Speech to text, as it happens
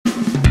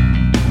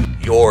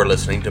You're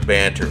listening to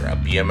Banter, a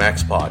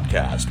BMX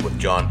podcast with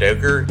John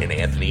Dowker and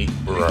Anthony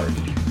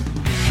Berardi.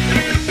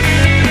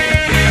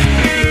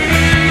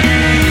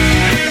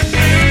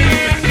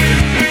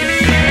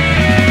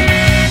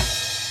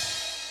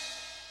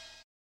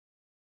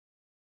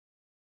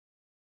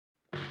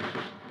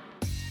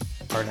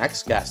 Our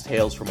next guest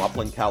hails from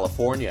Upland,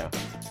 California.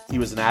 He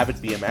was an avid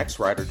BMX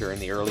rider during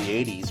the early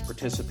 80s,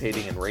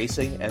 participating in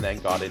racing and then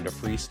got into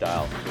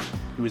freestyle.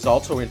 He was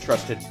also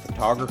interested in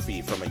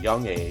photography from a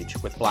young age,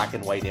 with black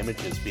and white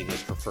images being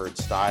his preferred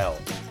style.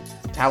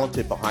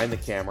 Talented behind the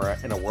camera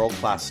and a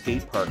world-class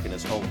skate park in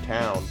his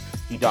hometown,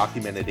 he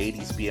documented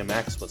 80s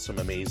BMX with some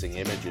amazing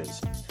images.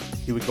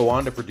 He would go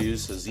on to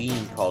produce a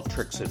zine called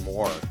Tricks and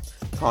More.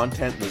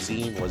 Content in the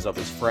zine was of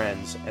his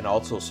friends and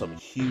also some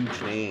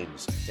huge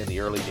names in the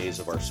early days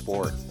of our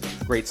sport.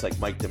 Greats like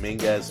Mike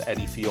Dominguez,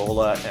 Eddie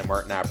Fiola, and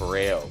Martin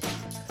Abareo.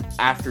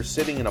 After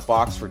sitting in a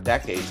box for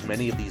decades,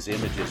 many of these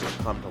images have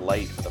come to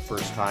light for the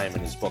first time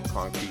in his book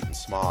Concrete and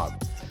Smog.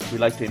 We'd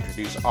like to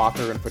introduce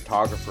author and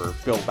photographer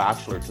Bill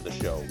Batchelor to the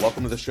show.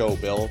 Welcome to the show,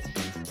 Bill.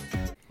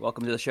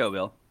 Welcome to the show,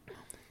 Bill.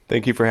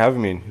 Thank you for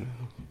having me.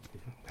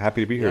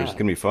 Happy to be here. Yeah. It's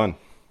going to be fun.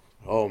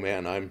 Oh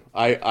man,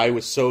 I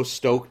was so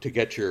stoked to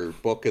get your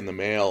book in the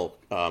mail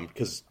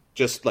because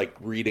just like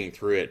reading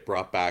through it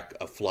brought back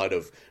a flood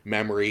of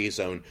memories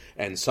and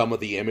some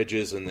of the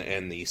images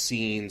and the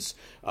scenes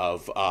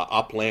of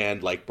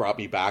Upland like brought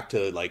me back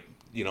to like,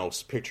 you know,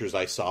 pictures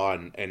I saw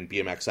and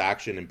BMX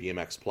Action and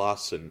BMX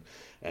Plus and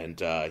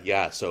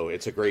yeah, so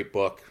it's a great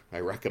book.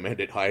 I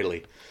recommend it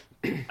highly.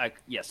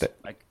 Yes,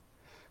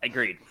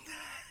 agreed.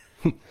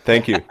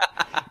 Thank you.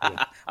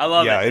 I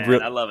love it,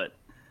 man. I love it.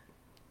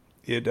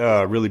 It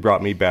really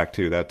brought me back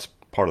too. That's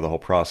part of the whole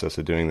process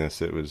of doing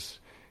this. It was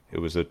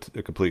a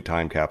complete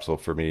time capsule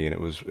for me, and it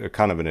was a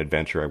kind of an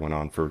adventure I went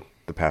on for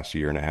the past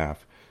year and a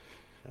half.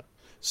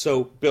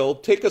 So, Bill,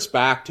 take us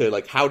back to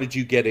like how did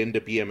you get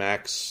into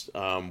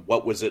BMX?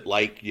 What was it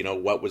like? You know,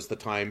 what was the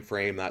time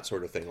frame? That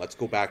sort of thing. Let's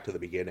go back to the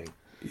beginning.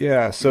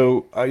 Yeah.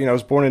 So, I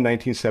was born in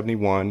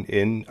 1971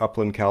 in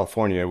Upland,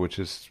 California, which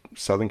is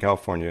Southern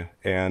California,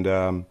 and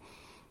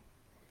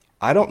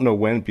I don't know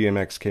when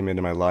BMX came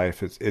into my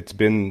life.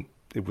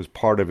 It was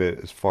part of it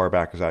as far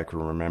back as I can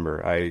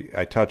remember.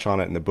 I touch on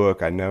it in the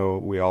book. I know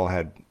we all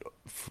had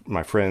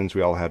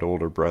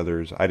older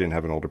brothers. I didn't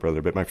have an older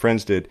brother, but my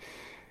friends did.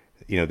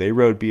 You know, they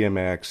rode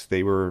BMX.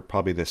 They were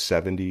probably the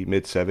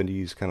mid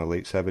 70s, kind of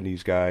late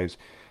 70s guys.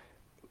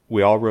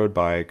 We all rode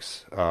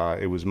bikes.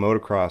 It was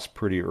motocross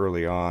pretty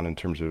early on in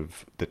terms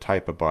of the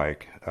type of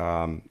bike.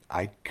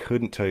 I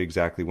couldn't tell you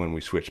exactly when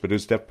we switched, but it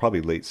was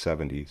probably late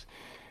 70s.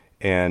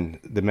 And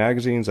the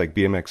magazines like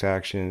BMX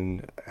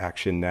Action,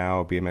 Action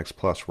Now, BMX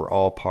Plus were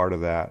all part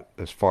of that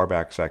as far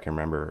back as I can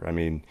remember. I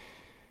mean,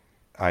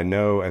 I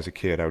know as a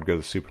kid I would go to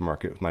the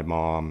supermarket with my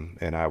mom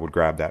and I would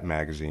grab that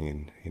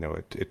magazine. You know,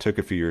 it took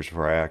a few years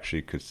before I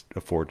actually could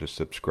afford to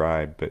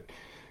subscribe, but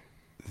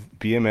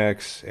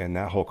BMX and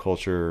that whole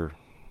culture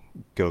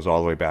goes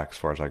all the way back as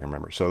far as I can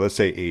remember. So let's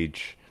say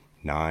age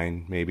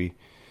 9, maybe.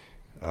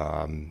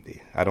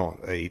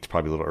 8's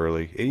probably a little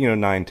early.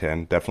 9,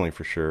 10, definitely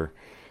for sure.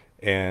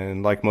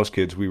 And like most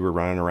kids, we were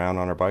running around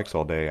on our bikes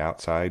all day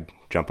outside,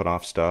 jumping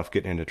off stuff,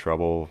 getting into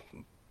trouble,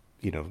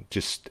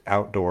 just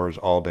outdoors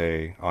all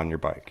day on your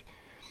bike.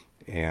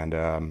 And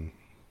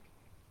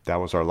that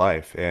was our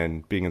life.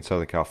 And being in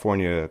Southern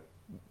California,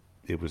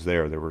 it was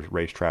there. There were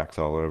racetracks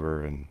all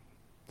over. And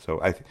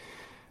so I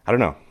don't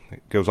know.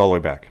 It goes all the way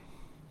back.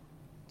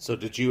 So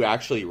did you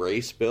actually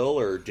race, Bill,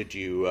 or did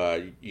you,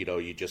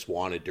 you just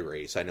wanted to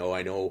race? I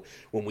know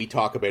when we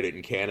talk about it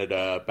in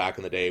Canada back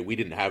in the day, we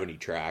didn't have any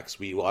tracks.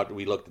 We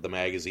looked at the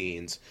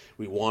magazines.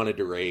 We wanted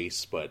to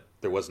race, but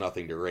there was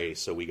nothing to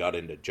race. So we got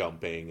into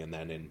jumping and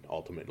then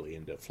ultimately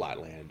into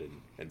flatland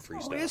and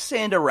freestyle. We had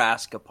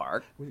Sandaraska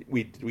Park.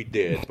 We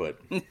did, but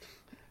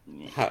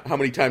how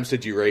many times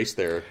did you race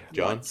there,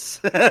 John? Once.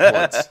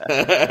 Once.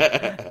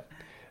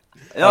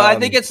 No, I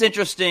think it's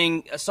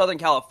interesting. Southern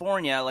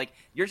California, like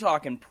you're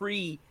talking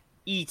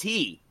pre-ET,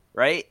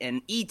 right?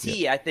 And ET,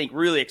 yeah. I think,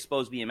 really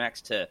exposed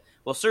BMX to,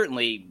 well,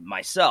 certainly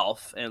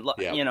myself, and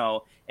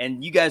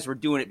and you guys were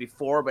doing it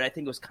before, but I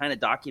think it was kind of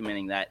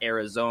documenting that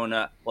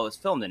Arizona. Well, it was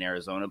filmed in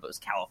Arizona, but it was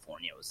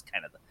California. It was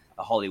kind of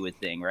a Hollywood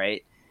thing,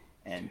 right?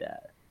 And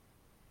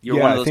you're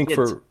one of those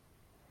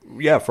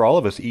kids. For all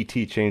of us, ET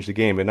changed the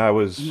game, and I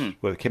was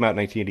it came out in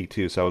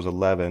 1982, so I was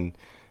 11.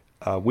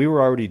 We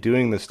were already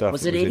doing the stuff.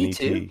 Was it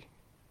 82?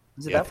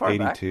 Is it that far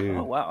 82. Back?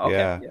 Oh, wow.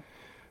 Okay.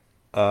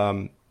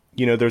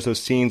 Yeah. There's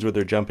those scenes where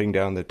they're jumping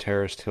down the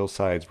terraced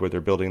hillsides where they're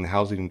building the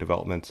housing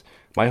developments.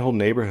 My whole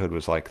neighborhood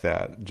was like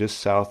that. Just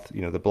south,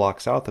 the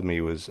block south of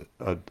me was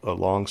a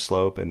long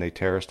slope, and they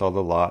terraced all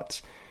the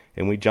lots,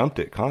 and we jumped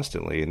it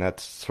constantly. And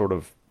that's sort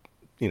of,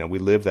 we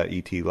lived that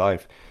ET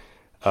life.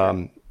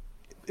 Sure.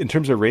 In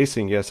terms of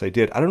racing, yes, I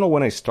did. I don't know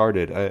when I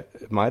started.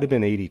 It might have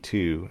been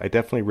 82. I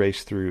definitely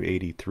raced through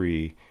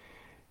 83.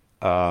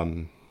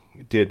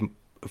 Did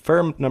a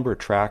fair number of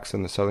tracks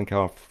in the Southern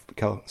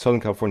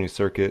California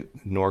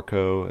circuit: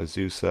 Norco,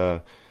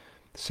 Azusa,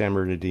 San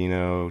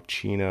Bernardino,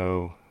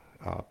 Chino,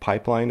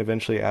 Pipeline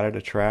eventually added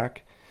a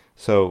track.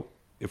 So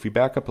if we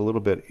back up a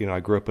little bit, I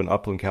grew up in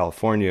Upland,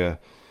 California,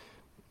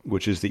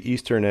 which is the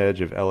eastern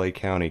edge of LA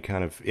County,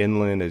 kind of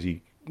inland as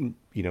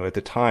at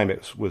the time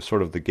it was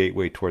sort of the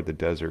gateway toward the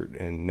desert,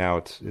 and now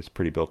it's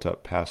pretty built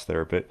up past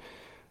there. But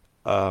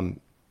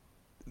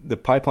the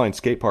Pipeline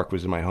Skate Park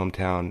was in my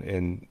hometown,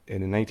 and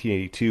in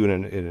 1982,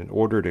 in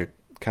order to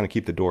kind of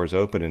keep the doors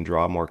open and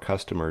draw more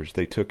customers,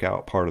 they took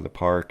out part of the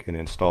park and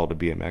installed a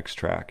BMX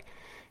track.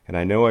 And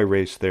I know I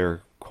raced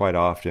there quite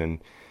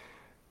often.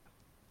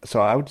 So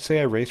I would say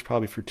I raced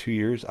probably for 2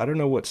 years. I don't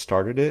know what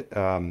started it.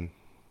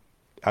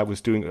 I was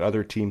doing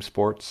other team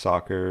sports,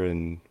 soccer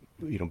and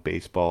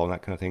baseball and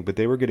that kind of thing, but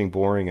they were getting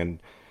boring.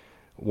 And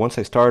once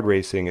I started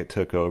racing, it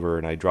took over,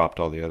 and I dropped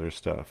all the other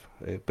stuff.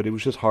 But it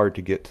was just hard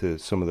to get to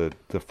some of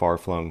the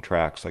far-flung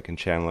tracks, like in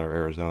Chandler,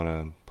 Arizona,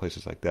 and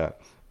places like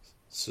that.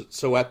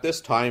 So at this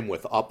time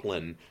with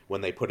Upland,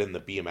 when they put in the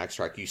BMX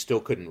track, you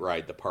still couldn't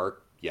ride the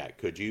park yet,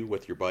 could you,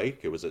 with your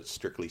bike? Was it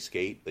strictly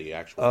skate, the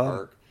actual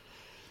park?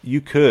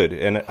 You could,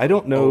 and I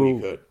don't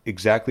know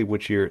exactly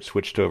which year it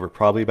switched over,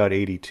 probably about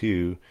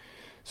 82.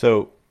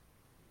 So,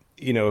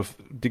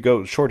 to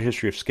go short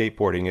history of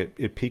skateboarding,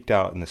 it peaked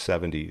out in the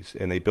 70s,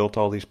 and they built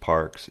all these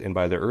parks, and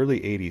by the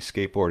early 80s,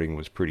 skateboarding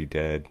was pretty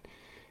dead.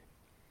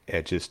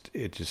 It just,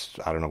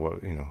 I don't know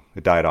what,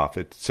 it died off.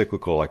 It's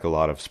cyclical like a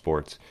lot of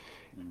sports.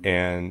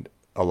 And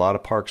a lot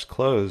of parks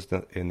closed,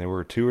 and there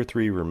were 2 or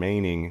 3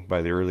 remaining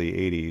by the early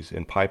 80s,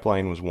 and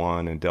Pipeline was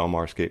one, and Del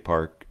Mar Skate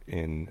Park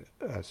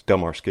Del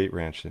Mar Skate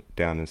Ranch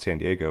down in San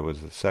Diego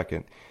was the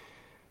second.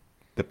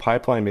 The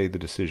Pipeline made the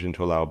decision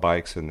to allow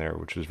bikes in there,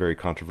 which was very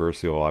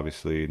controversial,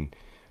 obviously,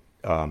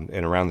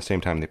 and around the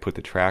same time they put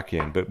the track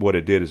in. But what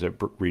it did is it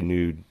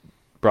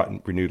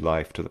brought renewed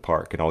life to the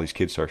park, and all these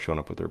kids started showing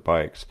up with their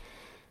bikes.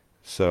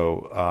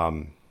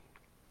 So,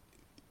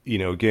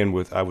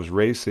 again, I was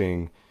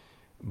racing,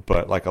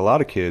 but like a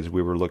lot of kids,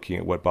 we were looking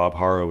at what Bob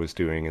Haro was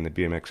doing in the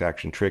BMX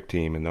Action Trick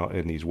Team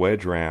and these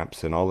wedge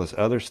ramps and all this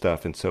other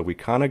stuff. And so we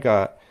kind of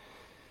got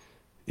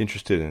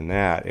interested in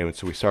that. And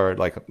so we started,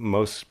 like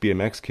most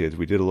BMX kids,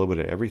 we did a little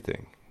bit of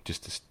everything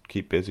just to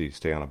keep busy,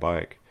 stay on a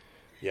bike.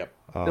 Yep.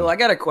 Bill, I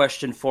got a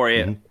question for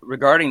you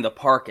regarding the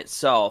park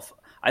itself.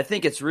 I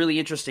think it's really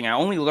interesting. I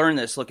only learned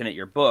this looking at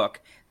your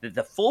book, that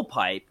the full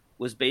pipe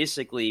was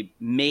basically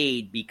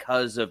made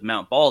because of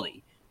Mount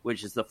Baldy,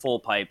 which is the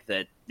full pipe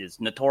that is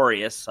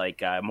notorious.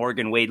 Like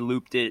Morgan Wade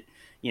looped it.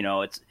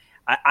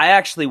 I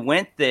actually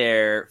went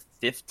there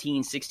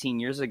 15, 16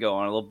 years ago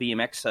on a little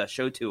BMX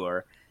show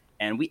tour,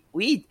 and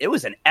it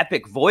was an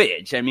epic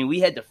voyage. I mean, we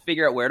had to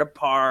figure out where to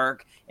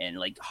park and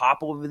like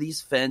hop over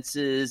these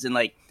fences, and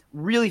like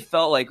really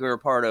felt like we were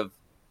part of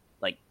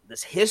like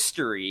this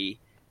history,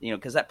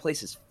 because that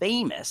place is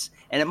famous,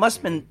 and it must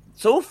have been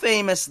so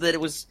famous that it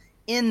was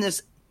in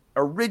this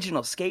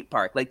original skate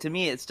park. Like, to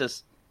me, it's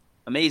just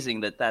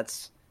amazing that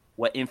that's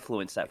what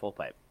influenced that full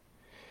pipe.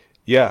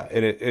 Yeah,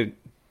 and it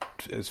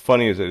as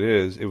funny as it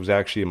is, it was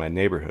actually in my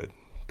neighborhood,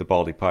 the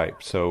Baldy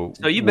Pipe. So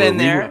you've been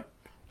there?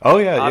 Oh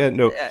yeah,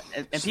 no.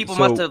 And people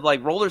must have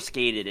like roller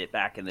skated it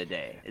back in the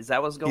day. Is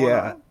that what's going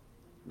on?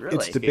 Really?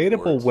 It's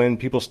debatable when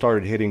people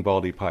started hitting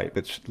Baldy Pipe.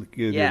 It's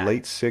in the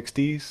late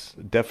 60s,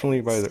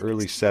 definitely by the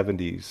early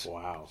 70s.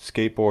 Wow.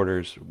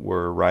 Skateboarders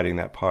were riding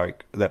that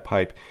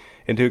pipe.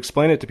 And to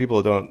explain it to people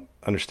who don't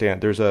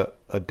understand, there's a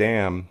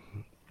dam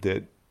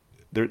that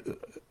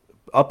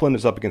Upland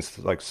is up against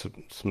like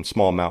some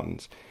small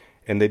mountains,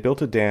 and they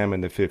built a dam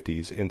in the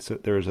 50s, and so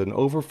there's an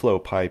overflow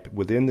pipe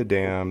within the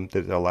dam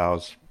that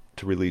allows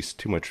to release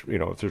too much,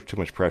 if there's too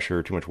much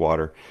pressure, too much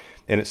water,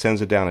 and it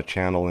sends it down a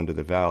channel into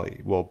the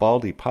valley. Well,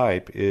 Baldy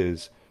Pipe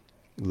is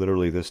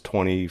literally this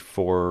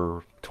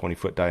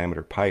 20-foot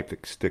diameter pipe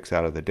that sticks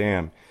out of the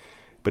dam,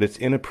 but it's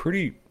in a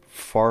pretty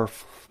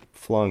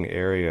far-flung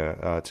area.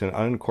 It's an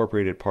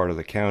unincorporated part of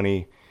the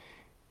county,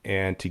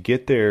 and to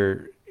get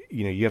there,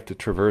 you have to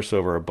traverse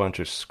over a bunch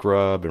of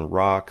scrub and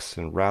rocks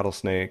and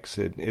rattlesnakes.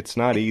 It's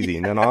not easy.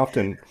 And then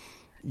often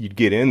you'd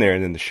get in there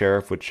and then the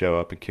sheriff would show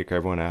up and kick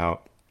everyone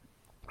out.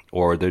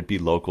 Or there'd be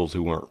locals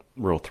who weren't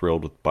real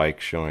thrilled with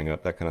bikes showing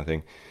up, that kind of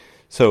thing.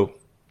 So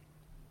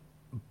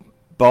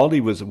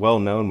Baldy was well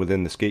known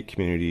within the skate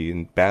community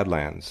in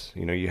Badlands.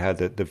 You had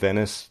the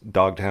Venice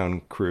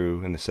Dogtown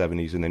crew in the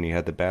 70s, and then you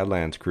had the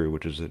Badlands crew,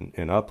 which is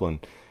in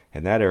Upland,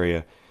 in that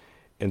area.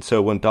 And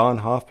so when Don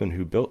Hoffman,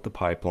 who built the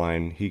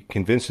pipeline, he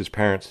convinced his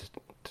parents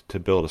to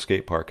build a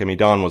skate park. I mean,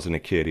 Don wasn't a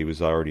kid. He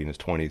was already in his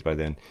 20s by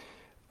then.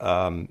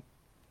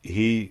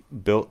 He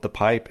built the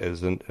pipe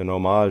as an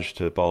homage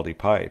to Baldy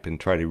Pipe and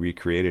tried to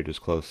recreate it as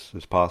close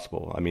as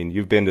possible. I mean,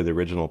 you've been to the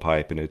original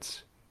pipe, and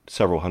it's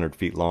several hundred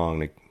feet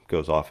long. It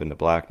goes off into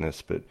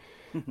blackness. But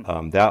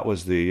that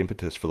was the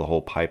impetus for the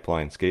whole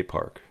Pipeline skate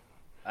park.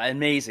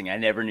 Amazing. I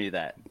never knew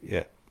that.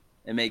 Yeah.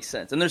 It makes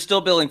sense. And they're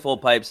still building full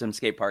pipes in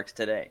skate parks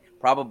today,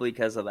 probably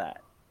because of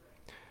that.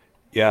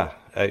 Yeah.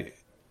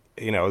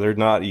 They're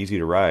not easy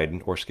to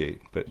ride or skate.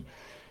 But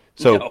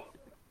so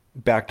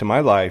back to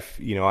my life,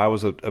 I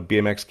was a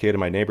BMX kid in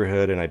my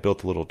neighborhood, and I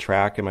built a little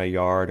track in my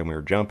yard, and we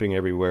were jumping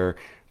everywhere.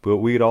 But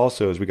we'd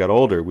also, as we got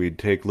older, we'd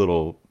take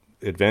little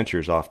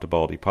adventures off to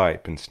Baldy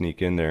Pipe and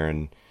sneak in there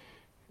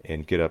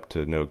and get up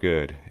to no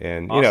good.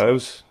 And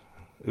Awesome.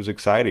 It was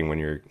exciting when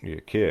you're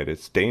a kid.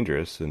 It's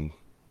dangerous, and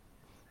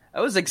It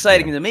was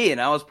exciting to me,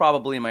 and I was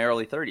probably in my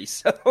early 30s.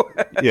 So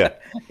yeah.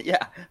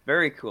 yeah,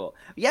 very cool.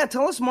 Yeah,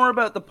 tell us more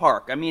about the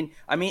park. I mean,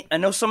 I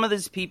know some of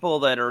these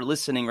people that are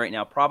listening right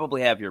now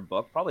probably have your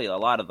book, probably a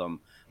lot of them.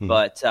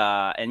 But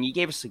and you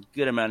gave us a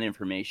good amount of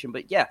information.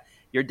 But yeah,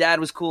 your dad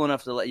was cool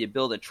enough to let you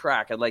build a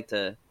track. I'd like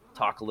to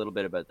talk a little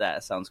bit about that.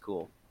 It sounds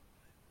cool.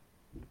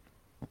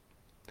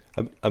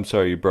 I'm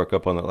sorry, you broke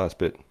up on that last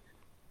bit.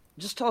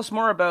 Just tell us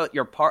more about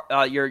your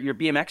your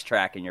BMX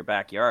track in your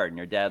backyard and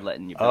your dad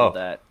letting you build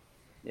that.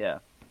 Yeah.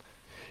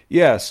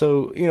 Yeah,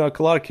 so, like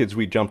a lot of kids,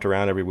 we jumped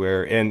around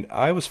everywhere. And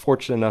I was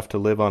fortunate enough to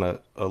live on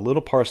a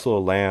little parcel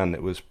of land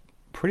that was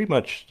pretty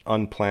much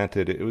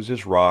unplanted. It was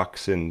just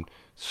rocks and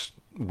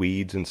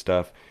weeds and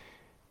stuff.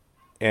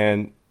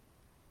 And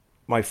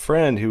my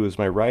friend, who was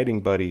my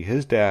riding buddy,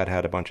 his dad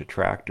had a bunch of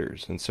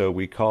tractors. And so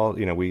we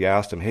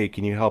asked him, hey,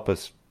 can you help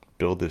us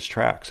build this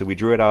track? So we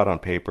drew it out on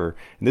paper.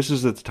 And this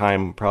is at the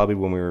time probably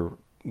when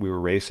we were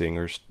racing,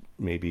 or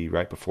maybe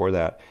right before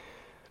that.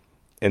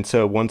 And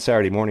so one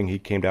Saturday morning, he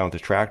came down with a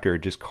tractor,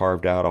 just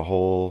carved out a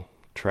whole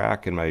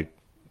track in my,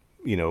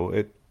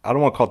 I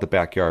don't want to call it the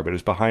backyard, but it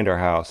was behind our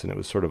house, and it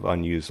was sort of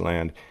unused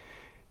land.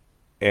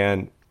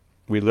 And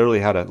we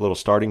literally had a little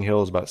starting hill, it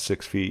was about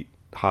 6 feet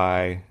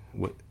high.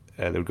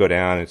 That would go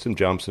down, and some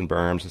jumps and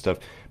berms and stuff.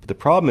 But the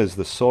problem is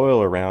the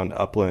soil around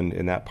Upland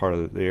in that part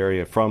of the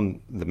area from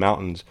the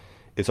mountains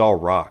is all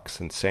rocks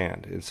and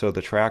sand. And so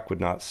the track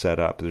would not set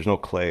up. There's no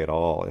clay at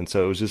all. And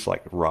so it was just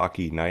like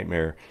rocky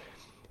nightmare.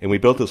 And we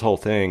built this whole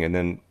thing, and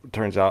then it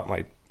turns out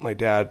my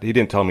dad, he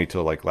didn't tell me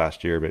till like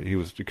last year, but he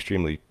was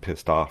extremely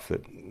pissed off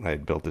that I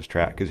had built this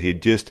track, because he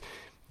had just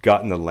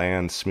gotten the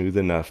land smooth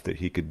enough that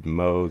he could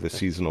mow the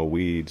seasonal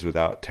weeds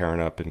without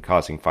tearing up and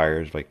causing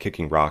fires by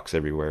kicking rocks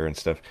everywhere and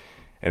stuff.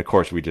 And of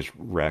course, we just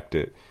wrecked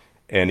it.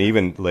 And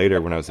even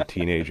later, when I was a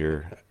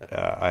teenager,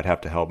 I'd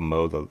have to help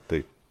mow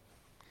the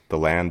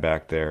land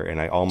back there, and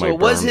all my. So it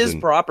was his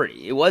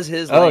property. It was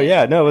his land. Oh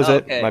yeah, no, it was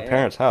at my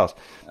parents' house.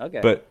 Okay,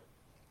 but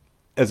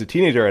as a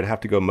teenager, I'd have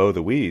to go mow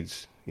the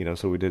weeds,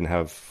 so we didn't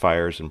have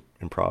fires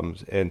and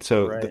problems. And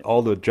so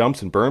all the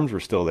jumps and berms were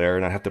still there,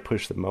 and I'd have to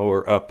push the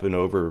mower up and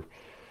over,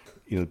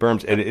 the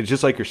berms. And it's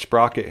just like your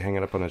sprocket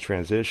hanging up on a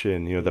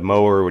transition. The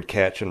mower would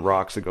catch, and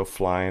rocks would go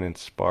flying and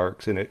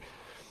sparks. And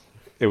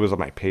it was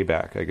my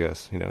payback, I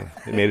guess.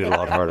 It made it a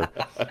lot harder.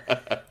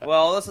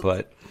 Well,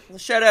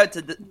 let's shout out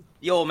to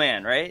the old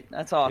man, right?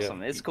 That's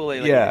awesome. Yeah. It's cool.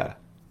 Yeah.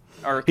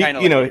 Or kind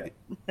of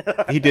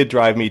he did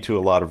drive me to a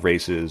lot of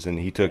races, and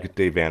he took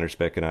Dave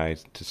Vanderspeck and I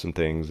to some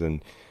things,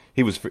 and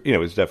he was,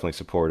 was definitely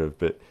supportive.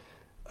 But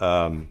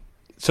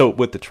so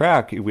with the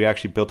track, we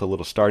actually built a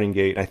little starting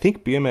gate. I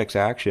think BMX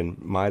Action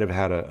might have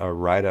had a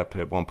write-up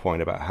at one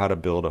point about how to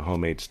build a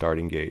homemade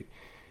starting gate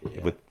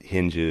with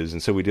hinges,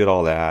 and so we did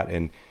all that.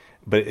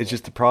 But it's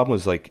just, the problem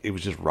was it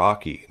was just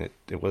rocky, and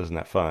it wasn't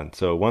that fun.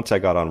 So once I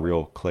got on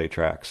real clay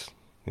tracks,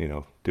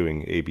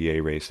 doing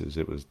ABA races,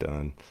 it was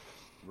done.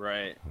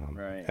 Right,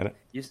 right.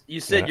 You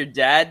said your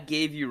dad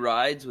gave you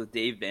rides with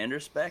Dave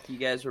Vanderspeck? You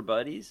guys were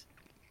buddies?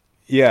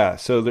 Yeah,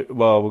 so,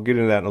 we'll get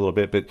into that in a little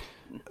bit, but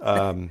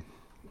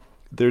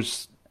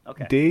there's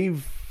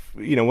Dave,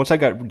 once I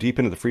got deep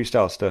into the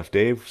freestyle stuff,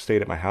 Dave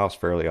stayed at my house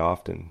fairly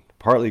often,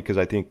 partly because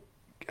I think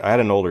I had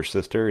an older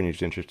sister, and he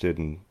was interested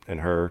in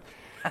her.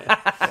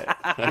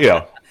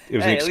 It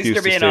was an excuse at least you're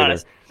to being stay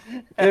honest.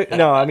 there.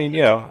 No, I mean,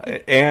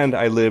 and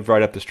I lived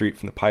right up the street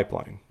from the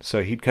pipeline.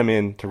 So he'd come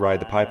in to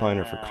ride the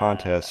pipeliner for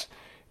contests,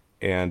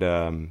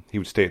 and he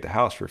would stay at the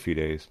house for a few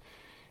days.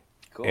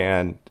 Cool.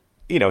 And,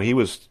 he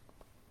was,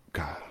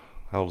 God,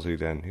 how old was he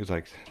then? He was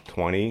like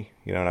 20,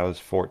 and I was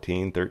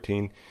 14,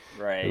 13.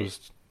 Right.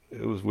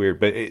 It was weird.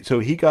 But so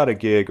he got a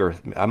gig, or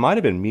I might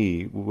have been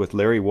me, with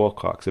Larry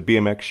Wilcox, a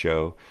BMX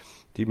show.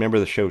 Do you remember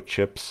the show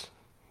Chips?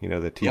 The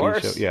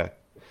TV show? Yeah.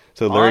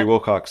 So Larry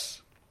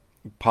Wilcox,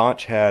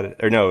 Ponch had,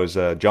 or no, it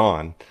was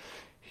John.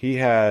 He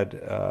had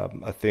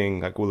a thing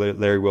like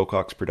Larry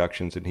Wilcox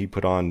Productions, and he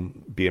put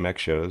on BMX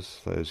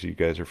shows, as you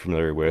guys are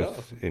familiar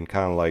with, in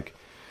kind of like,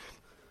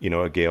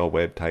 a Gale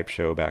Webb type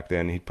show back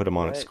then. He'd put them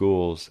on at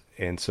schools.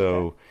 And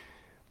so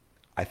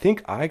I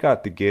think I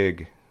got the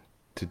gig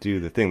to do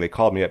the thing. They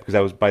called me up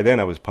because by then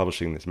I was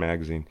publishing this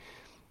magazine.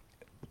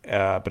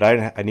 But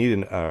I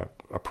needed a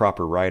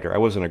proper writer. I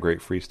wasn't a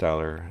great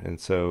freestyler, and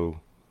so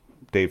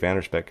Dave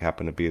Vanderspeck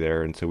happened to be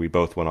there, and so we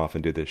both went off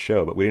and did this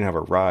show, but we didn't have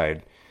a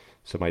ride.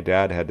 So my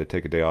dad had to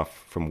take a day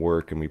off from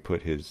work, and we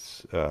put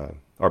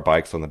our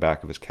bikes on the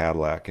back of his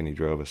Cadillac, and he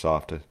drove us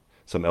off to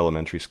some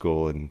elementary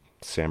school in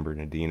San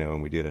Bernardino,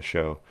 and we did a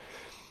show.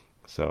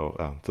 So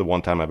it's the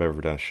one time I've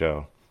ever done a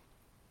show.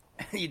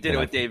 You did it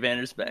with Dave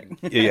Vanderspeck.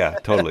 Yeah,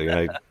 totally.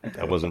 And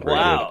I wasn't very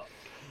good.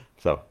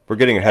 So we're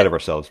getting ahead of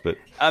ourselves, but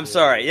I'm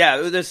sorry.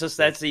 Yeah, he's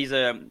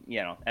a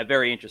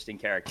very interesting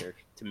character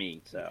to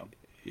me. So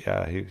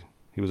yeah,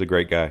 he was a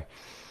great guy.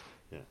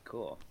 Yeah.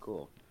 Cool.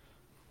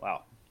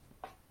 Wow.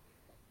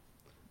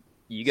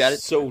 You got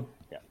it. So,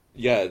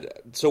 yeah.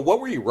 So, what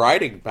were you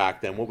riding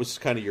back then? What was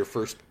kind of your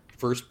first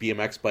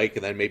BMX bike,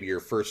 and then maybe your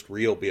first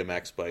real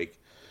BMX bike?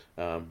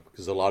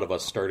 Because a lot of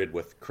us started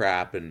with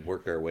crap and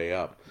worked our way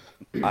up.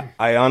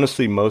 I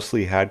honestly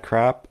mostly had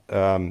crap.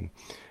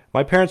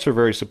 My parents were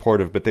very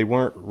supportive, but they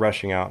weren't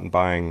rushing out and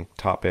buying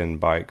top end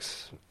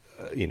bikes,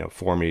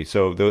 for me.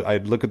 So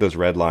I'd look at those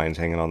red lines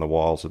hanging on the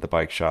walls at the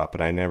bike shop,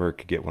 and I never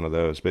could get one of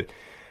those. But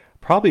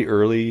probably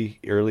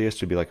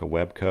earliest would be like a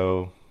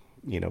Webco,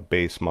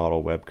 base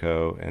model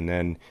Webco, and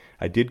then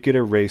I did get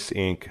a Race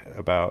Inc.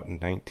 about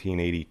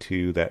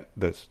 1982, that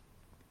the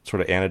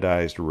sort of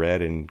anodized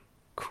red and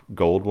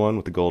gold one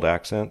with the gold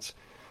accents.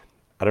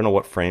 I don't know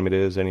what frame it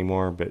is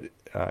anymore, but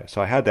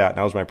so I had that, and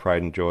that was my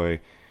pride and joy.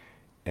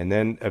 And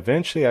then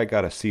eventually I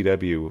got a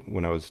CW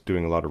when I was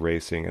doing a lot of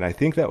racing, and I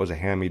think that was a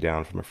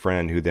hand-me-down from a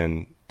friend who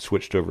then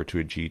switched over to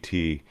a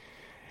GT.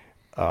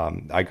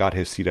 I got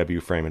his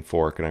CW frame and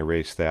fork, and I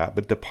raced that,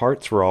 but the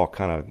parts were all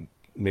kind of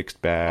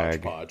mixed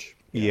bag. Hodgepodge.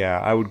 Yeah,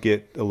 I would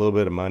get a little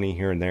bit of money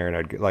here and there, and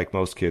I'd get, like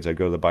most kids, I'd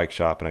go to the bike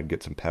shop and I'd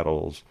get some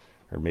pedals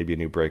or maybe a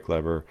new brake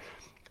lever.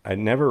 I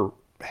never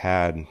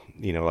had,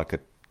 like a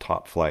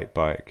top flight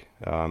bike.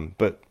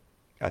 But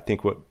I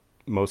think what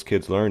most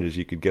kids learned is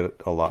you could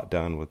get a lot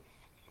done with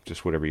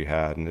just whatever you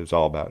had, and it was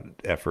all about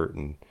effort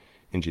and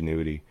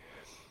ingenuity.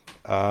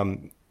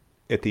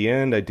 At the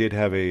end, I did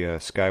have a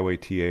Skyway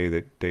TA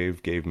that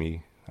Dave gave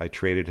me. I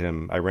traded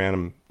him. I ran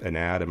him an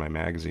ad in my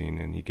magazine,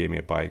 and he gave me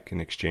a bike in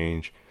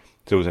exchange.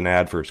 So it was an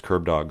ad for his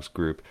Curb Dogs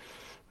group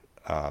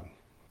to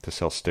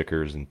sell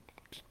stickers and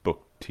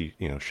book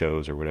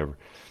shows or whatever.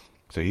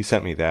 So he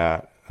sent me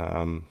that.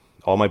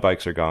 All my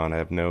bikes are gone. I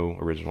have no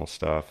original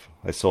stuff.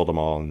 I sold them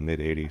all in the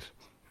mid-'80s,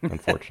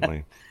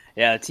 unfortunately.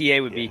 Yeah,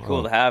 TA would be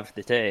cool to have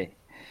today,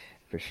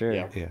 for sure.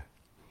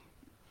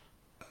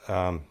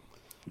 Yeah.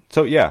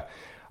 So yeah,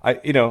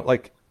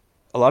 like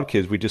a lot of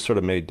kids, we just sort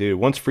of made do.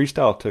 Once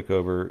freestyle took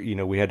over,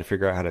 we had to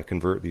figure out how to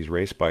convert these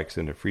race bikes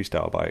into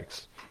freestyle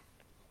bikes.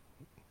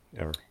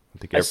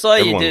 I saw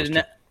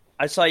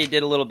you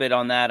did a little bit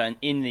on that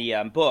in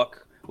the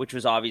book, which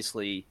was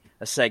obviously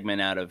a segment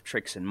out of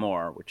Tricks and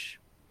More, which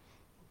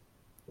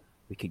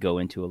we could go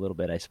into a little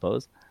bit, I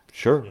suppose.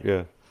 Sure.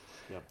 Yeah.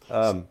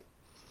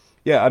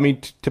 Yeah. I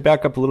mean, to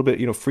back up a little bit,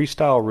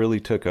 freestyle really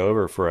took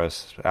over for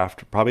us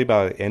after probably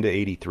about the end of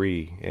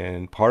 '83.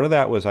 And part of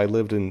that was I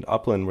lived in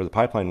Upland where the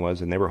pipeline was,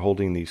 and they were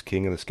holding these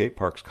King of the Skate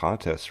Parks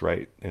contests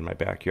right in my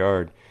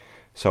backyard.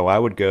 So I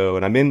would go,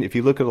 and if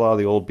you look at a lot of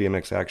the old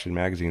BMX Action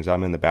magazines,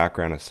 I'm in the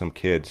background of some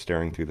kid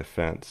staring through the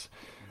fence.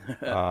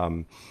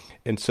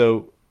 And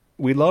so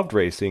we loved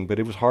racing, but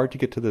it was hard to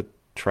get to the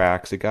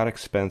tracks. It got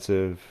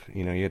expensive.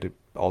 You had to,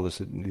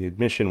 the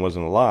admission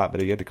wasn't a lot,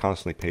 but you had to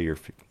constantly pay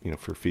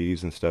for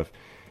fees and stuff.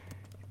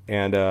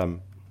 And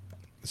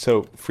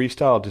so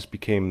freestyle just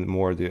became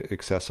more the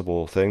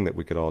accessible thing that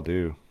we could all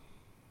do.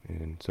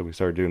 And so we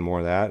started doing more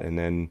of that, and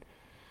then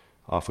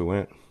off we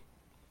went.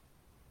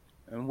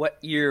 And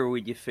what year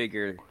would you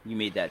figure you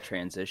made that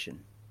transition?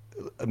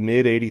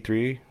 Mid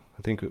 '83, I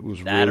think it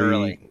was that really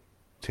early.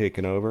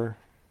 Taken over.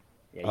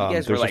 Yeah, you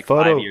guys were like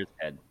photo... 5 years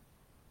ahead.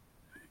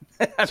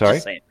 I'm Sorry?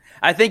 just saying.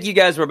 I think you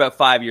guys were about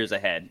 5 years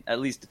ahead,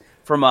 at least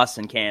from us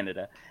in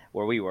Canada,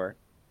 where we were.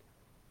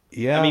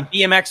 Yeah. I mean,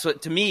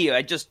 BMX, to me,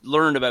 I just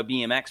learned about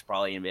BMX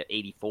probably in about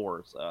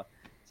 '84, so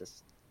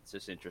it's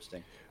just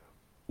interesting.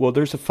 Well,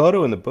 there's a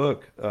photo in the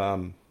book.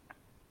 I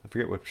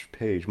forget which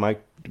page.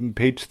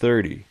 Page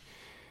 30.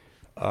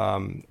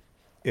 And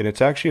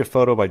it's actually a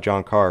photo by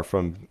John Carr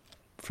from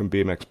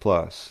BMX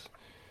Plus.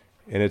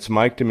 And it's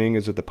Mike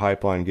Dominguez at the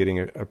pipeline getting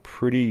a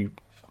pretty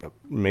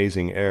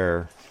amazing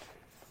air.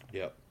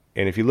 Yep.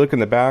 And if you look in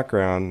the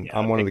background,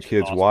 I'm one of the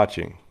kids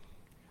watching.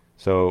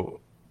 So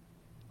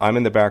I'm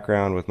in the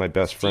background with my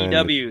best friend.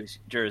 CW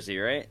jersey,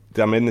 right?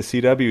 I'm in the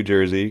CW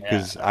jersey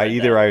because I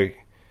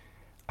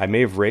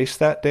may have raced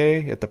that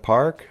day at the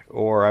park,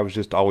 or I was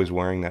just always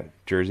wearing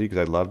that jersey because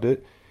I loved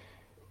it.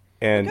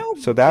 And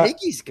so that big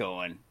he's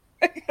going.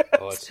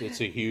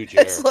 It's a huge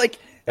air. It's like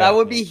that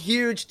would be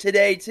huge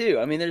today too.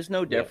 I mean, there's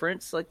no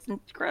difference. Like, it's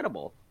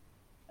incredible.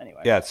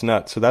 Anyway. Yeah, it's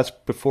nuts. So that's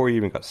before he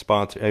even got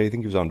sponsored. I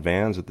think he was on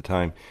Vans at the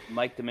time.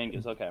 Mike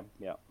Dominguez. Okay,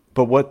 yeah.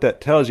 But what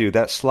that tells you,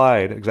 that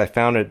slide, because I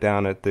found it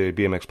down at the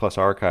BMX Plus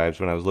archives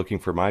when I was looking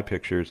for my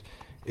pictures,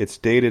 it's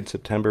dated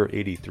September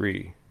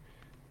 '83. Wow.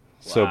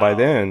 So by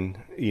then,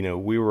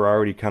 we were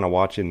already kind of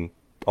watching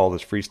all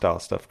this freestyle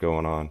stuff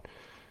going on.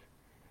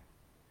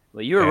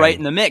 Well, you were right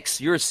in the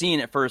mix. You were seeing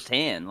it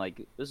firsthand. Like,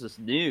 this is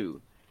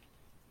new.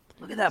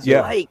 Look at that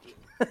bike.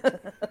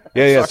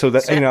 Yeah. So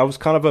that I was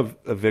kind of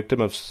a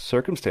victim of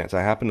circumstance.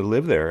 I happened to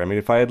live there. I mean,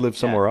 if I had lived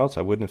somewhere else,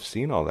 I wouldn't have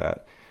seen all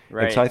that.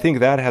 Right. And so I think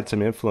that had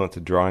some influence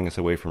in drawing us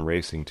away from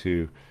racing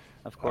too.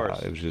 Of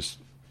course. It was just,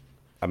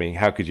 I mean,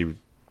 how could you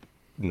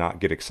not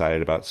get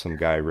excited about some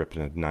guy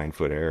ripping a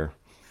 9-foot air?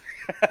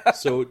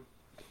 So,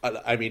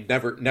 I mean,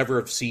 never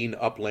have seen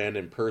Upland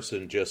in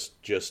person,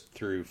 just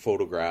through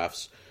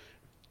photographs.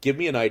 give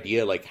me an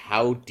idea, like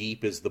how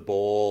deep is the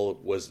bowl?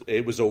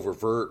 It was over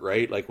vert,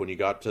 right? Like when you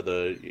got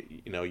to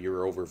you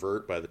were over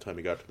vert by the time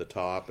you got to the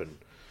top, and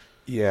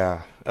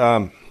yeah.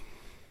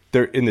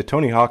 There in the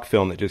Tony Hawk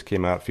film that just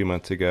came out a few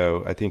months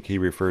ago, I think he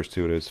refers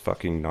to it as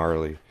fucking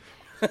gnarly.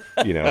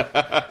 You know,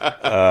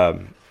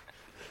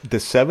 the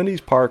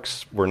 '70s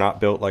parks were not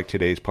built like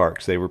today's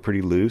parks. They were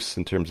pretty loose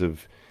in terms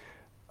of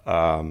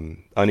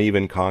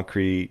uneven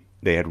concrete.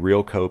 They had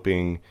real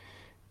coping,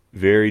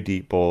 very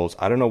deep bowls.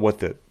 I don't know what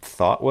the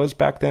thought was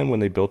back then when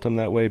they built them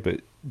that way,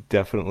 but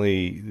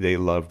definitely they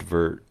loved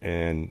vert.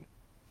 And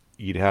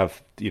you'd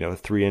have, a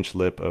 3-inch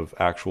lip of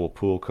actual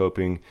pool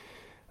coping,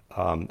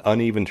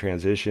 uneven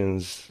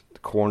transitions,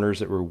 corners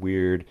that were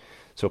weird.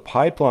 So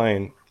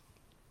Pipeline,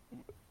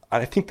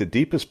 I think the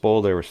deepest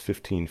bowl there was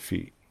 15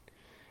 feet.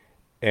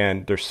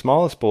 And their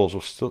smallest bowls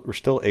were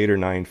still 8 or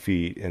 9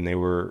 feet, and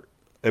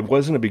it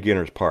wasn't a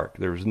beginner's park.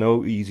 There was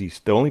no easy.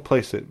 The only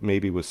place that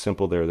maybe was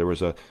simple there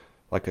was a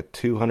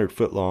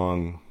 200-foot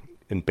long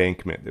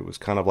embankment. It was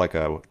kind of like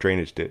a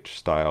drainage ditch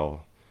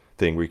style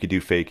thing where you could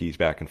do fakies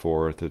back and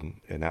forth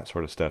and that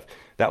sort of stuff.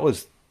 That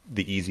was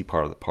the easy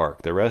part of the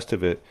park. The rest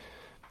of it,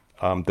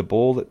 the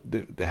bowl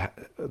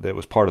that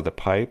was part of the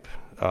pipe,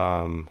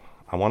 I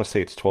want to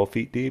say it's 12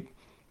 feet deep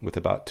with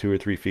about 2 or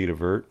 3 feet of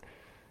vert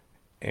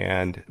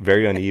and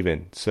very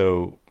uneven.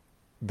 So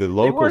the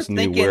locals knew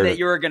thinking that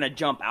you were going to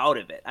jump out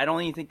of it. I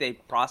don't even think they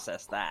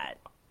processed that.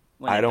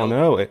 I don't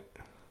know. And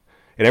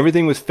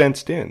everything was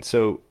fenced in.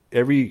 So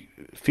every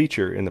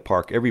feature in the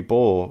park, every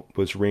bowl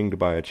was ringed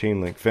by a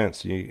chain link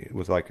fence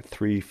with like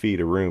 3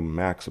 feet of room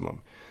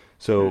maximum.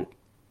 So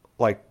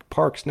like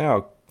parks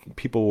now,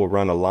 people will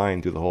run a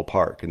line through the whole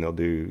park and they'll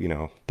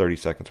do, 30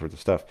 seconds worth of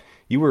stuff.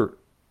 You were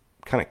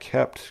kind of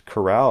kept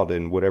corralled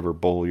in whatever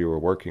bowl you were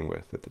working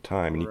with at the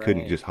time, and you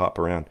couldn't just hop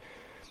around.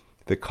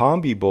 The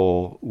Combi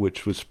Bowl,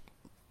 which was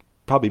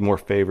probably more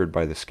favored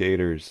by the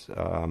skaters,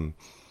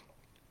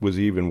 was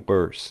even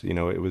worse.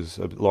 It was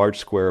a large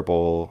square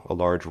bowl, a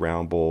large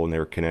round bowl, and they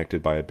were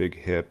connected by a big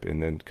hip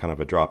and then kind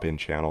of a drop-in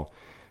channel.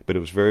 But it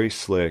was very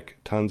slick,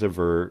 tons of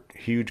vert,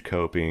 huge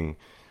coping.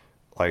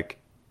 Like,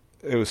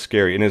 it was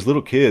scary. And as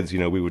little kids,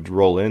 we would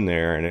roll in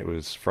there, and it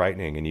was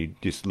frightening, and you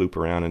just loop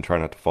around and try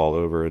not to fall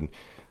over. And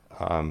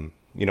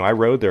I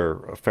rode there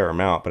a fair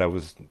amount, but I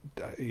was,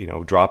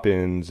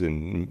 drop-ins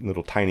and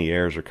little tiny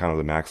airs are kind of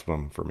the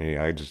maximum for me.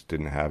 I just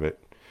didn't have it.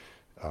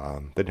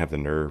 Didn't have the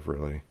nerve,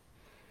 really.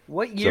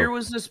 What year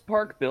was this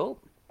park built?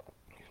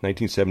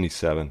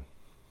 1977.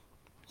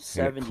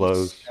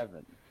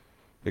 77.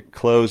 It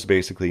closed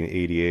basically in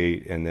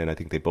 88, and then I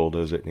think they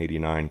bulldozed it in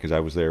 89, because I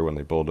was there when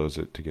they bulldozed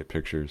it to get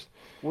pictures.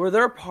 Were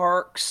there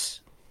parks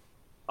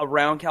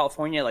around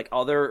California, like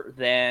other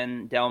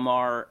than Del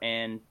Mar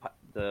and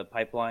the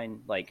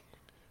Pipeline, like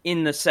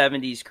in the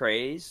 70s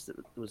craze?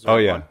 Was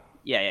there one?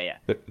 Yeah.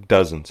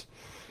 Dozens.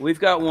 We've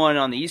got one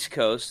on the East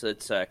Coast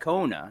that's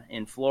Kona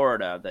in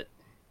Florida that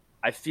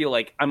I feel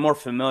like I'm more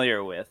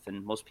familiar with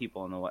than most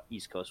people on the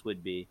East Coast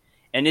would be.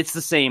 And it's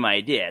the same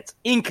idea. It's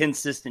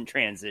inconsistent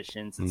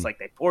transitions. It's like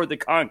they poured the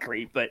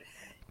concrete, but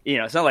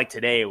it's not like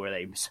today where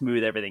they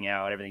smooth everything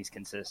out. Everything's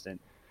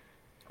consistent,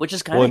 which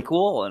is kind of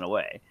cool in a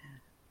way.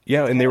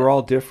 Yeah, and they were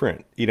all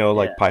different.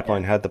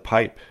 Pipeline had the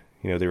pipe.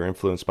 They were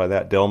influenced by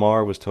that. Del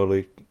Mar was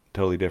totally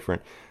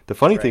different. The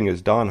funny thing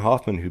is Don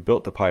Hoffman, who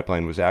built the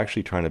Pipeline, was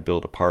actually trying to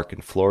build a park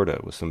in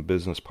Florida with some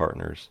business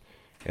partners.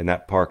 And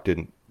that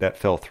that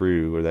fell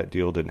through, or that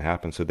deal didn't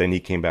happen. So then he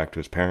came back to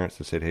his parents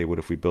and said, hey, what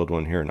if we build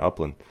one here in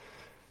Upland?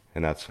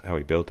 And that's how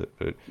he built it.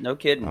 But no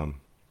kidding.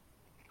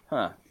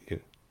 Yeah.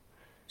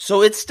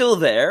 So it's still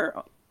there?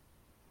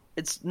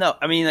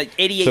 Like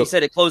 88, you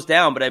said it closed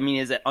down, but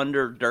is it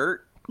under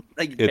dirt?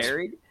 Like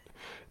buried?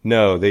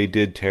 No, they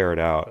did tear it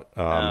out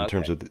in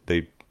terms of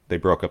they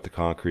broke up the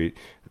concrete.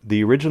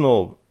 The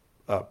original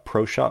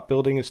pro shop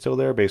building is still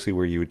there, basically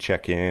where you would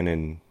check in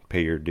and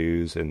pay your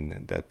dues,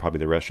 and that probably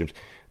the restrooms.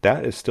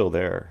 That is still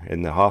there,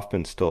 and the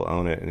Hoffmans still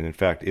own it. And in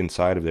fact,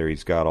 inside of there,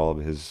 he's got all of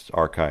his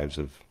archives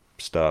of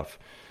stuff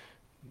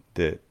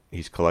that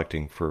he's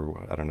collecting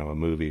for, I don't know, a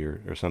movie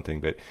or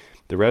something. But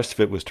the rest of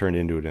it was turned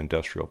into an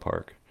industrial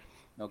park.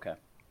 Okay.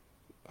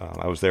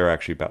 I was there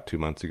actually about 2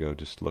 months ago,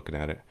 just looking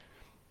at it.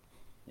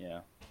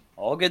 Yeah.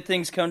 All good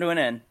things come to an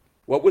end.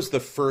 What was the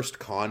first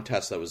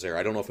contest that was there?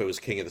 I don't know if it was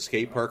King of the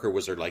Skate Park, or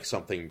was there like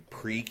something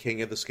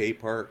pre-King of the Skate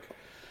Park?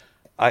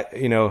 I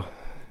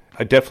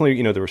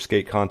definitely, there were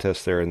skate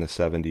contests there in the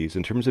 70s.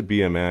 In terms of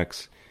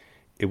BMX,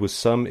 it was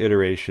some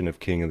iteration of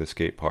King of the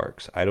Skate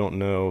Parks. I don't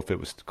know if it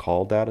was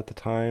called that at the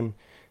time.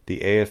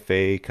 The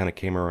AFA kind of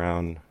came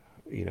around,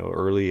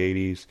 early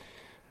 80s.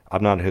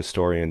 I'm not a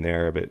historian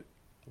there, but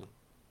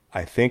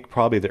I think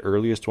probably the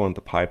earliest one at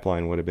the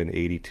Pipeline would have been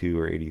 82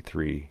 or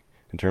 83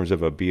 in terms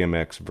of a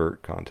BMX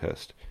vert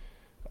contest.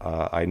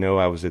 I know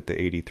I was at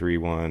the 83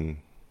 one,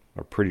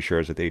 or pretty sure I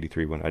was at the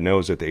 83 one. I know I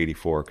was at the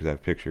 84 because I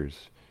have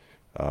pictures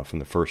from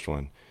the first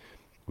one.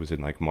 It was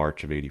in like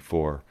March of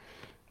 84.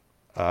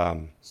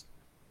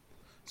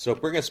 So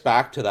bring us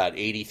back to that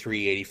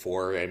 83,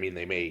 84. I mean,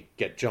 they may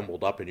get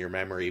jumbled up in your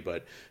memory,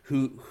 but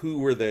who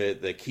were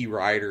the key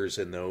riders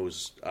in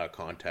those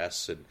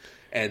contests?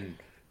 And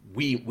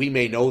we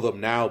may know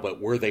them now, but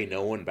were they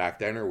known back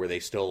then, or were they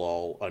still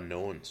all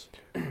unknowns?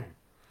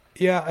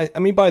 Yeah, I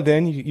mean, by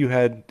then you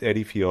had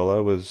Eddie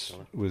Fiola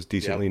was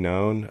decently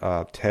known.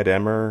 Ted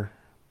Emmer,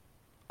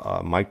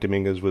 Mike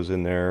Dominguez was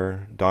in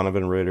there.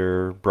 Donovan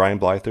Ritter, Brian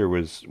Blyther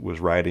was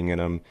riding in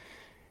them.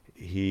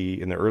 He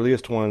in the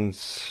earliest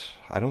ones,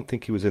 I don't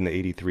think he was in the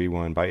 83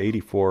 one. By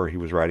 84, he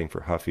was riding for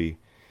Huffy.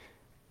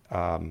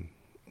 And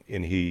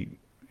he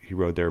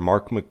rode there.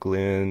 Mark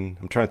McGlynn,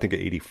 I'm trying to think of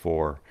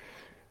 84.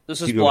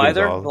 This is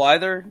Blyther?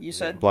 Blyther, you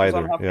said?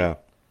 Blyther, yeah.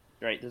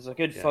 Right, there's a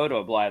good photo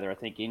of Blyther, I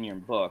think, in your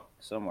book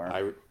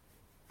somewhere.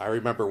 I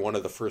remember one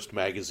of the first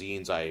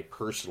magazines I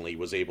personally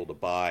was able to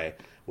buy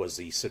was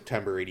the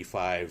September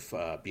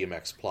 85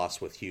 BMX Plus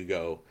with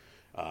Hugo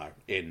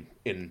in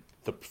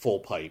the full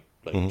pipe,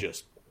 like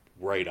just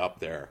right up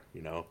there,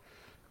 you know.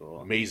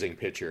 Cool. Amazing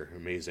picture,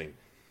 amazing.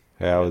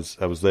 Yeah,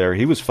 I was there.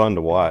 He was fun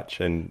to watch,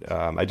 and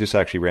I just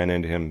actually ran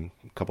into him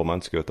a couple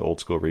months ago at the old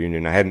school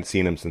reunion. I hadn't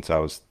seen him since I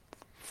was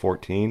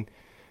 14.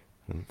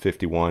 I'm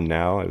 51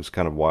 now. It was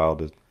kind of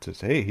wild to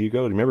say, hey, Hugo,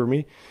 do you remember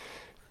me?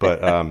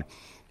 But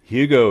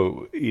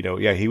Hugo, you know,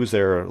 yeah, he was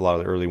there a lot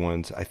of the early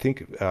ones. I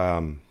think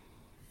I'm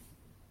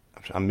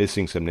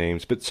missing some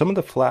names, but some of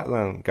the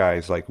flatland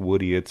guys like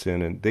Woody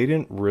Itson, and they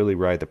didn't really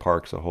ride the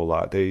parks a whole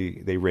lot.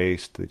 They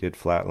raced, they did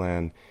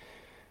flatland.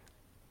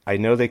 I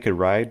know they could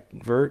ride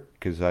vert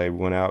because I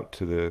went out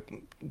to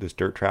this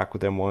dirt track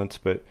with them once,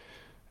 but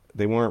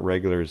they weren't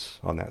regulars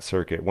on that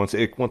circuit. Once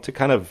it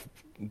kind of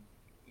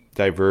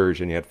diverged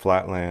and you had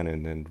flatland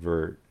and then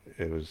vert,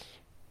 it was,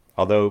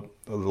 although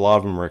a lot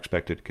of them were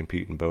expected to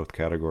compete in both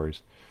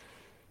categories.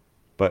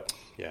 But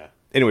yeah,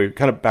 anyway,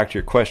 kind of back to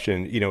your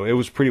question, you know, it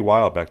was pretty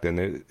wild back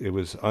then. It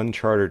was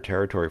uncharted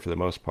territory for the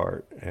most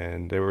part,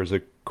 and there was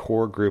a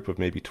core group of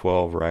maybe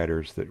 12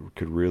 riders that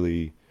could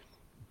really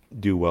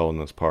do well in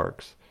those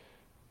parks,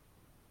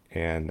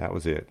 and that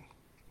was it.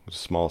 It was a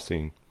small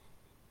scene.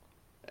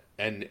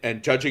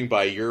 And judging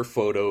by your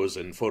photos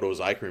and photos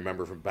I can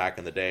remember from back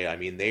in the day, I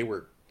mean, they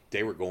were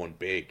going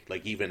big,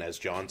 like even as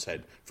John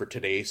said, for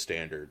today's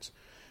standards.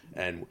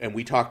 And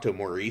we talked to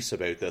Maurice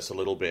about this a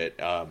little bit.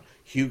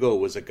 Hugo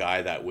was a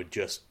guy that would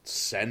just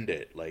send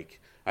it. Like,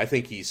 I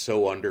think he's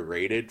so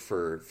underrated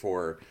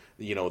for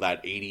you know,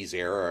 that 80s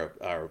era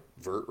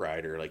vert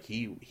rider. Like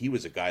he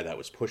was a guy that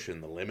was pushing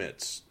the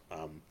limits,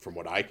 from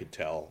what I could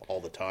tell,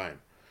 all the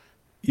time.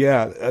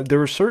 Yeah, there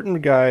were certain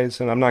guys,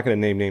 and I'm not going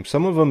to name names.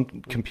 Some of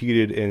them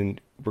competed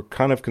and were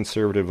kind of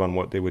conservative on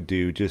what they would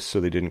do just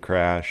so they didn't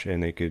crash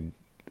and they could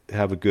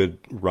have a good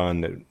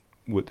run that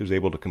was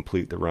able to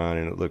complete the run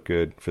and it looked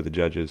good for the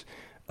judges.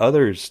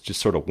 Others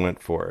just sort of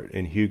went for it,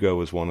 and Hugo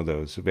was one of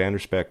those.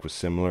 Vanderspeck was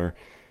similar.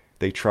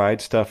 They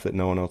tried stuff that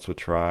no one else would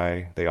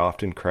try. They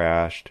often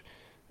crashed,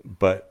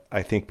 but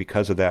I think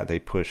because of that, they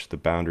pushed the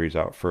boundaries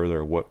out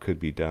further, what could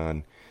be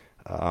done.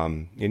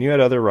 And you had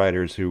other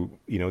riders who,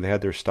 you know, they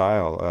had their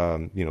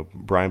style. You know,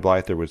 Brian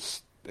Blyther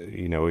was,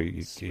 you know,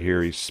 you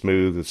hear he's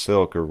smooth as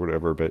silk or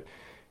whatever, but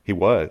he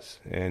was,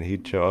 and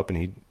he'd show up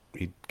and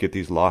he'd get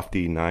these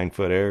lofty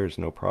 9-foot airs,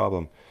 no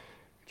problem.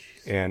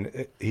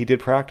 And he did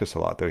practice a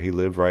lot, though. He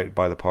lived right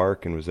by the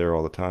park and was there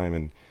all the time.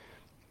 And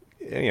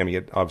I mean,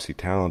 he obviously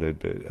talented,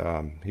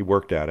 but he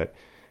worked at it.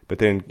 But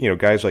then, you know,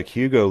 guys like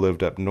Hugo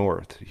lived up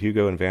north,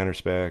 Hugo and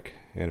Vanderspeck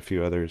and a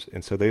few others.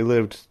 And so they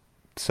lived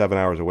 7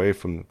 hours away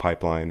from the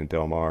pipeline in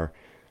Del Mar.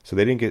 So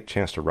they didn't get a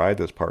chance to ride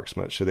those parks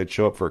much. So they'd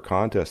show up for a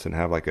contest and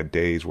have like a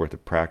day's worth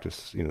of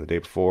practice, you know, the day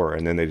before,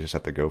 and then they just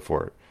have to go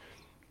for it.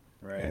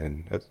 Right.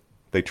 And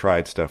they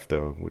tried stuff,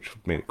 though, which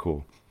made it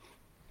cool.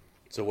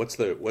 So what's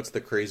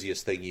the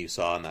craziest thing you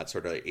saw in that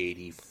sort of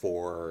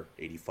 84,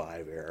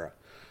 85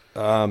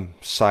 era?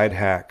 Side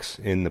hacks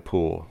in the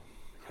pool.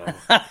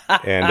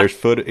 And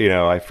there's you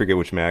know, I forget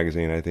which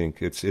magazine. I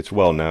think it's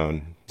well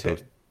known.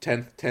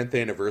 10th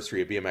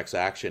anniversary of BMX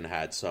Action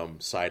had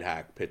some side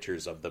hack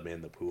pictures of them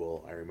in the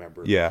pool. I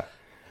remember. Yeah.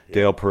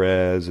 Dale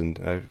Perez, and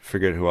I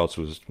forget who else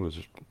was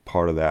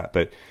part of that.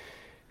 But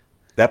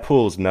that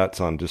pool is nuts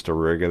on just a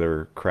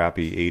regular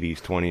crappy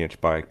 80s 20-inch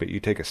bike. But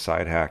you take a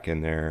side hack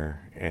in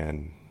there,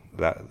 and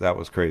that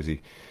was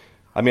crazy.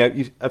 I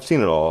mean, I've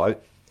seen it all.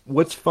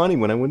 What's funny,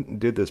 when I went and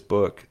did this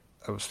book,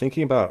 I was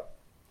thinking about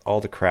all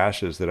the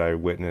crashes that I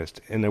witnessed,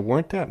 and there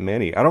weren't that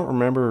many. I don't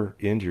remember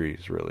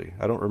injuries, really.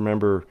 I don't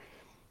remember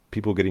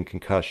people getting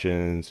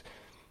concussions.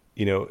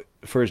 You know,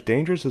 for as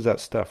dangerous as that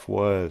stuff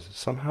was,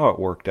 somehow it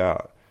worked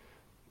out.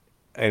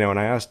 You know, and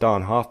I asked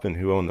Don Hoffman,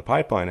 who owned the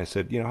pipeline, I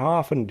said, you know, how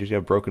often did you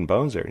have broken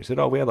bones there? And he said,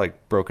 oh, we had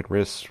like broken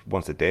wrists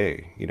once a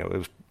day. You know, it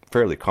was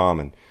fairly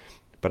common.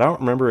 But I don't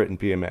remember it in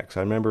BMX.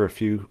 I remember a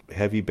few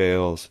heavy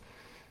bails,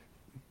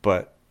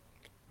 but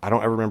I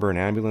don't ever remember an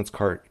ambulance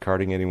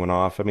carting anyone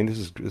off. I mean, this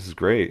is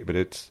great, but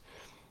it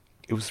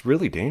was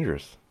really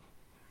dangerous.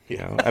 You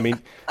know, I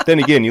mean, then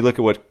again, you look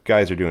at what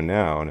guys are doing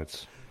now, and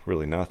it's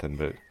really nothing.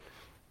 But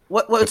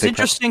What's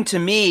interesting to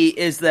me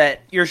is that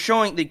you're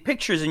showing the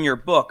pictures in your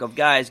book of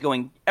guys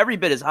going every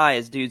bit as high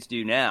as dudes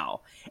do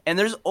now, and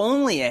there's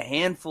only a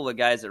handful of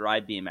guys that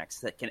ride BMX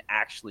that can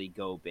actually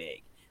go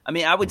big. I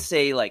mean, I would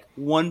say like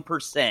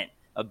 1%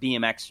 of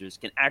BMXers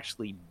can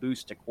actually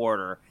boost a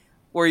quarter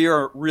where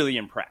you're really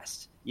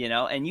impressed, you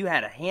know? And you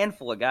had a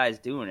handful of guys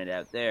doing it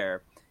out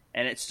there.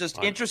 And it's just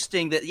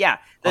interesting that,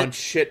 on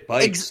shit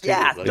bikes, too.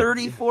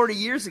 30, 40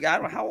 years ago. I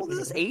don't know, how old is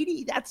this,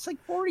 80? That's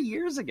like 40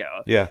 years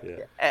ago. Yeah.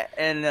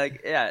 And,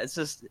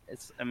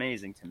 it's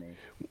amazing to me.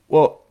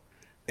 Well,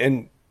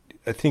 and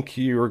I think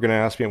you were going to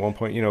ask me at one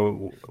point, you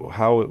know,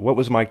 what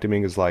was Mike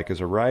Dominguez like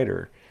as a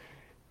rider?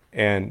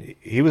 And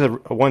he was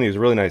he was a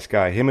really nice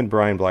guy. Him and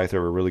Brian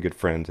Blyther were really good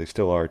friends. They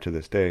still are to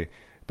this day.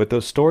 But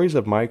those stories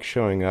of Mike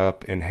showing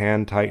up and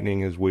hand tightening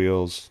his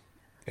wheels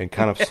and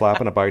kind of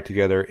slapping a bike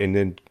together and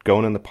then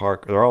going in the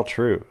park, they're all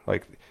true.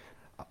 Like,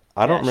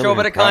 I don't remember. Show up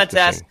at a practicing.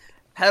 contest,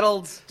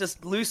 pedals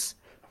just loose,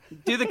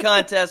 do the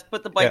contest,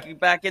 put the bike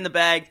back in the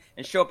bag,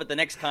 and show up at the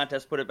next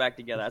contest, put it back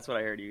together. That's what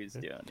I heard he was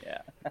doing.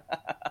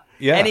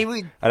 Yeah.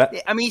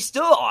 And he's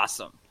still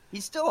awesome.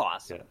 He's still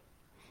awesome.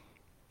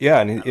 Yeah,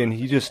 and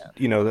he just,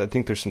 you know, I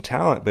think there's some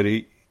talent, but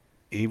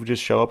he would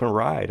just show up and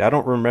ride. I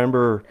don't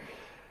remember,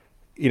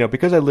 you know,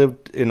 because I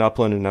lived in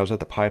Upland and I was at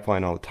the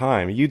Pipeline all the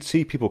time, you'd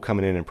see people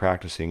coming in and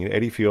practicing.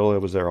 Eddie Fiola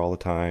was there all the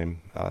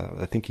time.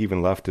 I think he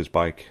even left his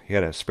bike. He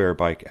had a spare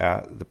bike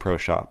at the pro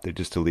shop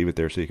just to leave it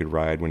there so he could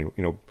ride when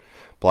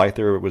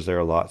Blyther was there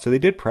a lot. So they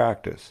did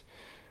practice.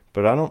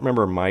 But I don't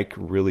remember Mike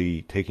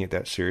really taking it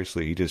that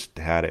seriously. He just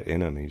had it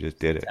in him. He just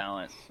did it.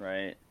 Talent,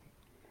 right?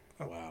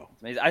 Oh, wow.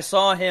 I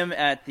saw him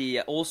at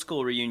the old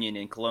school reunion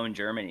in Cologne,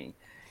 Germany.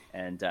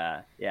 And,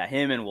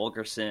 him and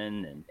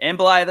Wilkerson and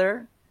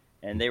Blyther.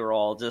 And they were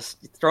all just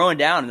throwing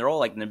down, and they're all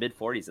like in the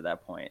mid-40s at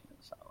that point.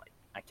 So, like,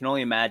 I can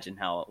only imagine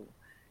how,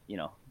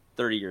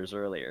 30 years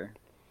earlier.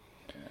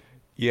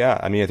 Yeah,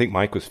 I mean, I think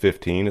Mike was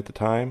 15 at the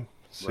time,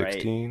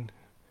 16.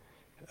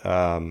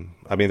 Right.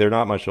 I mean, they're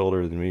not much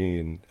older than me,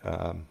 and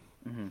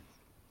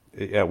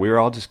we were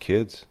all just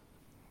kids.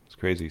 It's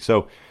crazy.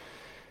 So,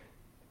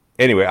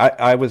 anyway,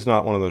 I was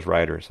not one of those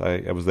riders.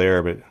 I was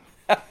there, but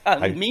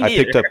I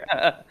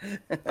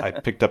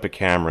picked up a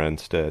camera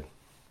instead.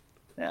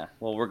 Yeah,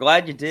 well, we're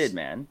glad you did,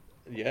 man.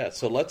 Yeah,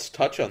 so let's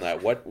touch on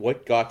that.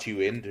 What got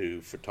you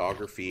into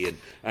photography? And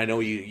I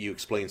know you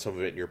explained some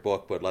of it in your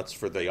book, but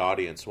for the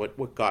audience,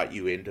 what got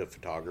you into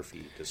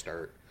photography to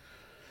start?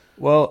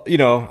 Well,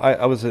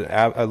 I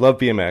love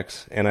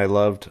BMX and I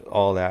loved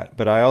all that,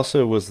 but I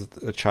also was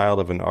a child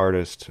of an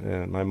artist.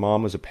 And my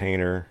mom was a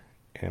painter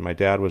and my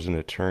dad was an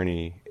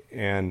attorney,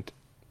 and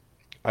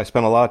I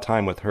spent a lot of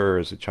time with her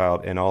as a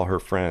child and all her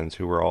friends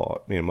who were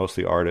all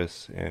mostly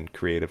artists and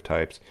creative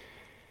types.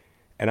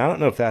 And I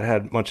don't know if that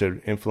had much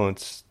of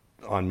influence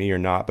on me or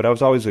not, but I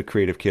was always a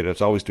creative kid. I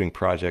was always doing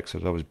projects. I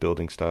was always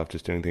building stuff,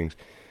 just doing things.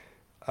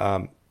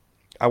 I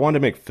wanted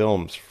to make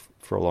films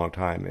for a long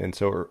time. And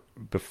so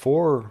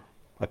before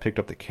I picked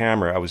up the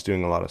camera, I was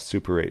doing a lot of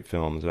Super 8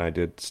 films, and I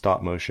did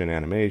stop motion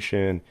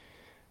animation.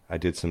 I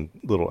did some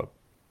little,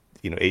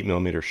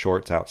 8mm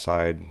shorts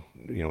outside,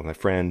 with my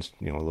friends,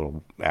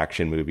 little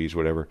action movies,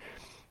 whatever.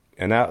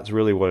 And that's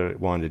really what I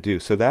wanted to do.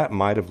 So that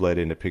might have led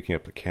into picking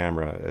up the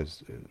camera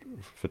as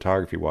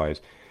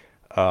photography-wise.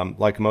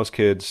 Like most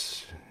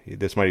kids,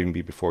 this might even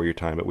be before your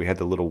time, but we had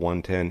the little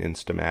 110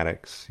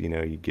 Instamatics.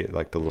 You get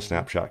like the little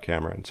snapshot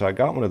camera. And so I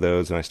got one of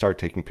those, and I started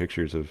taking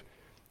pictures of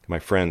my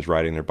friends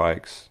riding their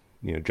bikes,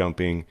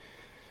 jumping,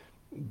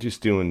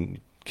 just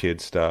doing kid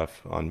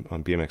stuff on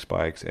BMX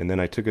bikes. And then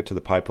I took it to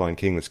the Pipeline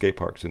King, the skate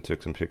parks, and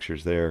took some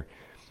pictures there.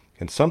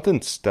 And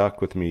something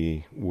stuck with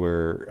me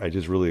where I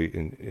just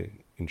really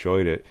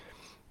enjoyed it.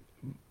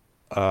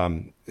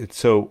 It's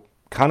so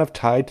kind of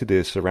tied to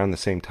this around the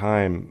same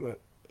time,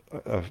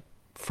 a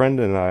friend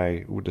and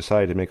I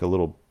decided to make a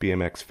little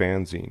BMX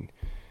fanzine.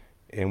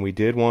 And we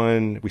did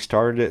one, we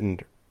started it in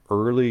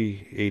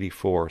early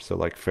 84, so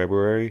like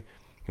February,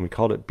 and we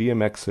called it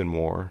BMX and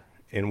More.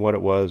 And what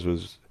it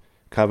was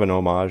kind of an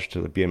homage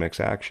to the BMX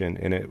action,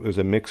 and it was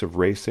a mix of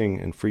racing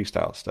and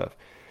freestyle stuff.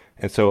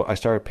 And so I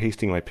started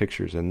pasting my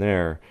pictures in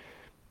there,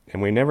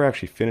 and we never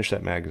actually finished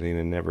that magazine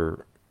and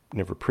never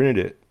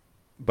printed it,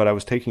 but I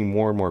was taking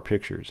more and more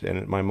pictures.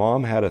 And my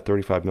mom had a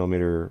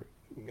 35mm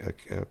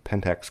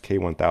Pentax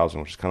K1000,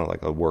 which is kind of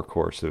like a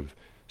workhorse of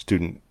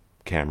student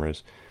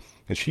cameras,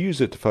 and she used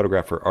it to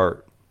photograph her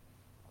art.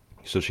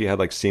 So she had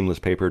like seamless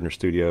paper in her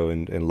studio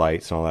and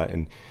lights and all that,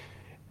 and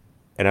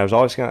I was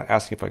always kind of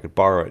asking if I could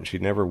borrow it, and she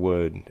never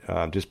would,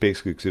 just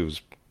basically because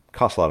it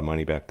cost a lot of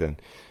money back then.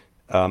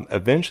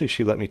 Eventually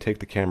she let me take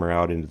the camera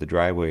out into the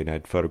driveway, and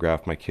I'd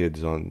photograph my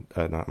friends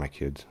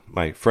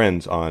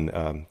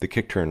on the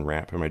kick turn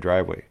ramp in my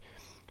driveway,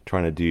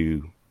 trying to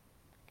do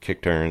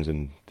kick turns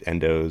and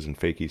endos and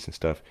fakies and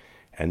stuff.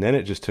 And then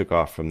it just took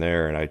off from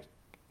there, and I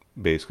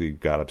basically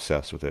got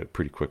obsessed with it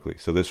pretty quickly.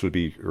 So this would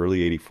be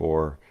early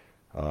 84.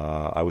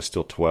 I was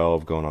still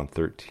 12 going on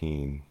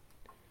 13.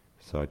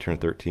 So I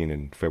turned 13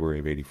 in February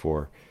of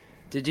 84.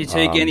 Did you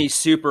take any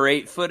Super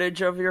 8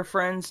 footage of your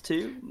friends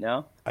too?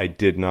 No? I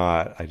did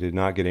not. I did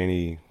not get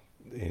any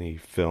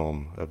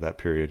film of that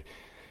period.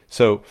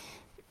 So,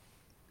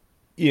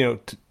 I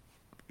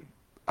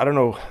don't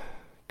know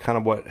kind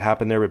of what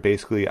happened there, but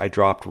basically I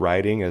dropped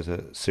riding as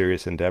a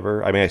serious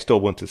endeavor. I mean, I still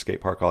went to the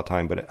skate park all the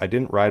time, but I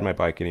didn't ride my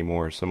bike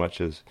anymore so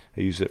much as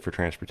I used it for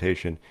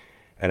transportation.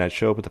 And I'd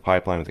show up at the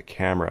pipeline with a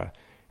camera.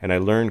 And I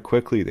learned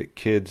quickly that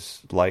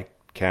kids like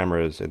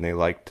cameras and they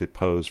like to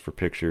pose for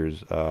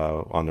pictures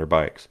on their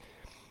bikes.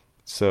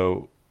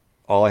 So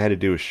all I had to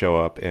do was show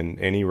up, and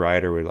any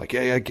rider would like,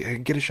 yeah,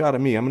 get a shot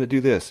of me. I'm going to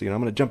do this. I'm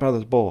going to jump out of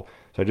this bowl.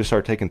 So I just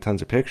started taking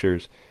tons of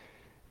pictures,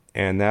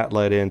 and that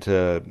led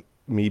into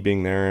me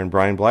being there and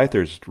Brian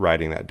Blyther's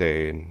riding that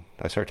day, and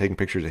I started taking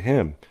pictures of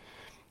him.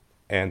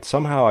 And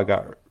somehow I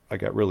got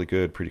really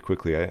good pretty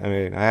quickly. I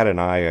mean, I had an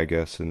eye, I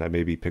guess, and I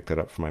maybe picked that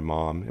up from my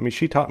mom. I mean,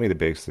 she taught me the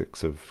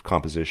basics of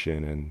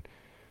composition and,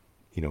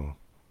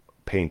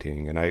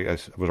 painting, and I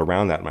was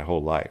around that my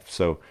whole life.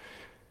 So,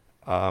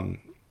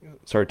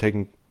 started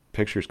taking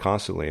pictures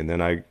constantly, and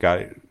then I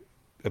got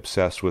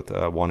obsessed with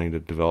wanting to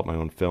develop my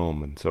own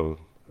film. And so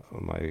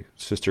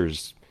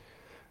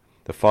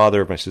the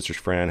father of my sister's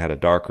friend had a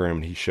darkroom,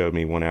 and he showed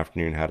me one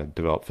afternoon how to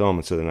develop film.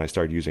 And so then I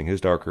started using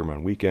his darkroom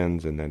on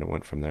weekends, and then it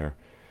went from there.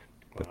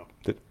 Wow.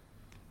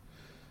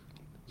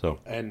 So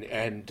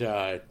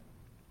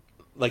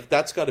like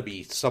that's got to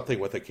be something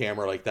with a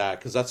camera like that,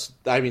 because that's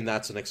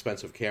an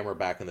expensive camera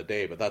back in the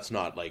day, but that's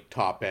not like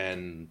top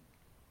end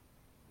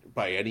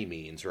by any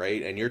means,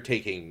 right? And you're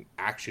taking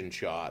action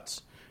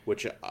shots,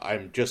 which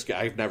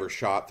I've never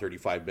shot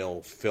 35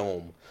 mil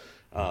film,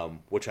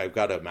 which I've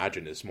got to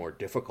imagine is more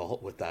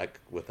difficult with that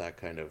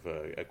kind of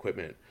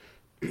equipment.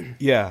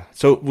 Yeah.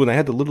 So when I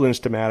had the little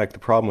Instamatic, the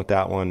problem with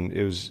that one,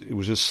 it was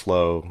just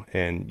slow,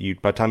 and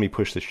by the time you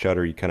push the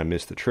shutter, you kind of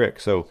miss the trick.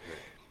 So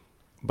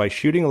by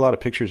shooting a lot of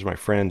pictures of my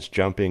friends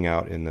jumping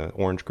out in the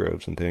orange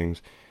groves and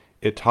things,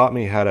 it taught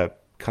me how to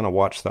kind of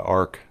watch the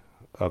arc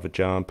of a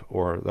jump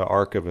or the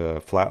arc of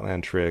a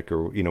flatland trick,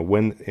 or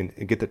when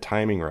and get the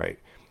timing right,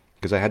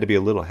 because I had to be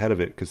a little ahead of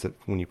it, because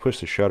when you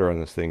push the shutter on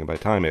this thing, and by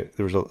the time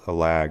there was a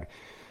lag.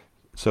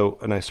 So,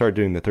 and I started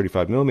doing the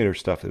 35 millimeter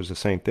stuff. It was the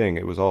same thing.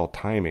 It was all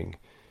timing.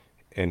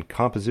 And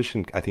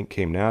composition, I think,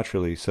 came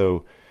naturally.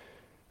 So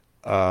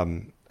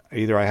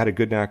either I had a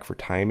good knack for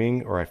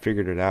timing, or I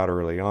figured it out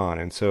early on.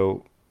 And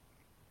so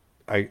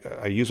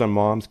I used my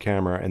mom's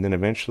camera, and then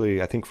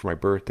eventually, I think for my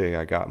birthday,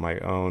 I got my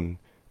own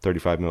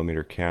 35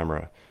 millimeter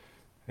camera.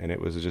 And it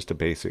was just a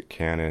basic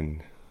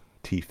Canon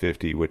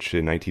T50, which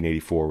in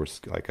 1984 was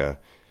like a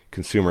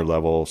consumer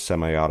level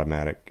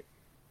semi-automatic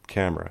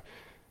camera.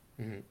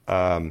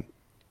 Mm-hmm.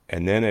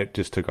 And then it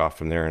just took off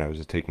from there, and I was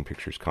just taking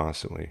pictures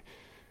constantly.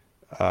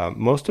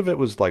 Most of it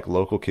was like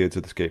local kids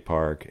at the skate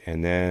park.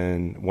 And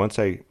then once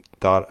I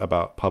thought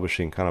about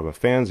publishing kind of a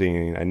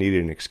fanzine, I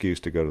needed an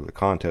excuse to go to the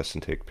contest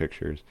and take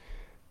pictures.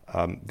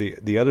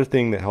 The other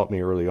thing that helped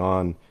me early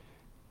on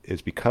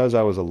is because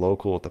I was a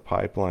local at the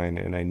pipeline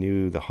and I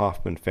knew the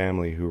Hoffman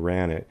family who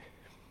ran it.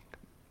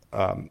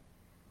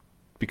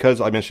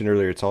 Because I mentioned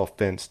earlier, it's all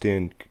fenced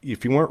in.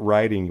 If you weren't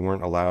riding, you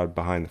weren't allowed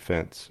behind the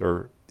fence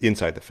or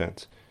inside the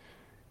fence.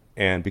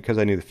 And because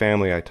I knew the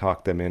family, I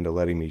talked them into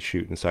letting me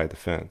shoot inside the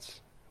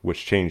fence,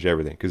 which changed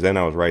everything, because then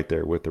I was right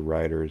there with the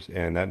riders,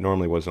 and that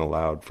normally wasn't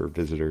allowed for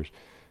visitors.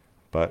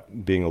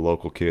 But being a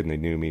local kid and they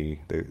knew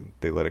me,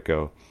 they let it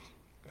go.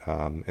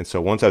 And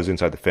so once I was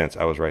inside the fence,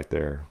 I was right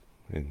there,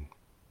 and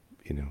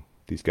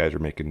these guys are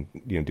making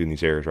doing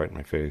these errors right in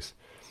my face.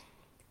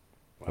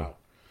 Wow.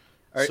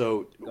 Right.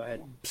 So go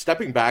ahead.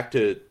 Stepping back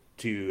to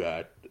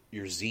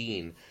your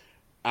zine.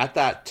 At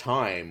that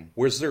time,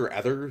 was there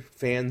other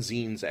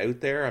fanzines out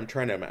there? I'm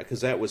trying to,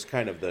 because that was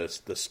kind of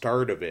the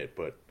start of it.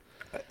 But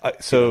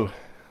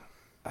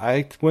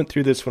I went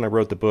through this when I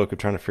wrote the book of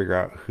trying to figure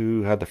out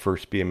who had the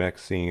first BMX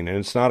zine, and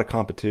it's not a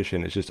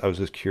competition. It's just I was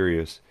just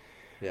curious.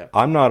 Yeah,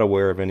 I'm not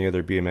aware of any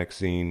other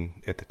BMX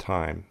zine at the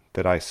time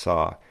that I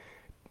saw,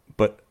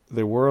 but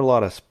there were a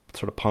lot of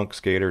sort of punk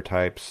skater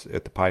types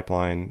at the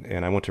pipeline,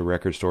 and I went to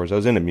record stores. I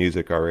was into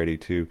music already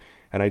too,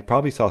 and I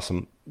probably saw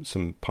some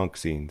punk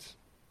zines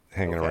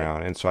hanging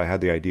around, and so I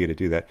had the idea to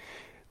do that.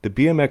 The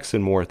BMX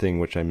and More thing,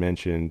 which I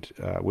mentioned,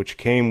 which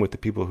came with the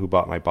people who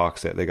bought my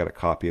box set, they got a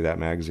copy of that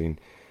magazine.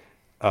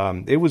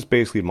 It was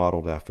basically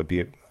modeled after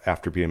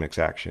BMX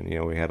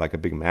Action. We had like a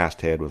big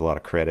masthead with a lot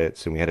of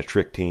credits, and we had a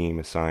trick team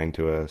assigned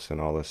to us and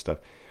all this stuff.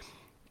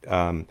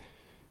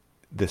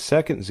 The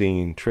second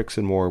zine, Tricks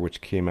and More,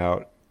 which came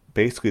out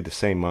basically the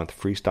same month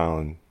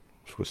Freestyling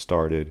was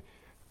started.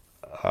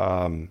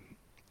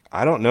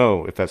 I don't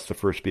know if that's the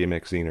first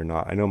BMX zine or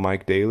not. I know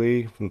Mike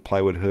Daly from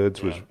Plywood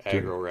Hoods was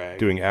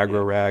doing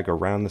Aggro Rag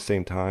around the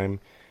same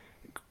time.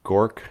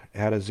 Gork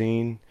had a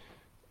zine.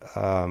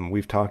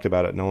 We've talked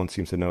about it. No one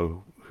seems to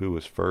know who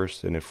was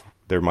first, and if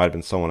there might have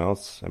been someone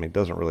else. I mean, it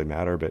doesn't really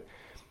matter, but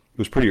it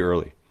was pretty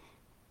early.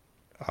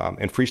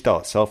 And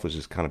Freestyle itself was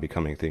just kind of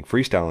becoming a thing.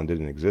 Freestyling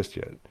didn't exist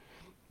yet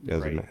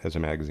as a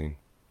magazine.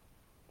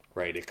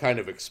 Right. It kind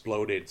of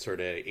exploded sort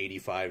of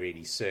 85,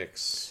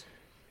 86.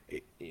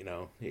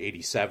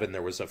 '87,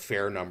 there was a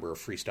fair number of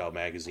freestyle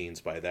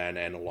magazines by then,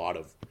 and a lot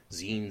of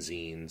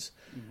zines.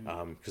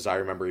 Because I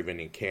remember even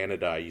in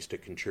Canada, I used to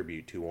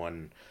contribute to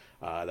one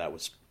that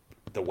was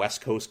the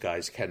West Coast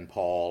guys, Ken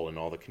Paul, and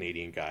all the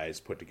Canadian guys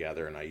put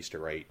together, and I used to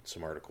write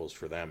some articles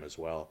for them as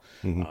well.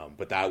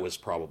 But that was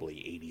probably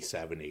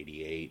 '87,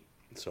 '88.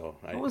 So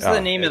what was the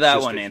name of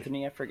that one,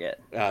 Anthony? I forget.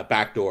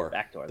 Backdoor.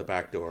 The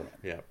Backdoor.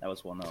 Yeah, that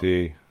was one.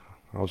 See,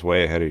 I was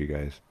way ahead of you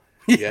guys.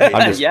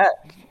 Yeah. Yeah.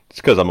 It's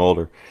because I'm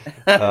older.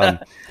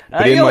 But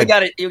you only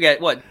got it. You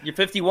got what? You're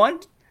 51.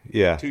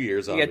 Yeah, 2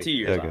 years on. You got 2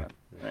 years Okay. on it.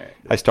 All right.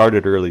 I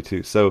started early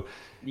too. So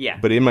Yeah.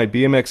 But in my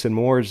BMX and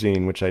More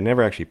zine, which I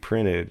never actually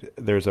printed,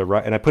 there's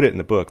and I put it in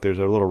the book. There's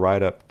a little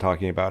write up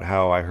talking about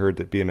how I heard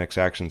that BMX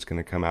Action's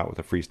going to come out with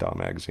a freestyle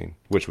magazine,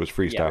 which was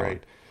freestyle. Yeah,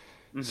 right.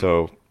 Mm-hmm.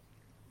 So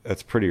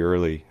that's pretty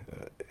early.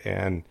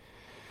 And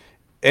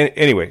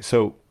anyway,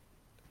 so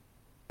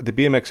the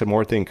BMX and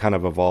More thing kind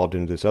of evolved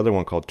into this other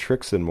one called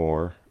Tricks and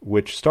More,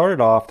 which started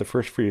off, the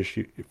first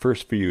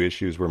few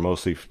issues were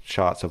mostly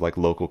shots of like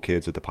local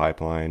kids at the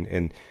pipeline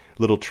and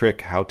little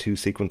trick how-to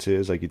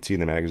sequences like you'd see in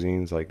the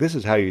magazines. Like, this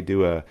is how you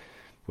do a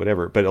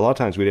whatever. But a lot of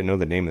times we didn't know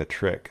the name of the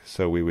trick.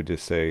 So we would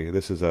just say,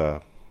 this is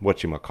a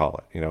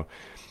whatchamacallit, you know.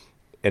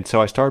 And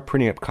so I started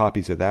printing up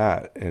copies of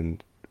that.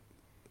 And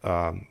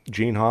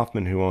Gene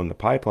Hoffman, who owned the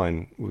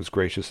pipeline, was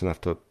gracious enough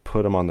to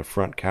put them on the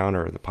front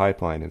counter of the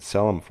pipeline and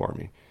sell them for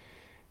me.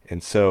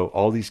 And so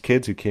all these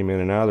kids who came in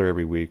and out there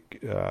every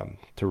week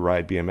to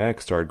ride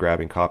BMX started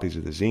grabbing copies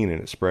of the zine,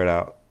 and it spread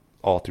out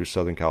all through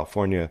Southern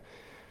California.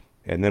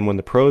 And then when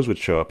the pros would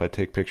show up, I'd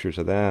take pictures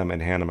of them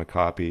and hand them a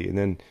copy. And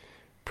then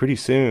pretty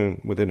soon,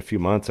 within a few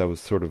months, I was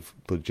sort of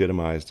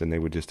legitimized, and they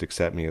would just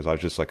accept me as I was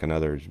just like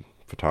another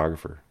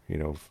photographer, you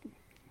know,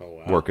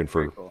 working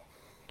for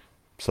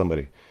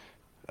somebody.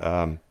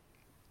 And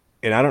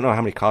I don't know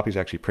how many copies I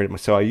actually printed.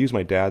 So I used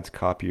my dad's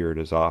copier at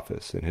his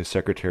office, and his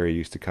secretary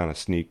used to kind of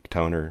sneak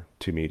toner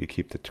to me to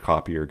keep the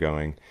copier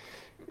going,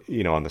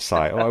 you know, on the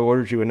side. Oh, I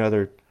ordered you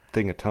another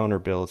thing of toner,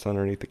 Bill. It's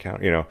underneath the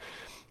counter, you know.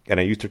 And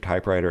I used her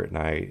typewriter at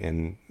night,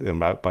 and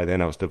by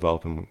then I was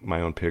developing my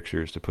own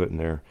pictures to put in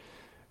there.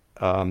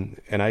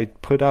 And I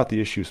put out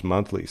the issues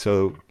monthly.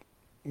 So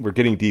we're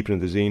getting deep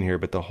into the zine here,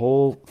 but the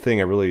whole thing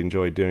I really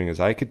enjoyed doing is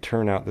I could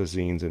turn out the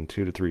zines in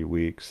 2 to 3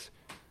 weeks.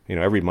 You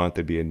know, every month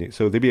there'd be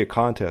there'd be a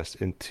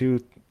contest, and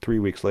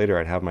 2-3 weeks later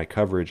I'd have my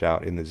coverage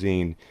out in the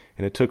zine,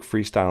 and it took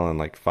freestyling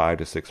like 5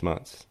 to 6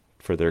 months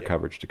for their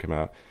coverage to come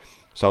out.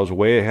 So I was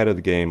way ahead of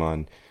the game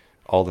on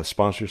all the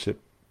sponsorship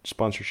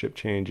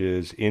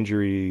changes,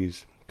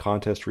 injuries,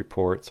 contest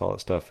reports, all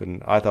that stuff,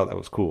 and I thought that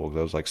was cool because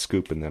I was like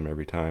scooping them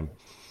every time.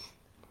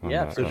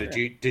 Yeah. So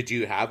did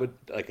you have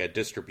a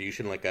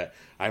distribution,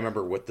 I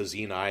remember with the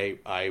zine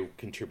I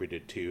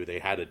contributed to, they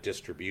had a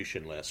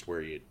distribution list where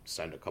you'd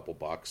send a couple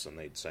bucks and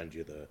they'd send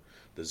you the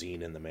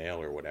zine in the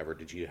mail or whatever.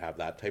 Did you have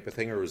that type of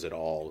thing, or was it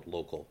all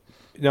local?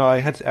 No,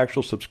 I had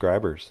actual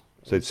subscribers.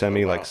 So they'd send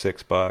me like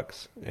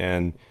 $6,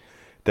 and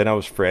then I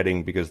was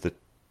fretting because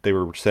they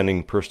were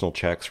sending personal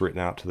checks written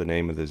out to the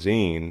name of the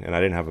zine, and I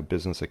didn't have a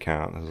business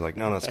account. I was like,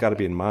 no, that's got to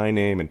be in my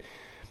name. And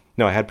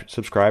no, I had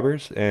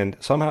subscribers, and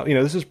somehow, you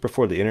know, this is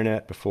before the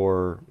internet,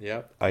 before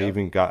I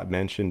even got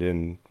mentioned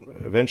in.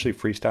 Eventually,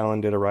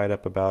 Freestyling did a write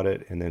up about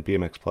it, and then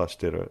BMX Plus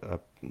did a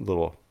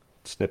little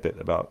snippet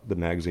about the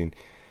magazine.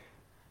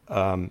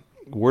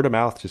 Word of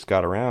mouth just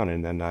got around,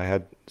 and then I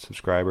had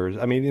subscribers.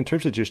 I mean, in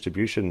terms of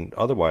distribution,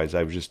 otherwise,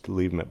 I would just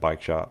leave them at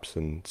bike shops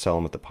and sell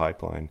them at the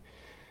pipeline.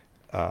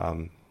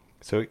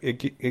 So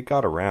it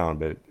got around,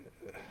 but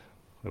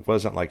it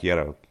wasn't like you had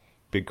a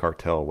big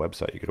cartel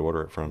website you could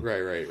order it from.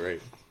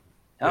 Right.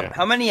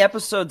 How many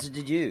episodes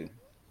did you?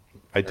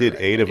 I did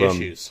 8 of them.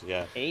 Issues,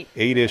 yeah. 8?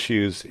 8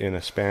 issues in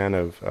a span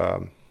of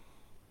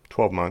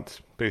 12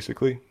 months,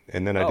 basically.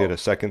 And then I did a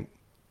second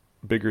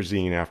bigger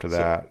zine after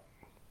that.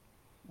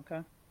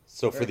 Okay.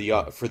 So for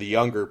the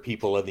younger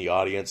people in the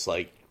audience,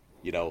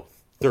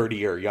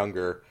 30 or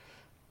younger,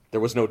 there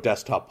was no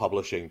desktop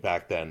publishing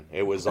back then.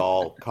 It was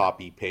all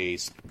copy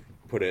paste,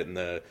 put it in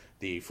the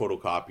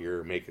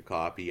photocopier, make a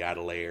copy, add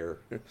a layer.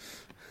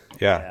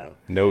 Yeah.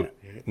 No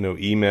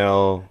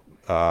email.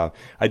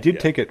 I did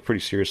take it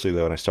pretty seriously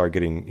though, and I started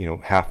getting,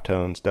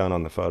 halftones done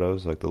on the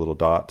photos, like the little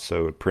dots,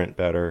 so it would print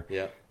better.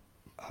 Yeah.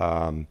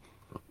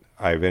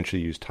 I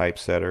eventually used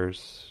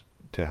typesetters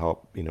to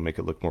help, make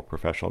it look more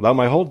professional. Now,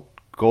 my whole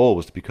goal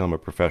was to become a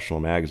professional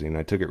magazine.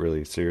 I took it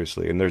really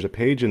seriously. And there's a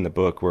page in the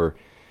book where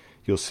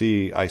you'll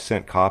see I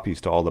sent copies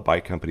to all the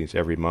bike companies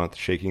every month,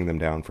 shaking them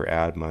down for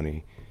ad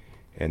money.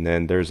 And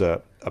then there's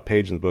a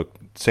page in the book,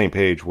 same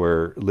page,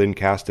 where Lynn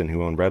Caston,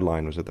 who owned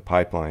Redline, was at the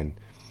pipeline.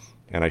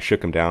 And I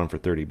shook him down for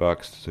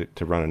 $30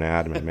 to run an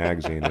ad in my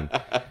magazine. And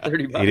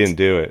 $30. He didn't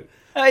do it.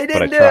 He didn't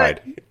but I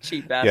tried. It.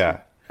 Cheap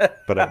bastard. Yeah.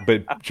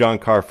 But John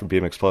Carr from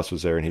BMX Plus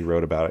was there, and he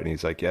wrote about it. And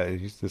he's like, yeah,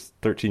 this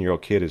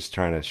 13-year-old kid is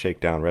trying to shake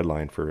down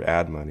Redline for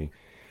ad money.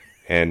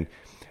 And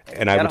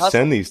I would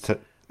send these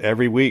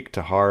every week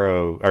to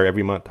Haro, or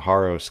every month to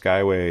Haro,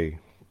 Skyway,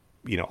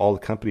 all the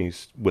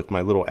companies with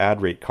my little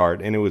ad rate card.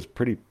 And it was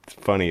pretty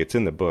funny. It's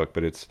in the book,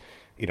 but it's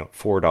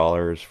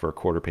 $4 for a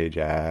quarter page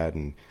ad,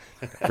 and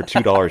for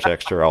 $2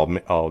 extra,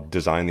 I'll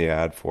design the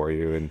ad for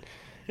you.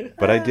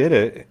 But I did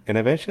it, and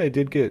eventually I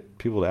did get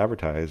people to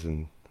advertise,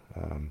 and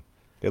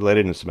it led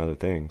into some other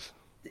things.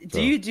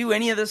 Do you do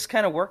any of this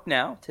kind of work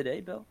now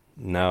today, Bill?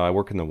 No, I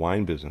work in the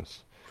wine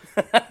business.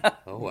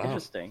 Oh, wow.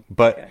 Interesting.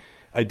 But okay.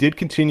 I did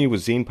continue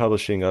with zine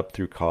publishing up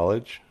through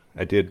college.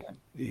 I did,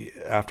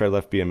 after I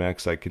left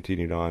BMX, I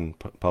continued on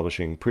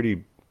publishing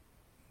pretty,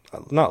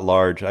 not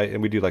large,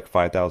 and we do like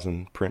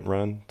 5,000 print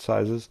run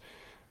sizes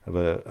of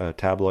a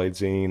tabloid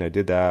zine. I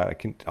did that. I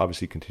can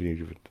obviously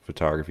continued with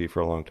photography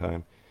for a long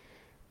time.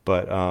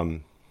 But,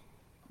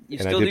 you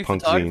still do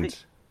punk photography?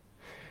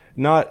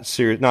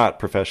 Zines. Not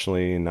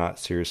professionally and not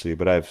seriously,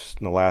 but in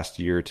the last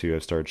year or two,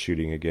 I've started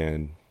shooting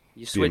again.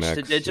 You switched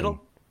to digital?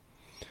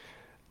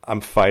 I'm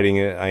fighting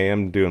it. I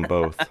am doing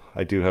both.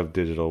 I do have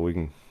digital. We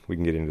can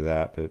get into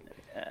that, but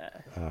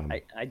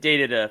I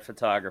dated a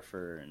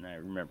photographer, and I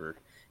remember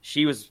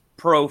she was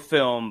pro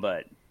film,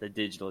 but the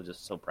digital is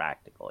just so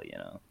practical,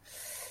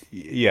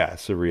 Yeah,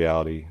 it's a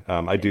reality.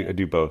 I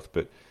do both,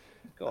 but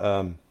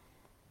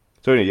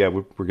so anyway, yeah,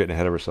 we're getting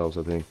ahead of ourselves,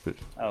 I think. But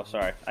oh,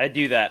 sorry, I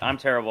do that. I'm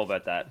terrible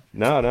about that.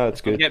 No,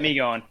 it's good. Don't get me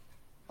going.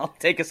 I'll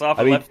take us off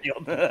left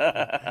field.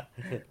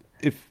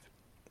 If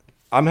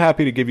I'm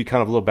happy to give you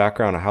kind of a little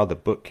background on how the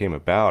book came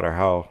about, or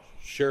how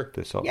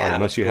this all. Yeah,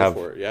 unless you have.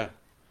 For it, yeah.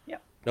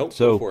 Nope.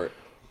 So, go for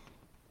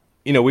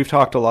it. We've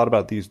talked a lot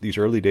about these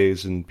early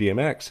days in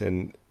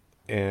BMX,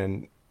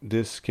 and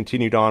this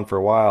continued on for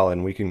a while,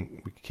 and we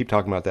can keep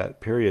talking about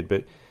that period.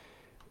 But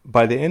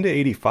by the end of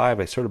 '85,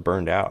 I sort of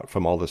burned out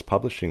from all this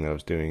publishing that I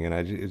was doing, and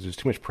it was just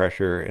too much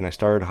pressure. And I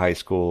started high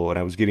school, and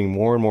I was getting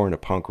more and more into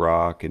punk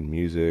rock and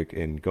music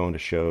and going to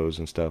shows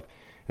and stuff.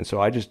 And so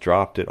I just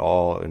dropped it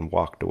all and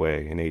walked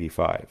away in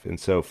 '85. And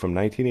so from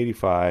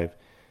 1985,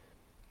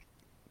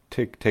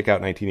 take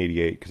out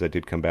 1988, because I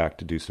did come back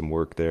to do some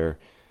work there.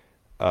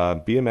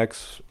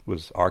 BMX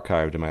was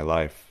archived in my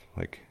life,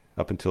 like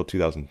up until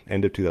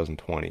end of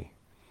 2020.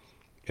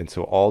 And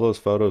so all those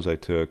photos I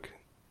took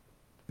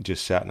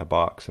just sat in a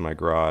box in my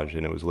garage,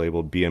 and it was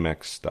labeled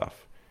BMX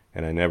stuff.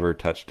 And I never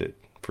touched it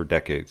for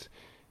decades.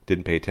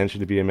 Didn't pay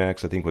attention to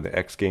BMX. I think when the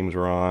X Games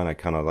were on, I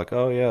kind of like,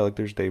 oh yeah, like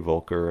there's Dave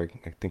Volker.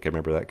 I think I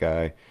remember that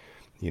guy.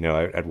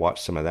 I'd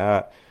watched some of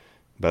that.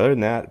 But other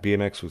than that,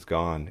 BMX was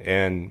gone.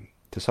 And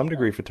to some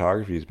degree,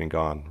 photography has been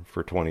gone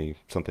for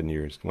 20-something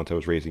years. Once I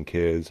was raising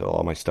kids,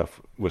 all my stuff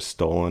was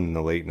stolen in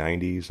the late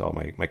 90s, all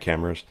my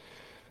cameras.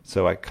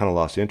 So I kind of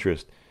lost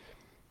interest.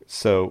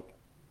 So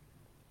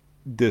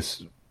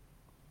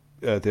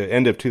at the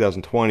end of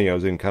 2020, I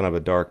was in kind of a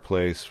dark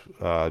place,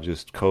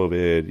 just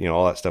COVID,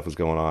 all that stuff was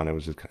going on. It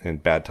was just in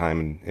bad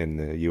time in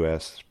the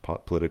U.S.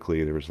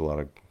 Politically. There was a lot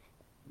of,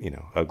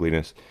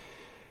 ugliness.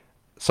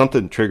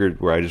 Something triggered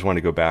where I just wanted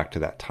to go back to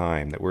that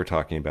time that we're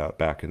talking about,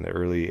 back in the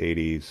early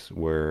 80s,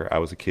 where I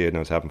was a kid and I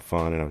was having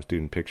fun and I was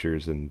doing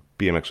pictures, and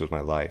BMX was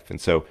my life.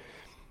 And so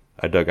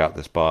I dug out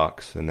this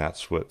box, and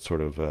that's what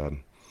sort of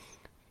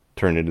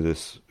turned into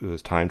this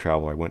time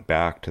travel. I went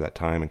back to that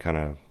time and kind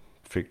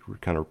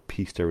of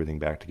pieced everything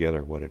back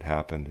together, what had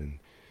happened, and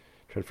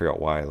tried to figure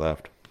out why I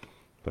left.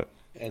 But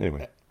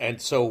anyway.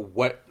 And so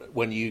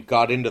when you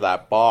got into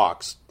that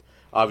box,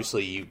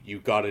 obviously you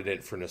got in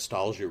it for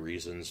nostalgia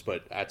reasons,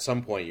 but at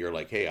some point you're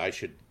like, hey, I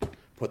should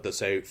put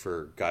this out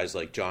for guys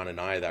like John and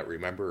I that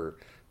remember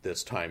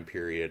this time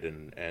period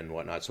and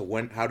whatnot.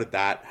 So how did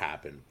that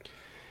happen?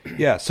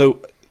 Yeah,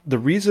 so the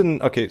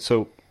reason,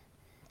 so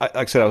like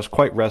I said, I was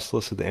quite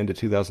restless at the end of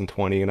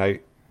 2020, and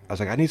I was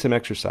like, I need some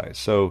exercise.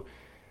 So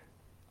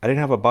I didn't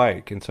have a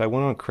bike, and so I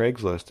went on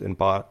Craigslist and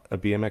bought a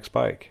BMX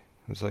bike.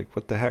 I was like,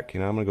 what the heck,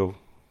 I'm going to go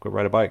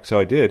ride a bike. So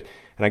I did,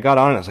 and I got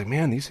on it. I was like,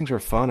 man, these things are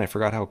fun. I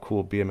forgot how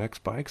cool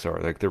BMX bikes are.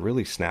 Like, they're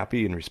really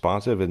snappy and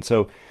responsive. And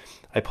so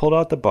I pulled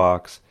out the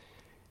box,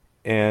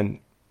 and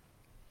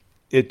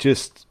it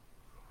just,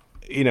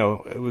 it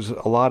was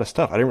a lot of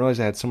stuff. I didn't realize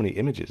I had so many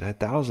images. I had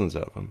thousands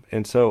of them.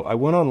 And so I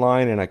went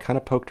online, and I kind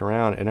of poked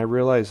around, and I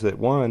realized that,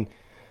 one,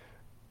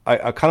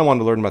 I kind of wanted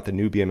to learn about the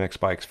new BMX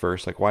bikes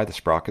first, like why the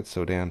sprocket's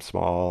so damn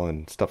small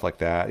and stuff like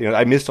that.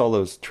 I missed all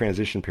those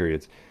transition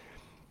periods.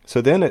 So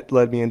then it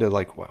led me into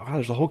like, wow,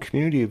 there's a whole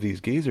community of these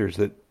geezers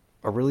that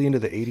are really into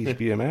the 80s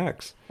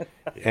BMX.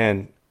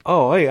 And,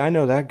 oh, hey, I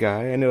know that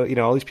guy. I know,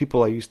 all these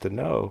people I used to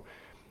know.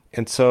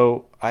 And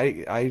so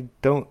I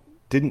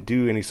didn't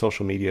do any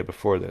social media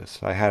before this.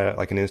 I had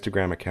an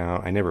Instagram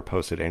account. I never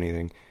posted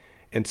anything.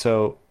 And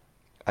so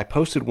I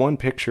posted one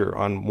picture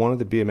on one of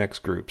the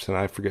BMX groups, and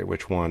I forget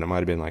which one. It might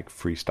have been like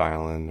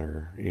Freestyling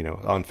or,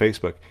 on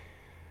Facebook.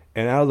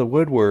 And out of the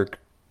woodwork,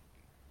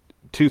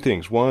 two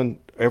things. One,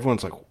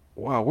 everyone's like,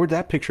 wow, where'd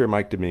that picture of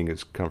Mike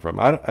Dominguez come from?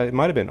 It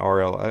might have been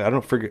RL. I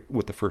don't forget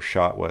what the first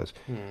shot was.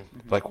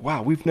 Mm-hmm. Like,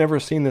 wow, we've never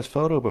seen this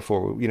photo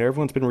before.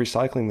 Everyone's been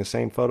recycling the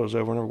same photos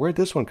over and over. Where'd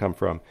this one come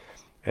from?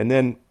 And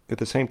then at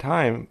the same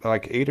time,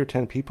 like 8 or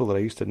 10 people that I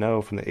used to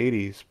know from the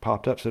 80s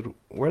popped up, said,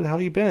 where the hell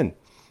have you been?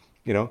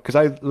 Because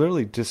I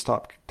literally just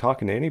stopped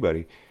talking to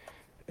anybody.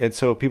 And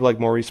so people like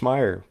Maurice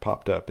Meyer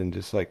popped up and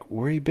just like,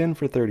 where you been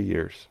for 30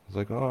 years? I was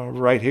like, oh,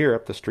 right here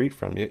up the street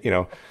from you, you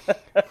know.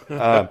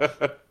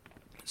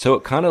 So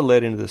it kind of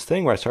led into this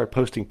thing where I started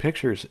posting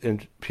pictures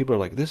and people are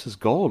like, this is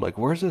gold. Like,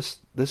 where's this?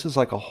 This is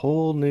like a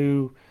whole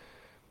new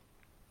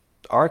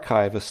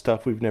archive of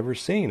stuff we've never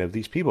seen of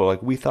these people.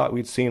 Like, we thought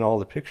we'd seen all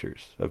the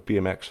pictures of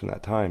BMX from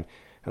that time.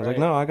 I was like,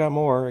 no, I got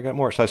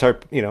more. So I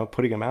started, you know,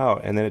 putting them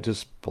out, and then it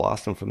just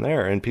blossomed from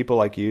there. And people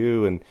like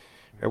you and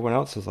everyone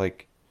else is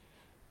like,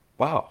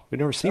 wow, we've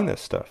never seen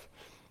this stuff.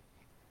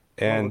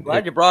 And I'm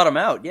glad you brought them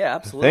out. Yeah,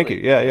 absolutely. Thank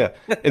you. Yeah.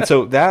 And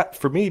so that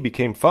for me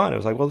became fun. It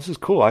was like, well, this is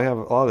cool. I have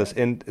a lot of this.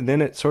 And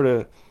then it sort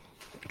of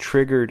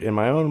triggered in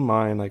my own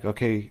mind, like,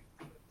 okay,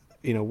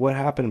 you know, what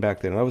happened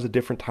back then? That was a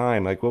different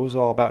time. Like, what was it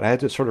all about? I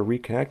had to sort of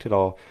reconnect it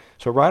all.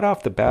 So right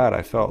off the bat,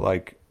 I felt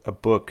like a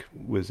book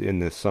was in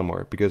this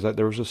somewhere, because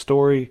there was a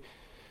story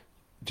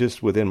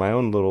just within my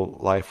own little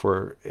life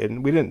where,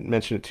 and we didn't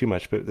mention it too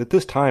much, but at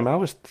this time I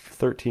was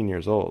 13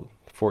 years old,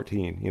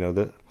 14, you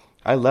know,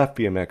 I left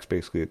BMX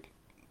basically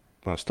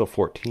when I was still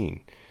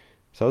 14.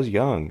 So I was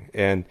young.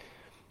 And,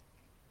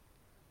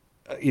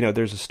 you know,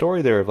 there's a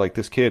story there of like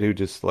this kid who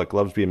just like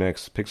loves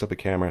BMX, picks up a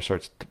camera,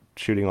 starts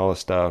shooting all this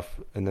stuff.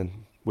 And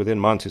then within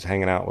months he's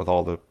hanging out with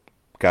all the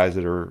guys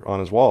that are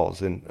on his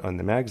walls and on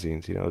the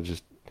magazines, you know,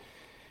 just,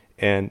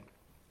 and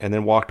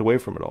then walked away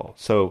from it all.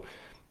 So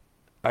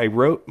I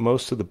wrote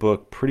most of the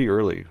book pretty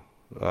early,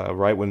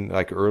 right when,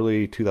 like,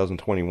 early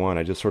 2021.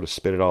 I just sort of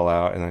spit it all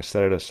out and I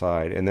set it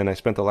aside. And then I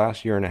spent the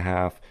last year and a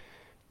half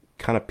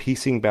kind of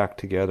piecing back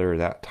together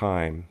that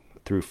time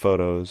through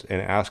photos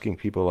and asking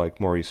people like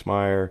Maurice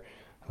Meyer,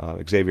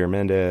 Xavier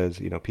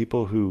Mendez, you know,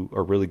 people who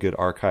are really good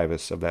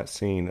archivists of that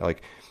scene,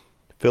 like,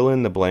 fill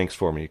in the blanks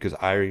for me, because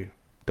I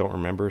don't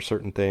remember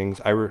certain things.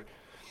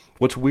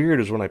 What's weird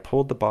is when I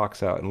pulled the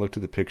box out and looked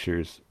at the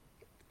pictures,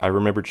 I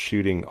remembered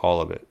shooting all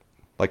of it.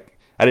 Like,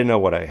 I didn't know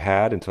what I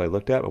had until I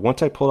looked at it. But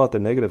once I pulled out the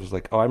negatives, it was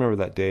like, oh, I remember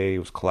that day. It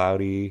was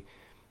cloudy.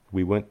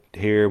 We went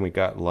here and we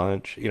got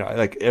lunch. You know,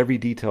 like, every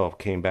detail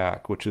came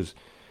back, which is,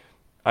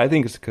 I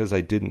think it's because I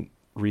didn't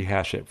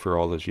rehash it for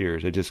all those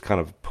years. I just kind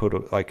of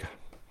put, like,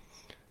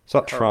 it's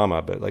not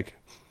trauma, but, like,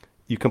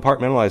 you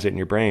compartmentalize it in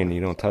your brain and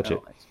you don't touch it.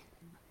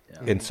 Yeah.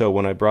 And so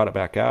when I brought it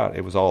back out,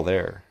 it was all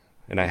there.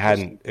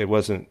 And it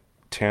wasn't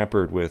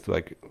tampered with,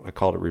 like, I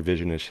called it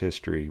revisionist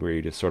history, where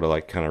you just sort of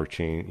like kind of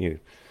change, you know,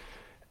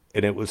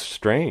 and it was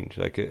strange.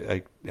 Like,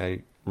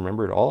 I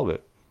remembered all of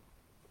it.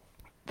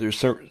 There's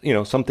some, you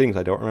know, some things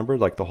I don't remember,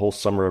 like the whole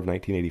summer of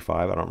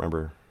 1985. I don't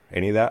remember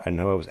any of that. I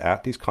know I was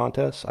at these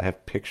contests. I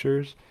have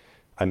pictures.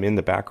 I'm in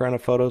the background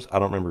of photos. I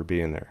don't remember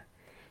being there.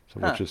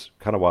 So, which is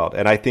kind of wild.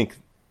 And I think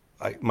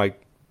my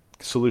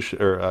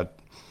solution or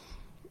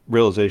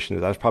realization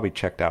is I was probably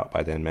checked out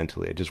by then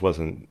mentally. It just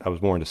wasn't, I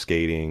was more into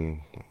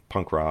skating,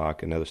 punk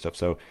rock and other stuff.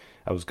 So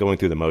I was going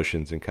through the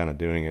motions and kind of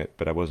doing it,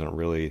 but I wasn't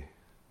really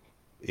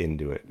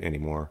into it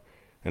anymore.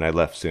 And I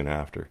left soon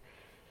after.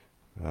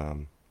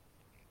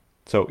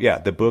 So yeah,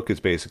 the book is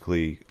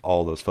basically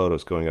all those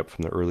photos going up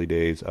from the early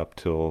days up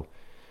till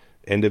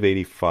end of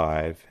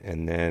 85.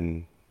 And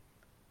then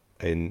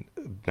in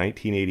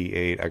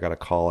 1988, I got a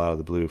call out of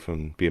the blue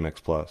from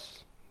BMX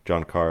Plus.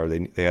 John Carr,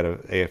 they had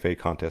an AFA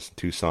contest in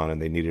Tucson, and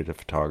they needed a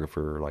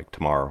photographer like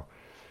tomorrow.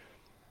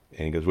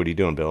 And he goes, "What are you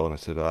doing, Bill?" And I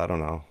said, "I don't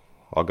know.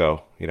 I'll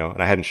go." You know,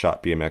 and I hadn't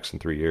shot BMX in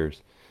 3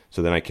 years.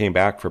 So then I came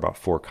back for about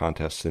 4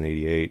 contests in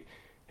 88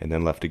 and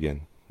then left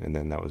again. And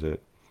then that was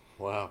it.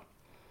 Wow.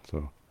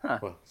 So,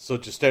 well, so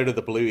just out of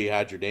the blue, he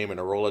had your name in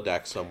a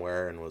Rolodex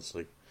somewhere and was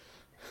like,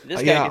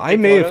 yeah, I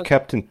may have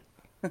kept in,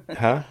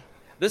 huh?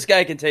 This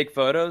guy can take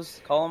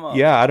photos. Call him up.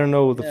 Yeah, I don't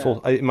know the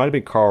full, it might have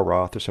been Carl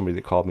Roth or somebody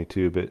that called me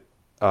too, but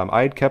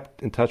I had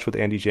kept in touch with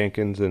Andy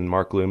Jenkins and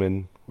Mark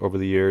Luman over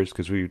the years,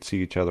 because we would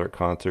see each other at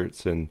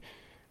concerts, and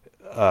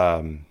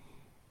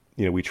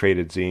you know, we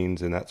traded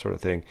zines and that sort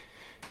of thing.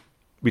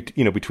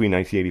 You know, between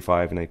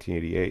 1985 and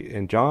 1988.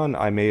 And John,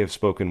 I may have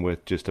spoken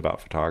with just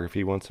about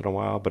photography once in a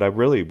while, but I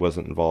really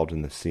wasn't involved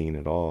in the scene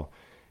at all.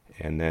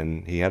 And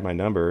then he had my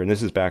number, and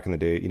this is back in the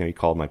day. You know, he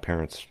called my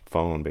parents'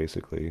 phone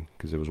basically,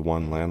 because it was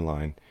one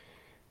landline.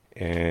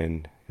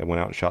 And I went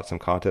out and shot some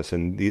contests,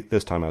 and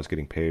this time I was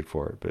getting paid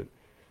for it, but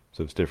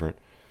so it's different.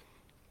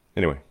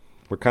 Anyway,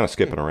 we're kind of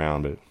skipping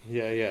around, but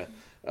yeah.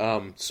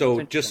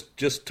 So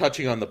just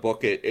touching on the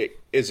book,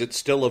 is it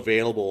still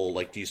available?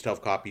 Like, do you still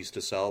have copies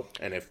to sell?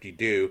 And if you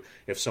do,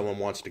 if someone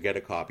wants to get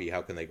a copy,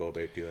 how can they go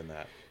about doing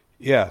that?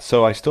 Yeah,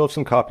 so I still have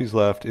some copies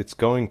left. It's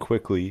going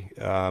quickly.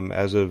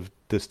 As of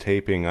this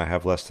taping, I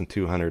have less than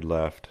 200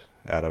 left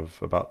out of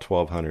about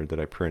 1,200 that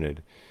I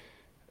printed.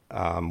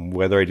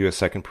 Whether I do a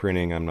second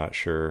printing, I'm not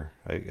sure.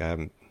 I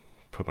haven't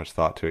put much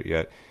thought to it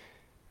yet.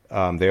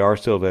 They are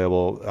still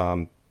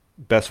available.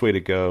 Best way to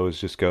go is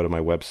just go to my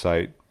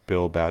website,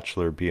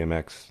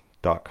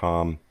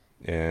 BillBatchelorBMX.com,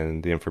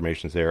 and the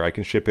information's there. I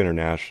can ship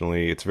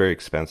internationally. It's very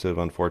expensive,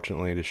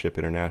 unfortunately, to ship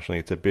internationally.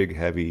 It's a big,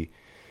 heavy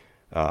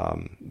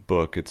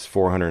book. It's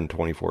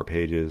 424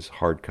 pages,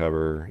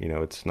 hardcover. You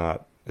know, it's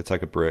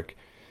like a brick.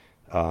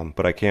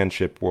 But I can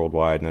ship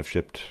worldwide, and I've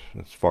shipped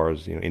as far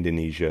as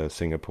Indonesia,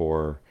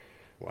 Singapore,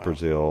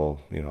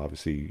 Brazil,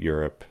 obviously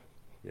Europe,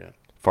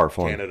 far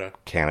flung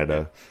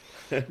Canada.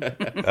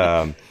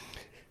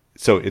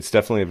 So it's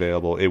definitely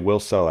available. It will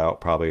sell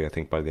out probably, I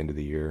think, by the end of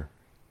the year.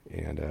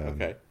 And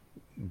okay.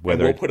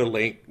 Whether and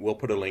we'll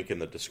put a link in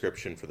the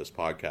description for this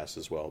podcast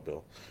as well,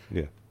 Bill.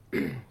 Yeah.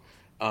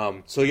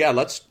 So yeah,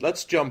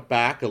 let's jump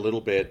back a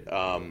little bit.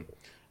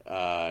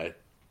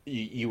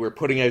 You were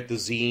putting out the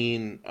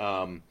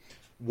zine.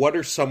 What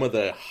are some of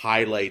the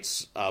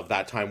highlights of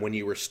that time when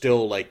you were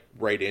still like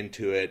right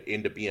into it,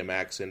 into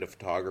BMX, into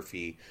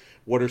photography?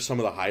 What are some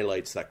of the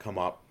highlights that come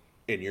up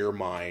in your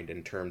mind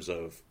in terms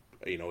of,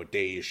 a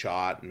day you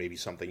shot and maybe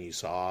something you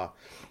saw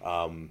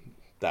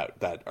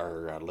that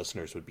our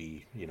listeners would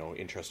be,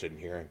 interested in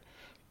hearing?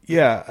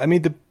 Yeah, I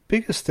mean, the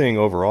biggest thing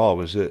overall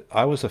was that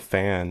I was a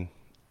fan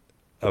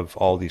of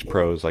all these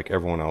pros like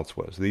everyone else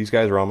was. These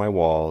guys were on my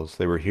walls.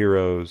 They were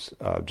heroes,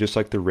 just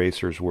like the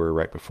racers were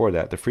right before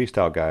that. The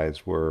freestyle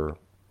guys were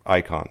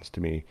icons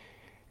to me.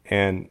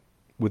 And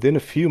within a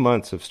few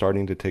months of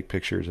starting to take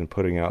pictures and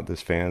putting out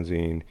this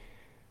fanzine,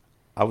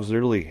 I was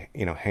literally,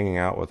 hanging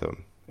out with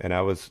them. And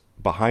I was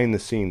behind the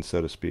scenes,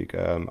 so to speak.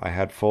 I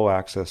had full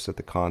access at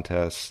the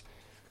contests.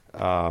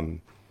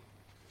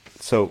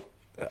 So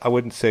I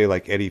wouldn't say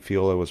like Eddie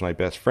Fiola was my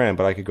best friend,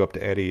 but I could go up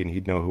to Eddie and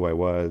he'd know who I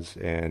was.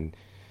 And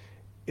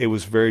it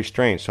was very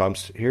strange. So I'm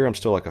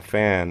still like a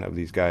fan of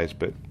these guys,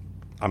 but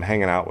I'm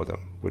hanging out with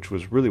them, which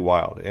was really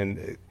wild.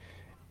 And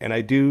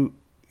I do,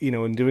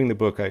 in doing the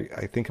book,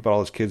 I think about all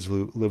those kids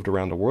who lived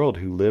around the world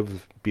who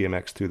lived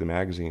BMX through the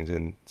magazines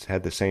and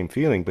had the same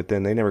feeling, but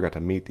then they never got to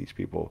meet these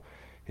people.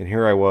 And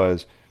here I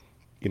was,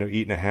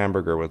 eating a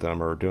hamburger with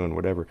them or doing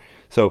whatever.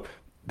 So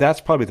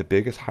that's probably the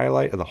biggest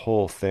highlight of the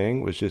whole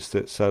thing, was just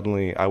that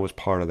suddenly I was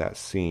part of that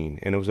scene.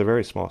 And it was a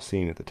very small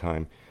scene at the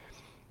time.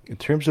 In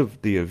terms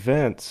of the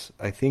events,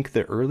 I think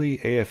the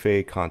early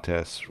AFA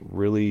contests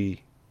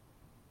really,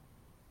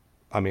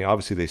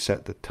 obviously they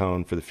set the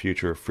tone for the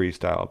future of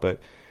freestyle, but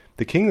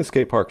the King of the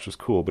Skate Parks was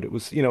cool, but it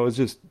was, it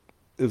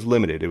was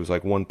limited. It was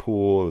like one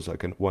pool. It was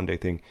like a one-day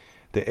thing.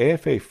 The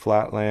AFA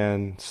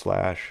Flatland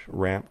 /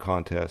 ramp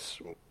contests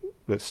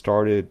that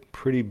started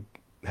pretty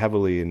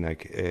heavily in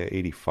like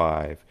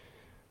 85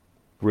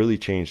 really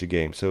changed the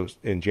game. So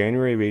in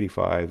January of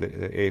 85,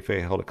 the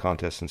AFA held a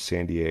contest in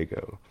San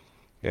Diego.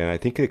 And I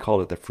think they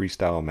called it the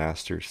Freestyle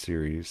Masters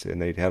Series.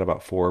 And they'd had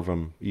about 4 of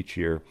them each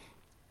year.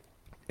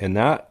 And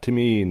that, to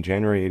me, in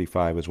January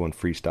 85 is when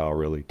freestyle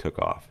really took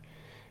off.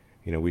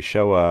 We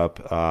show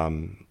up.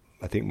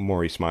 I think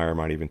Maurice Meyer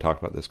might even talk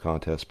about this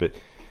contest. But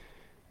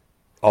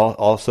all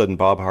of a sudden,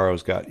 Bob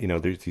Harrow's got,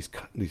 there's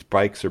these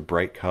bikes are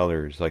bright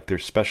colors. Like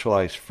there's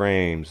specialized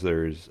frames.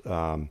 There's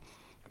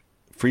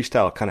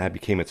freestyle kind of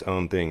became its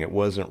own thing. It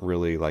wasn't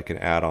really like an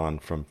add-on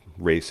from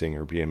racing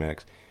or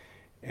BMX.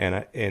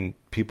 And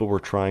people were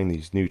trying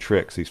these new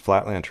tricks. These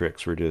flatland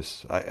tricks were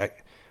just,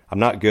 I'm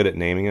not good at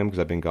naming them because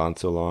I've been gone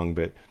so long,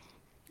 but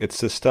it's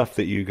the stuff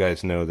that you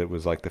guys know that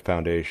was like the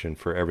foundation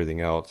for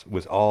everything else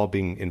was all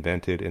being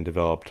invented and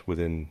developed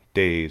within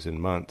days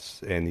and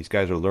months. And these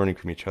guys are learning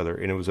from each other.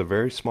 And it was a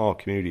very small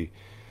community.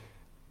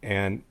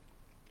 And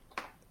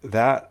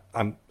that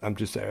I'm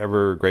just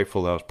ever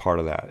grateful that I was part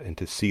of that, and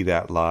to see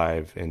that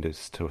live, and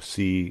just to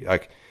see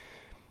like,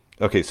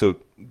 okay, so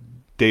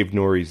Dave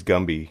Norrie's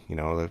Gumby,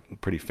 a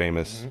pretty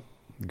famous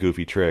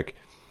goofy trick.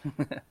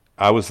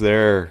 I was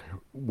there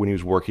when he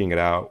was working it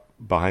out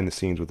behind the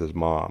scenes with his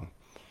mom.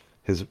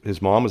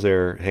 His mom was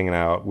there hanging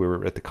out. We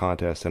were at the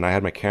contest, and I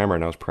had my camera,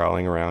 and I was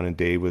prowling around, and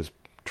Dave was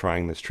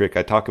trying this trick.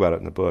 I talk about it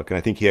in the book, and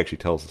I think he actually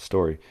tells the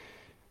story.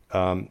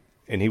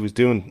 And he was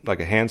doing like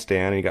a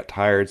handstand, and he got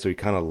tired, so he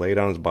kind of laid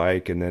on his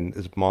bike, and then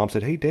his mom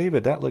said, "Hey,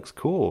 David, that looks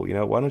cool.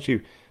 Why don't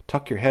you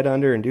tuck your head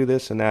under and do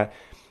this and that?"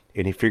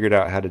 And he figured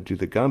out how to do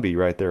the Gumby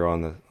right there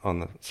on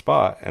the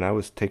spot, and I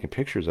was taking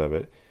pictures of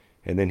it.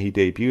 And then he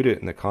debuted it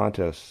in the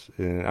contest,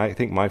 and I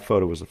think my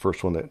photo was the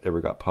first one that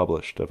ever got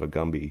published of a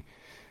Gumby.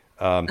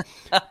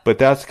 But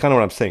that's kind of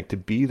what I'm saying. To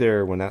be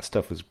there when that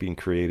stuff was being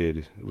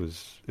created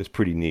is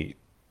pretty neat.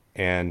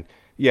 And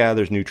yeah,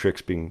 there's new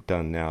tricks being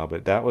done now,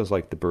 but that was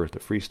like the birth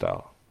of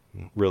freestyle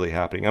really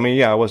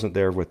happening. I wasn't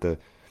there with the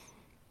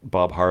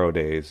Bob Harrow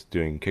days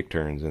doing kick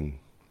turns and,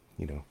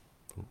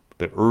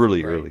 the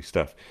early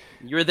stuff.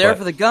 You were there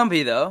for the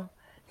Gumby, though.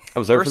 I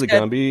was there for the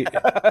Gumby,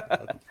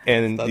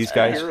 and these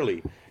guys.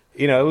 Early.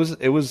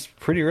 It was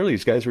pretty early.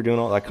 These guys were doing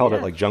I called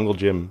it like jungle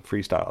gym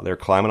freestyle. They're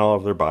climbing all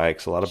over their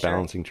bikes, a lot of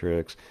balancing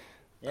tricks.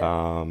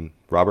 Yeah.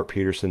 Robert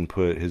Peterson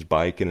put his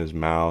bike in his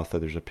mouth.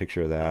 There's a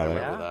picture of that. I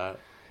remember that.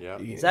 Yeah.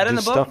 Is that in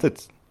the book? Stuff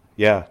that's,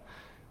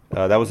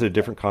 that was a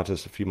different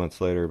contest a few months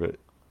later, but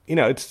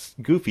it's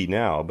goofy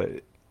now,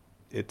 but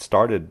it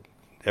started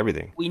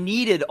everything. We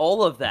needed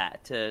all of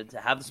that to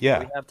have the sport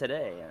we have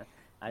today.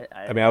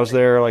 I was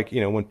there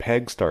when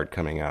pegs started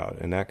coming out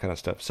and that kind of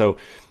stuff. So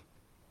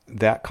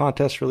that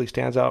contest really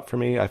stands out for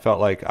me. I felt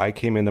like I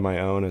came into my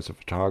own as a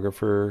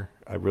photographer.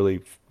 I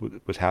really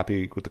was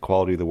happy with the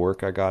quality of the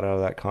work I got out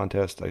of that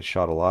contest. I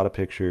shot a lot of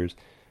pictures.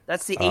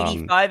 That's the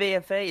 85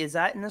 AFA. Is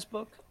that in this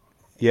book?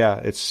 Yeah,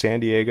 it's San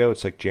Diego.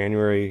 It's like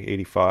January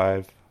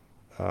 85.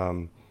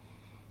 That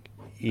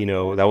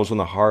was when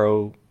the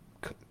Haro,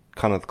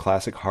 kind of the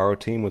classic Haro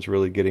team was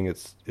really getting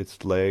its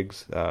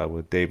legs,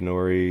 with Dave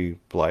Norrie,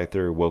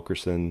 Blyther,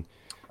 Wilkerson,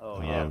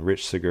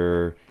 Rich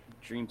Segur.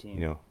 Dream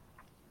team.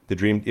 The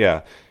dream,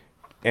 yeah.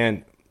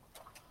 And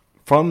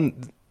from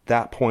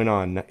that point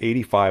on,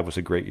 85 was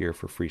a great year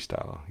for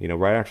freestyle.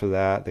 Right after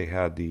that, they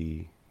had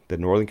the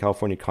Northern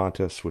California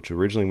contest, which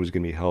originally was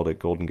going to be held at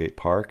Golden Gate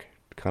Park,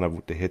 kind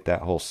of to hit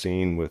that whole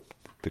scene with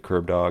the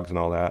curb dogs and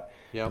all that.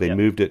 Yep. They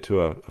moved it to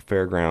a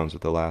fairgrounds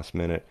at the last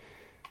minute.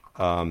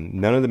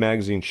 None of the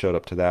magazines showed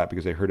up to that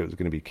because they heard it was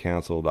going to be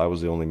canceled. I was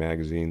the only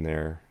magazine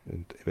there.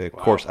 And of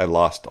course, I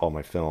lost all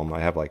my film. I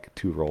have like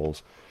 2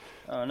 rolls.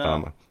 Oh,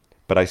 no.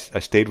 But I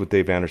stayed with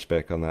Dave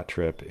Vanderspeck on that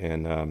trip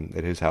and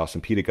at his house,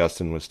 and Pete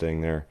Augustin was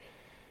staying there.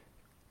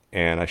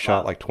 And I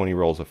shot like 20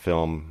 rolls of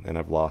film, and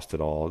I've lost it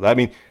all. I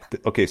mean,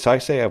 okay, so I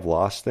say I've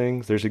lost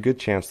things. There's a good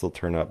chance they'll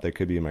turn up. They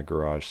could be in my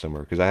garage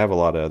somewhere because I have a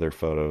lot of other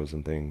photos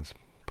and things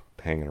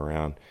hanging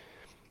around.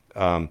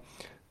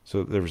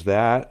 So there was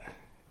that.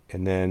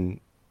 And then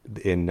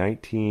in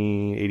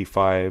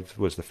 1985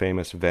 was the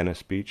famous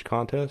Venice Beach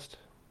contest.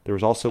 There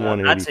was also one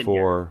in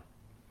 84.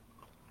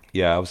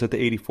 Yeah, I was at the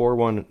 84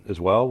 one as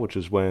well, which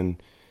is when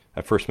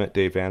I first met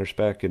Dave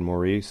Vanderspeck and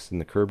Maurice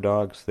and the Curb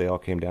Dogs. They all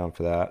came down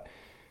for that.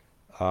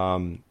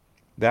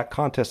 That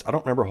contest, I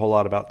don't remember a whole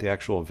lot about the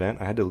actual event.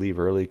 I had to leave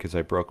early because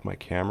I broke my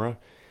camera.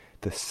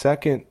 The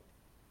second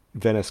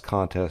Venice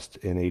contest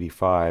in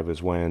 85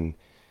 is when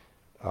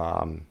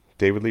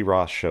David Lee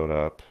Roth showed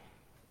up.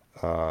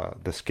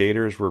 The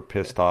skaters were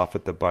pissed off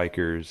at the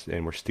bikers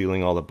and were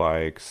stealing all the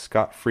bikes.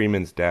 Scott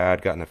Freeman's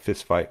dad got in a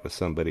fist fight with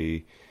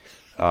somebody.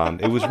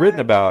 It was written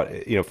about,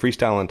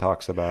 Freestylin'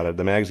 talks about it.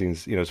 The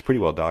magazine's, it's pretty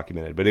well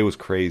documented, but it was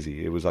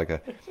crazy. It was like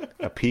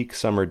a peak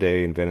summer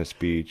day in Venice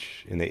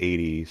Beach in the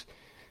 80s,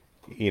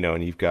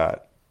 and you've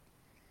got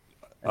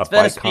a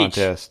bike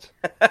contest.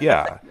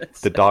 Yeah.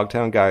 The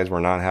Dogtown guys were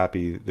not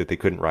happy that they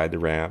couldn't ride the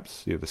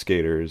ramps, the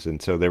skaters.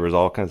 And so there was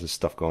all kinds of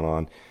stuff going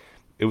on.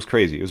 It was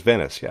crazy. It was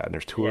Venice. Yeah. And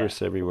there's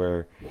tourists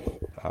everywhere.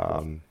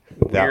 That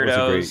was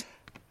a great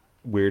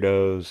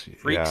weirdos.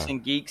 Freaks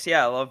and geeks.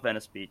 Yeah. I love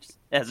Venice Beach.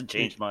 It hasn't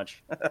changed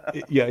much.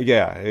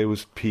 Yeah. It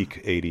was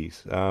peak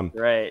 80s.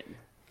 Right.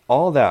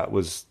 All that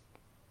was,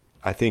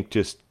 I think,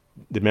 just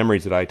the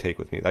memories that I take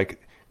with me.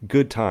 Like,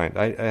 good time.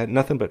 I had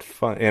nothing but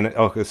fun. And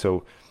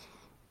so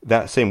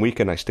that same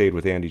weekend I stayed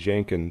with Andy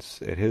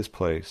Jenkins at his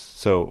place.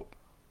 So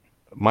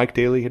Mike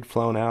Daly had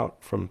flown out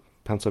from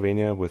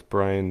Pennsylvania with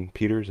Brian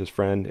Peters, his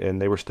friend,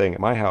 and they were staying at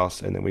my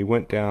house. And then we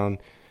went down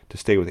to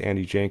stay with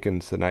Andy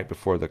Jenkins the night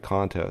before the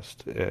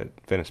contest at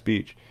Venice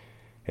Beach.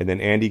 And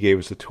then Andy gave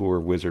us a tour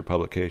of Wizard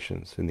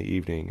Publications in the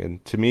evening.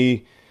 And to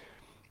me,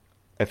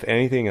 if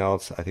anything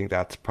else, I think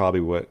that's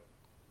probably what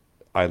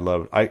I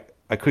loved. I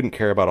couldn't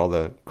care about all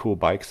the cool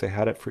bikes they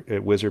had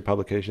at Wizard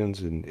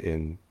Publications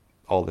and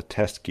all the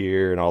test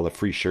gear and all the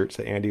free shirts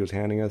that Andy was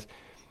handing us.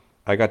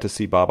 I got to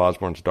see Bob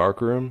Osborne's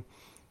darkroom,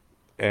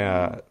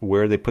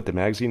 where they put the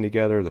magazine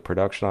together, the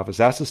production office.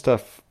 That's the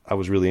stuff I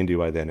was really into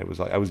by then. It was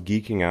like I was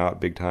geeking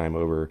out big time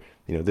over,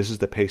 this is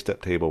the paste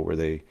up table where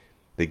they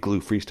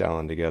glue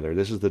freestyling together.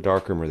 This is the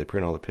darkroom where they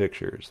print all the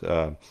pictures.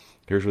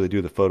 Here's where they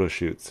do the photo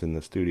shoots in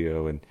the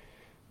studio. And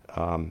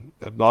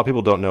a lot of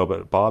people don't know,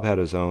 but Bob had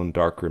his own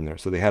darkroom there.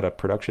 So they had a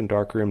production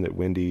darkroom that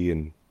Wendy,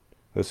 and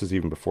this is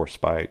even before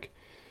Spike.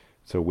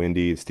 So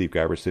Wendy and Steve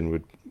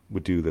Giberson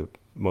would do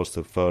most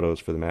of the photos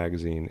for the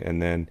magazine.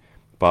 And then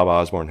Bob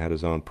Osborne had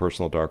his own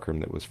personal darkroom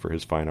that was for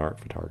his fine art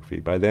photography.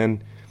 By the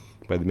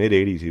mid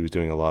 80s, he was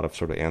doing a lot of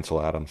sort of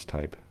Ansel Adams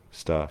type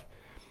stuff.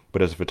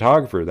 But as a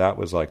photographer, that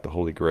was like the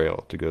holy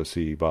grail to go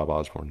see Bob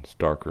Osborne's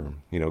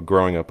darkroom.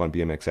 Growing up on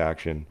BMX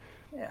Action,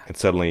 and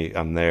suddenly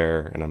I'm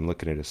there and I'm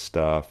looking at his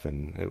stuff,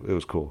 and it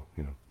was cool.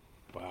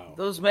 Wow,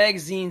 those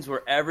magazines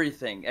were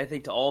everything, I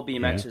think, to all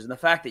BMXers, and the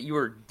fact that you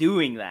were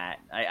doing that,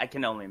 I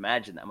can only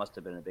imagine that must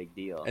have been a big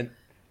deal. And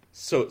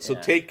so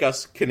take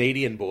us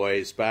Canadian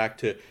boys back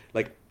to,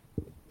 like,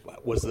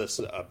 was this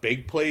a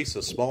big place,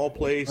 a small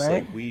place?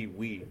 Right? Like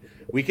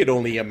we could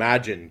only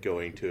imagine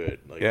going to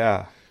it. Like,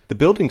 yeah. The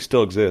building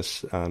still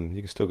exists. You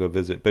can still go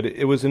visit. But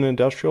it was an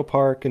industrial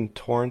park in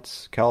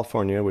Torrance,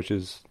 California, which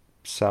is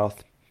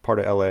south part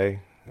of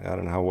L.A. I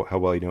don't know how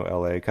well you know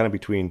L.A., kind of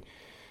between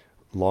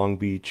Long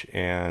Beach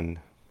and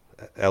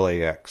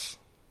LAX.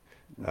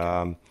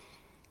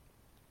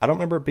 I don't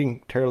remember it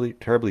being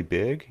terribly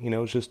big. It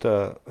was just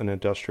an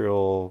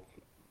industrial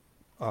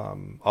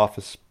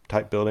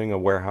office-type building, a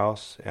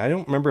warehouse. I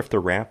don't remember if the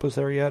ramp was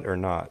there yet or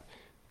not.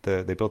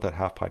 They built that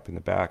half pipe in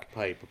the back.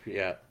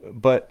 Yeah.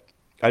 But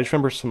I just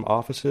remember some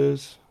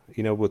offices,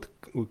 with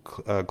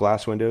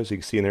glass windows. You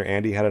can see in there,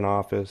 Andy had an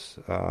office.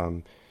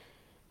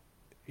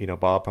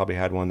 Bob probably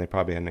had one. They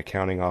probably had an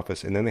accounting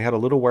office. And then they had a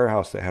little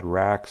warehouse that had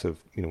racks of,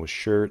 with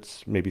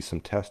shirts, maybe some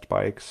test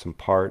bikes, some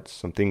parts,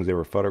 some things they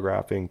were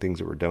photographing, things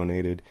that were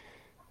donated.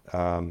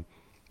 And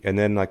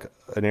then like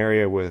an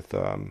area with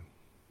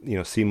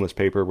seamless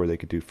paper where they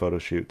could do photo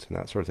shoots and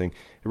that sort of thing.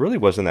 It really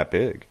wasn't that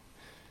big.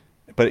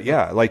 But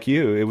yeah, like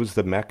you, it was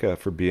the mecca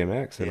for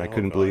BMX, and I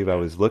couldn't believe I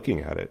was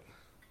looking at it.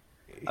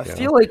 I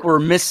feel like we're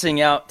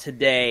missing out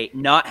today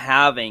not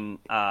having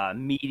a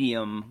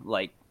medium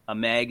like a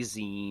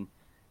magazine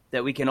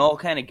that we can all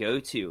kind of go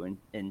to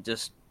and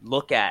just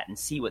look at and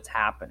see what's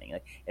happening.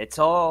 Like, it's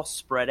all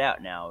spread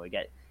out now.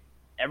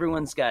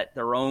 Everyone's got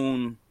their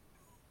own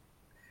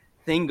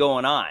thing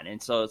going on,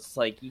 and so it's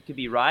like you could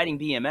be riding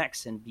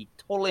BMX and be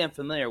totally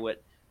unfamiliar with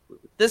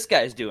this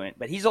guy's doing,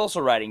 but he's also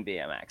riding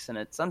BMX, and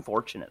it's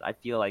unfortunate. I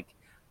feel like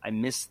I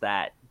miss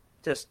that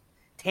just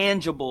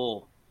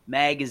tangible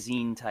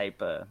magazine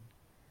type of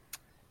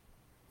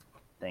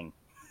thing.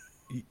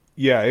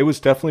 Yeah, it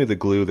was definitely the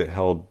glue that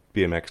held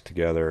BMX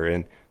together,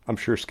 and I'm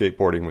sure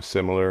skateboarding was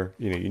similar.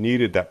 You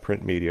needed that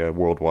print media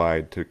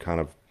worldwide to kind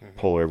of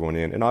pull everyone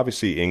in, and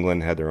obviously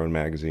England had their own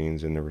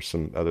magazines, and there were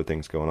some other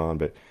things going on,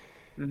 but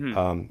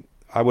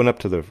I went up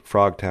to the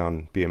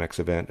Frogtown BMX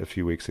event a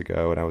few weeks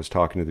ago, and I was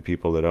talking to the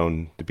people that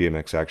own the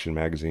BMX Action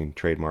magazine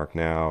trademark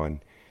now, and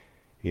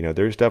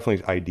there's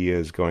definitely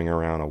ideas going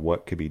around of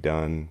what could be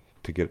done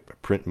to get a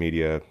print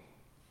media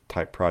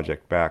type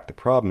project back. The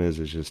problem is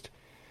just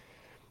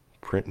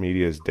print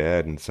media is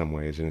dead in some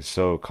ways, and it's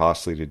so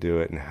costly to do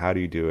it. And how do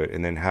you do it?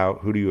 And then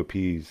who do you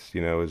appease?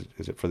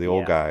 Is it for the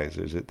old guys?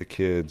 Is it the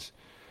kids?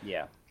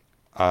 Yeah.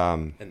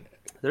 And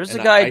there's a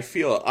guy.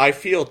 I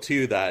feel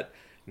too that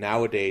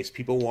nowadays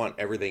people want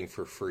everything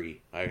for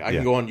free. I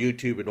can go on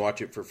YouTube and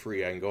watch it for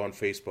free. I can go on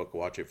Facebook,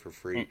 watch it for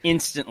free. And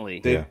instantly.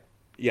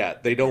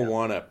 They don't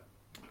want to,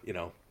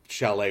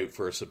 shell out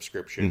for a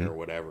subscription or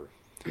whatever.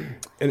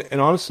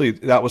 And honestly,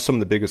 that was some of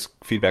the biggest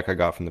feedback I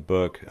got from the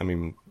book. I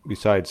mean,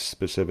 besides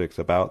specifics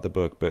about the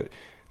book, but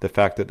the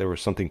fact that there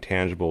was something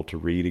tangible to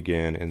read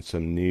again and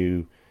some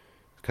new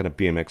kind of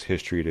BMX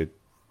history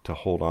to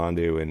hold on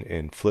to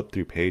and flip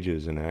through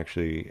pages. And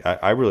actually,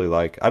 I really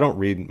I don't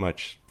read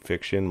much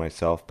fiction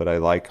myself, but I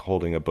like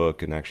holding a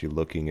book and actually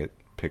looking at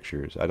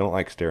pictures. I don't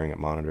like staring at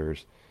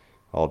monitors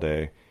all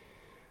day.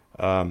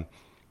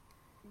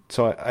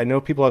 So I know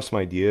people have some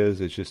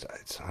ideas.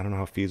 I don't know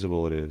how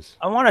feasible it is.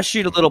 I want to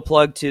shoot a little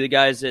plug to the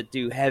guys that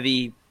do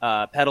Heavy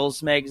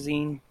Pedals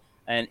magazine,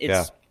 and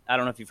I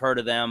don't know if you've heard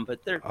of them,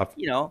 but they're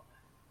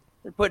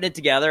they're putting it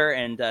together,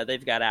 and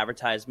they've got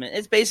advertisement.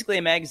 It's basically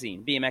a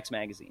magazine, BMX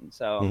magazine.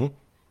 So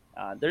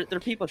they're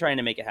people trying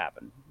to make it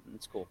happen.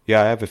 It's cool.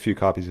 Yeah, I have a few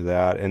copies of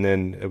that, and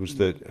then it was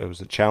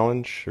the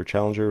Challenge or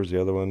Challenger was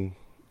the other one.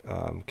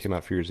 Came out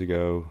a few years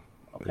ago,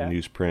 the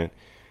newsprint.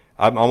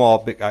 I'm all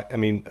big. I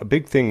mean, a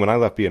big thing when I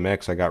left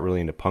BMX, I got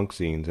really into punk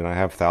zines, and I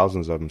have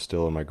thousands of them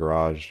still in my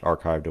garage,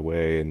 archived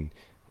away, and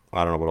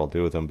I don't know what I'll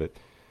do with them. But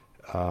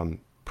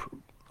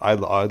I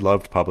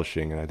loved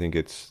publishing, and I think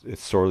it's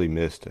sorely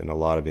missed in a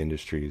lot of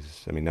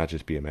industries. I mean, not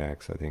just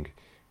BMX. I think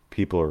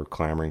people are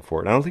clamoring for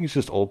it. And I don't think it's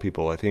just old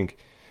people. I think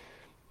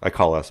I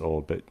call us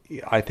old, but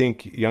I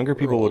think younger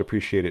people would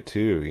appreciate it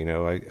too.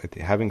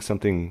 Having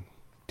something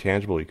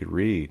tangible you could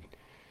read.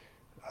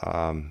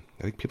 I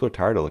think people are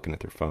tired of looking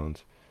at their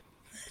phones.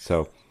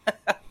 So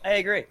I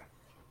agree.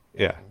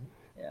 Yeah.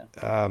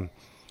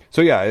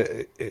 So yeah,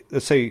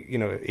 let's say,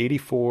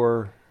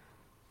 84,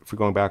 if we're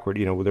going backward,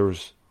 there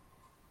was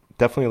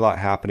definitely a lot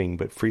happening,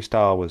 but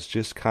freestyle was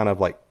just kind of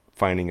like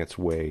finding its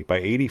way. By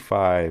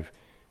 85,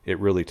 it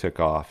really took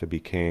off. It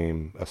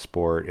became a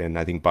sport, and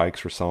I think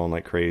bikes were selling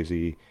like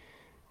crazy.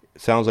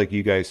 It sounds like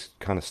you guys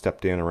kind of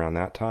stepped in around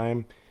that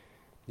time.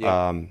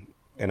 Yeah.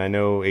 And I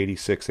know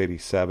 86,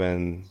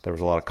 87, there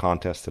was a lot of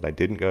contests that I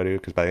didn't go to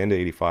because by the end of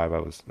 85, I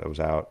was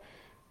out.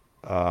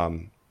 I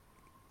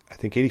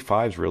think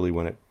 85 is really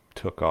when it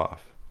took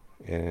off.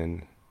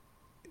 And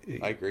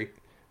I agree.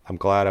 I'm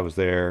glad I was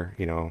there,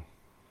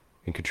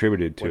 and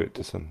contributed to it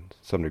to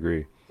some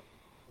degree.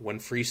 When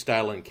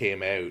freestyling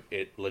came out,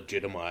 it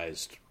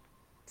legitimized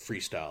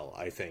freestyle,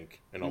 I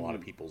think, in a lot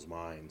of people's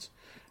minds.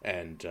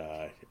 And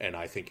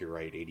I think you're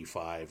right,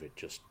 85, it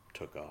just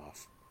took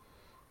off.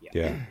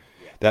 Yeah.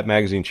 That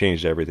magazine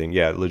changed everything.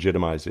 Yeah, it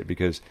legitimized it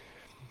because,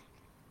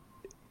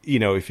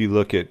 if you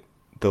look at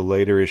the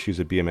later issues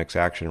of BMX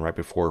Action right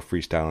before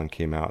freestyling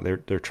came out,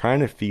 they're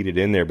trying to feed it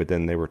in there, but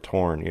then they were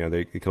torn.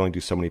 They could only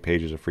do so many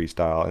pages of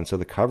freestyle, and so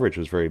the coverage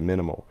was very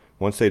minimal.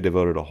 Once they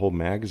devoted a whole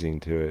magazine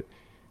to it,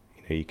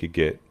 you could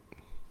get,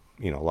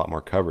 a lot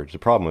more coverage. The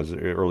problem was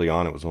early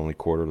on it was only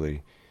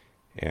quarterly,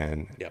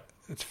 and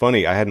it's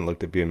funny. I hadn't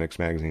looked at BMX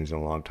magazines in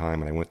a long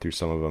time, and I went through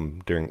some of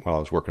them while I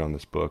was working on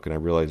this book, and I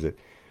realized that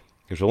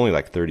there's only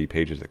like 30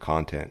 pages of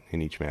content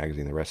in each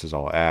magazine. The rest is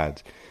all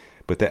ads.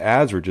 But the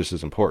ads were just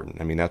as important.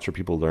 I mean, that's where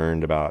people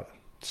learned about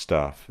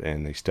stuff,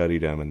 and they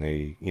studied them, and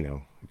they,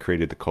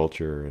 created the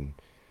culture, and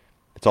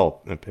it's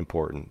all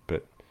important.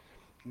 But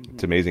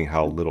it's amazing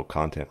how little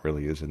content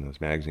really is in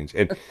those magazines.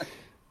 And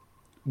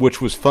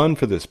which was fun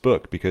for this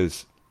book,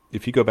 because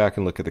if you go back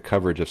and look at the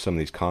coverage of some of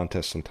these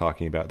contests I'm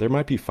talking about, there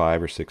might be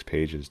 5 or 6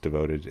 pages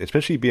devoted,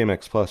 especially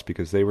BMX Plus,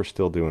 because they were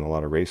still doing a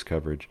lot of race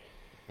coverage.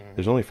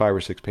 There's only 5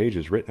 or 6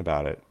 pages written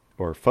about it,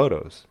 or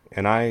photos.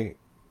 And I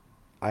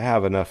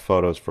have enough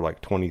photos for like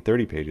 20,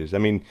 30 pages. I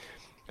mean,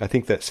 I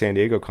think that San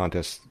Diego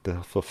contest,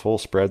 the full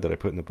spread that I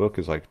put in the book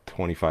is like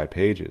 25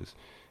 pages,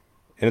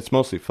 and it's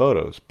mostly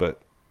photos,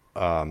 but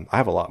I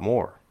have a lot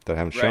more that I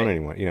haven't shown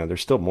anyone. You know,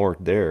 there's still more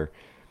there.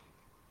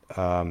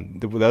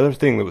 The other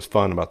thing that was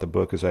fun about the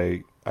book is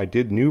I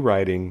did new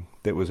writing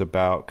that was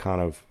about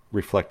kind of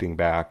reflecting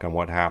back on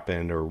what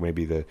happened, or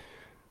maybe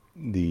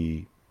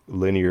the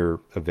linear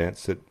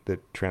events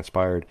that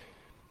transpired.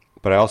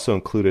 But I also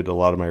included a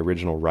lot of my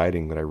original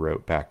writing that I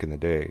wrote back in the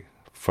day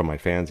from my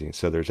fanzine.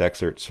 So there's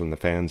excerpts from the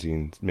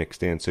fanzine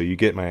mixed in. So you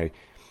get my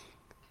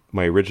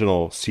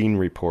original scene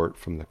report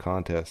from the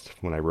contest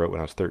when I wrote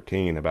when I was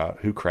 13 about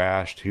who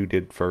crashed, who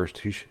did first,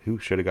 who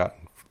should have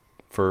gotten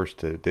first,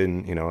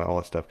 didn't, you know, all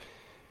that stuff.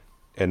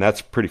 And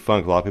that's pretty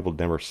fun. A lot of people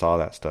never saw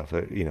that stuff.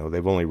 You know,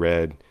 they've only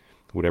read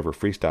whatever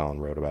Freestyling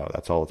wrote about.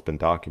 That's all that's been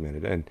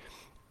documented. And,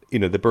 you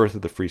know, the birth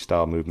of the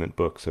freestyle movement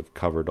books have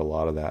covered a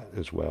lot of that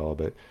as well.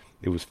 But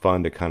it was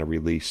fun to kind of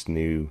release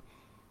new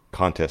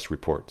contest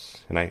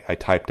reports. And I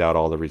typed out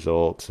all the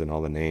results and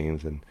all the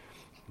names, and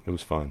it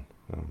was fun.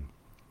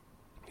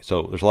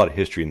 So there's a lot of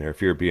history in there.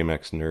 If you're a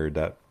BMX nerd,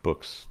 that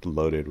book's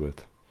loaded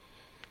with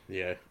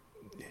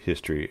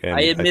history. And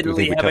I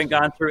admittedly haven't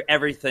gone through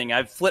everything.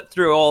 I've flipped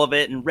through all of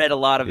it and read a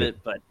lot of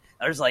it, but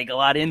there's like a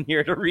lot in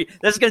here to read.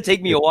 This is going to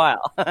take me a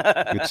while.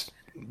 It's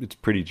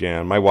pretty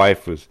jammed. My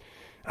wife was,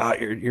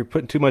 you're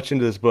putting too much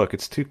into this book.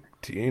 It's too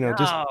you know,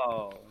 just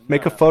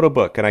make a photo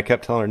book. And I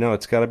kept telling her, no,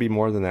 it's got to be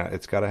more than that.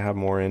 It's got to have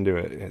more into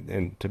it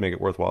and to make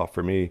it worthwhile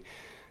for me.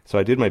 So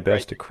I did my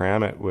best to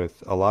cram it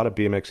with a lot of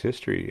BMX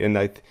history.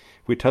 And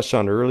we touched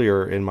on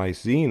earlier in my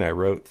zine, I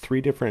wrote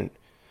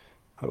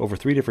over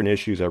three different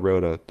issues. I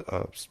wrote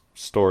a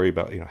story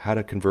about, you know, how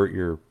to convert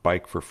your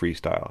bike for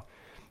freestyle.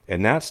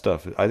 And that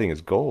stuff I think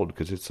is gold,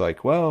 because it's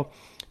like, well,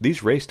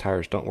 these race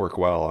tires don't work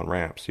well on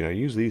ramps. You know,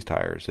 use these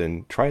tires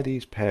and try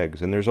these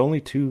pegs. And there's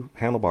only 2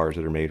 handlebars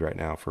that are made right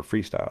now for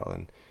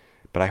freestyle.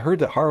 But I heard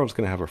that Haro's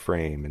going to have a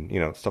frame and, you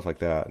know, stuff like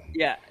that.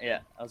 Yeah.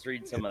 I was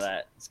reading some of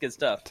that. It's good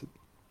stuff.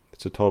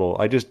 It's a total.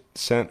 I just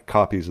sent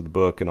copies of the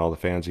book and all the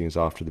fanzines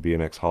off to the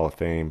BMX Hall of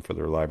Fame for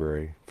their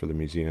library, for the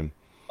museum.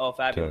 Oh,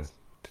 fabulous.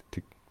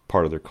 To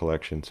part of their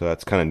collection. So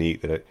that's kind of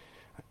neat that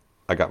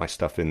I got my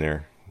stuff in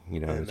there. You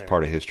know, it's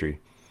part of history.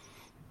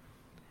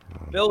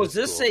 Bill, was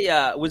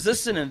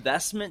this an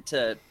investment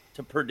to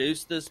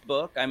produce this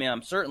book? I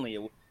mean,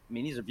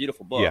 these are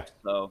beautiful books. Yeah.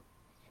 So,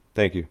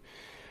 thank you.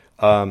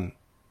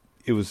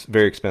 It was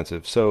very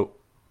expensive. So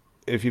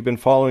if you've been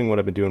following what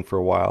I've been doing for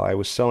a while, I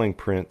was selling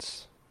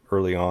prints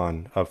early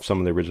on of some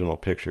of the original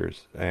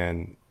pictures,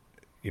 and,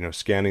 you know,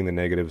 scanning the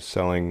negatives,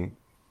 selling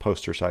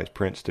poster size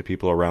prints to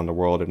people around the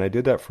world. And I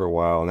did that for a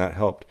while, and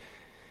that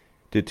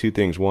did 2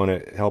 things. One,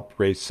 it helped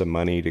raise some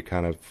money to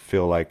kind of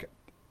feel like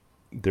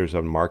there's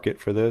a market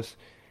for this.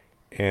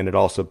 And it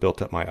also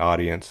built up my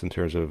audience in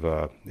terms of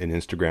an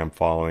Instagram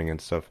following and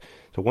stuff.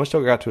 So once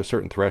I got to a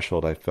certain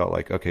threshold, I felt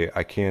like, okay,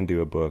 I can do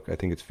a book. I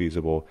think it's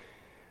feasible.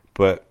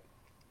 But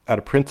out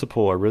of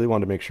principle, I really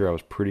wanted to make sure I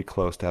was pretty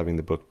close to having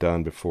the book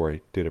done before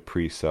I did a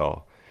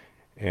pre-sale.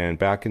 And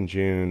back in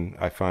June,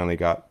 I finally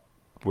got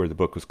where the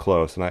book was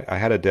close. And I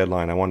had a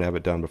deadline. I wanted to have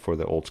it done before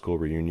the old school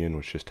reunion,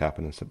 which just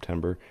happened in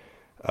September.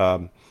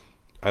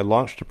 I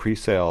launched a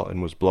pre-sale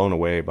and was blown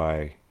away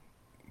by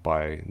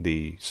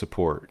the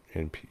support.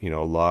 And, you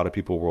know, a lot of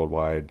people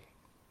worldwide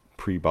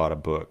pre-bought a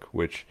book,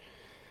 which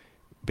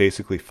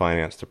basically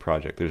financed the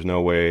project. There's no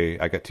way,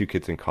 I got 2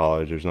 kids in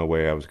college. There's no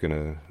way I was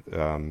going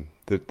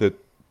to,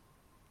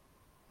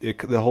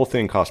 the whole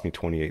thing cost me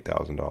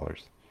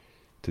 $28,000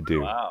 to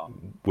do,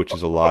 which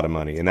is a lot of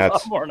money. And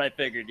that's a lot more than I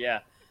figured. Yeah.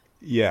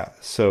 Yeah.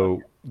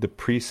 So the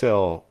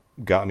pre-sale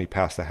got me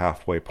past the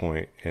halfway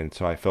point. And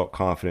so I felt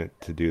confident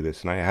to do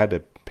this. And I had to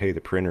pay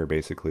the printer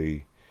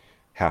basically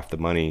half the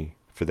money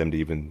for them to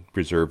even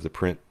reserve the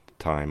print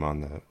time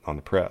on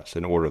the press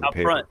and order the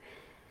paper. Front.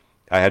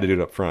 I had to do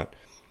it up front.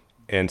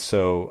 And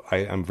so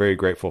I'm very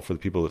grateful for the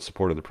people that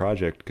supported the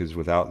project, because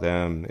without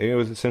them, it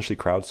was essentially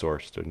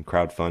crowdsourced and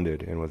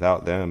crowdfunded. And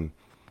without them,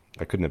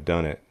 I couldn't have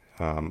done it.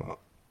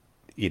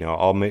 You know,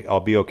 I'll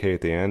be okay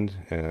at the end.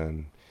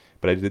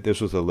 But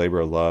this was a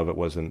labor of love. It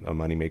wasn't a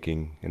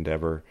money-making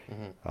endeavor.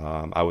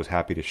 Mm-hmm. I was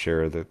happy to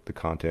share the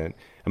content.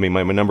 I mean,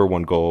 my number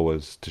one goal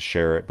was to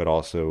share it, but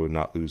also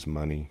not lose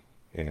money.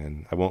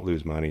 And I won't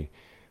lose money.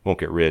 Won't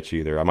get rich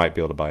either. I might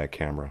be able to buy a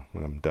camera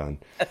when I'm done.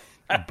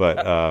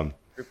 But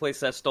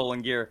replace that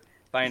stolen gear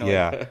finally.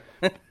 Yeah.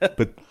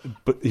 but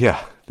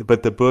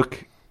the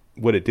book,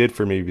 what it did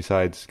for me,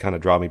 besides kind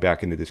of draw me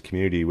back into this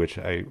community, which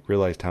I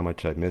realized how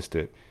much I missed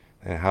it,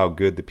 and how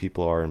good the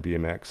people are in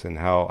BMX, and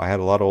how I had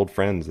a lot of old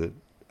friends that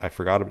I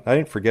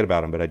didn't forget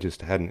about them, but I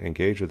just hadn't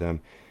engaged with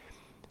them.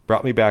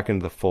 Brought me back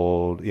into the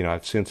fold. You know,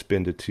 I've since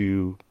been to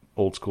 2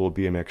 old school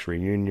BMX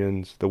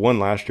reunions. The one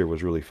last year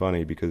was really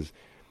funny because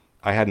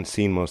I hadn't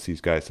seen most of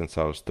these guys since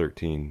I was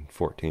 13,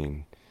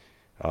 14.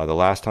 The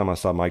last time I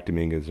saw Mike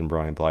Dominguez and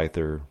Brian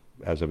Blyther,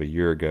 as of a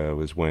year ago,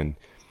 was when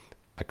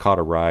I caught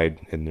a ride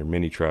in their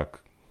mini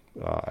truck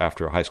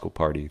after a high school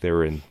party. They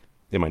were in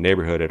my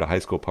neighborhood at a high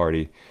school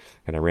party,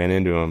 and I ran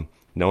into them.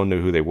 No one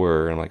knew who they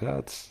were. And I'm like, oh,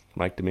 it's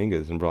Mike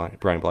Dominguez and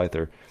Brian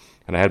Blyther.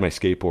 And I had my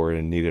skateboard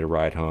and needed a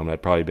ride home.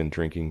 I'd probably been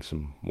drinking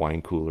some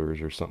wine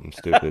coolers or something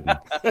stupid.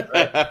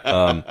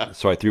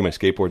 So I threw my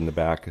skateboard in the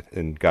back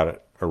and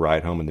got a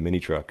ride home in the mini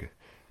truck,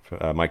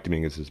 Mike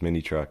Dominguez's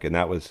mini truck. And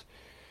that was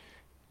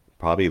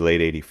probably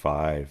late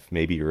 85,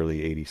 maybe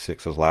early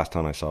 86. That was the last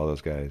time I saw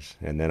those guys.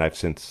 And then I've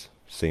since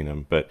seen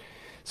them. But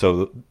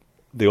so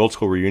the old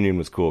school reunion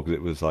was cool because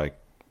it was like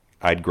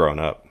I'd grown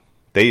up.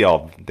 They've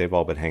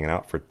all been hanging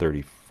out for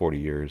 30, 40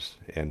 years.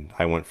 And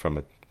I went from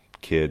a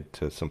kid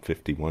to some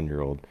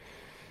 51-year-old.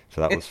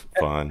 So that was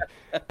fun.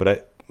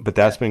 But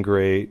that's been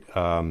great.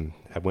 I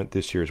went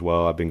this year as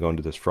well. I've been going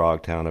to this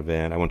Frogtown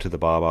event. I went to the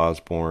Bob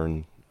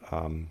Osborne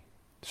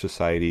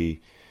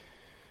Society.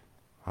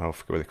 I don't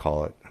forget what they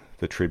call it.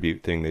 The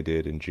tribute thing they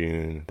did in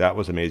June. That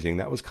was amazing.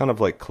 That was kind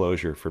of like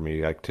closure for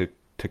me, like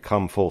to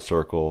come full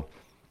circle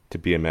to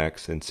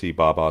BMX and see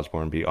Bob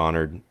Osborne be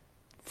honored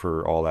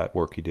for all that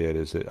work he did.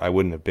 Is that I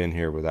wouldn't have been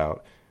here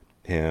without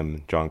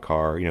him, John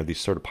Carr, these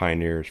sort of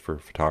pioneers for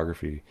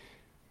photography.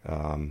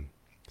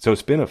 So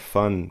it's been a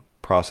fun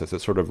process.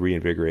 It sort of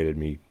reinvigorated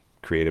me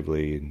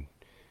creatively,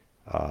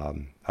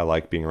 and I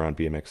like being around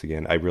BMX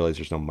again. I realize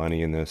there's no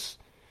money in this,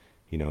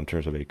 in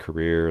terms of a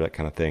career, that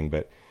kind of thing,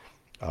 but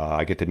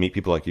I get to meet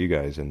people like you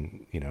guys,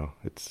 and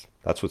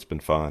that's what's been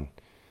fun.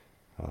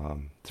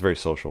 It's very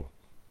social.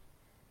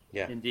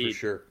 Yeah, Indeed. for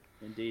sure.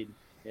 Indeed,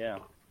 yeah.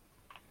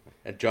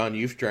 And John,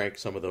 you've drank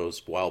some of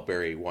those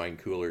Wildberry wine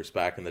coolers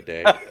back in the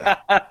day.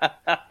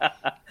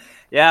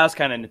 Yeah, I was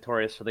kind of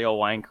notorious for the old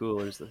wine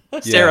coolers. The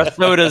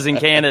Sarasotas in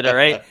Canada,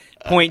 right?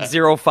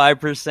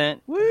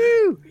 0.05%.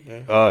 Woo!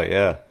 Oh,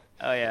 yeah.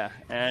 Oh, yeah.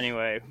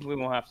 Anyway, we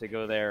won't have to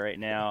go there right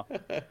now.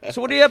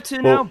 So what are you up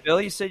to now,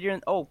 Bill? You said you're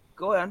in... Oh,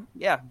 go on.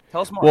 Yeah,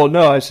 tell us more. Well,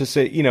 no, I was just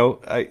saying,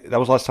 that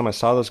was the last time I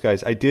saw those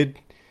guys. I did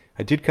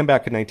come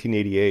back in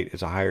 1988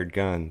 as a hired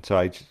gun. So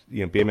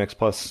BMX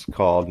Plus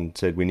called and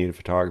said we need a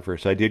photographer.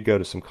 So I did go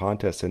to some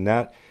contests, and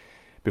that,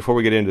 before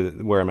we get into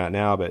where I'm at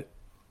now, but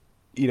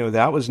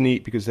that was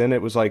neat because then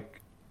it was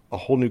like a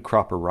whole new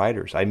crop of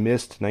riders. I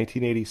missed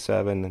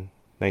 1987 and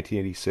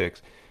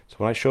 1986. So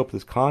when I show up at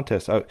this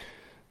contest,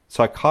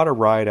 I caught a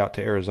ride out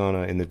to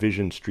Arizona in the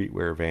Vision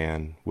Streetwear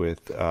van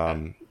with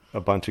a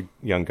bunch of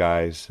young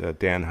guys,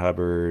 Dan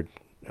Hubbard.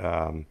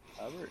 Hubbard.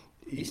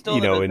 He's still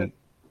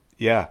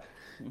yeah.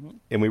 Mm-hmm.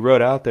 And we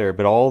rode out there,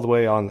 but all the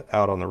way out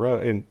on the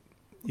road, and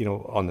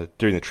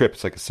during the trip,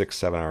 it's like a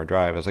 6-7 hour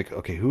drive. I was like,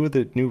 okay, who are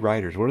the new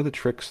riders? What are the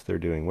tricks they're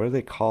doing? What are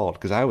they called?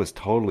 Because I was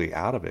totally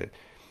out of it.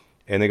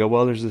 And they go,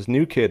 well, there's this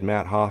new kid,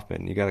 Matt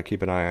Hoffman. You got to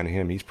keep an eye on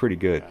him. He's pretty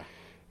good. Yeah.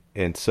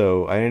 And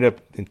so I ended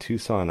up in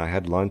Tucson. I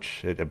had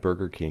lunch at a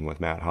Burger King with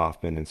Matt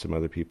Hoffman and some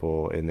other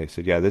people, and they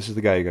said, yeah, this is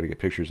the guy you got to get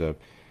pictures of.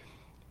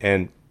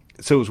 And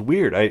so it was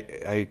weird.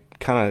 I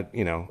kind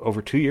of,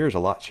 over 2 years, a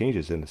lot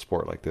changes in a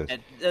sport like this.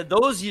 And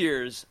those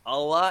years, a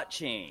lot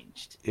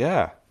changed.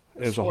 Yeah.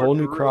 There's a whole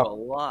new crop. A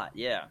lot,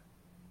 yeah.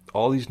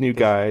 All these new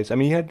guys. I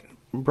mean, you had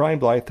Brian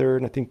Blyther,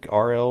 and I think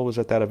RL was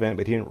at that event,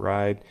 but he didn't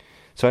ride.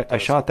 So I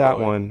shot that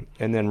one,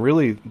 and then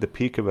really the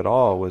peak of it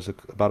all was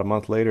about a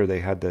month later, they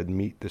had the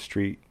Meet the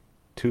Street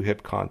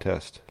 2-hip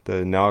contest, the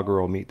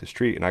inaugural Meet the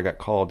Street, and I got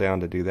called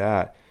down to do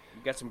that.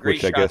 You got some great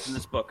shots in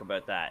this book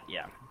about that,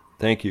 yeah.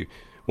 Thank you.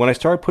 When I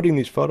started putting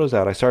these photos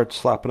out, I started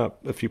slapping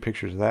up a few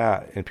pictures of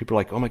that, and people are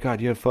like, oh my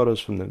God, you have photos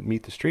from the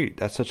Meet the Street.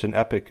 That's such an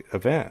epic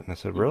event. And I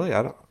said, really?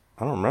 I don't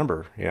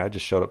remember. I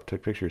just showed up,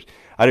 took pictures.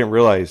 I didn't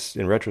realize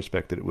in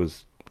retrospect that it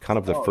was kind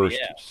of the first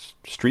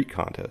street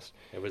contest.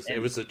 It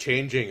was a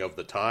changing of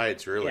the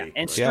tides, really. Yeah.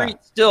 And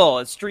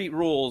street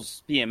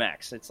rules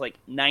BMX. It's like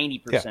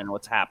 90% of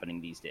what's happening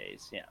these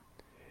days. Yeah.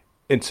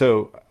 And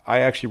so I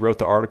actually wrote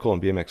the article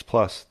on BMX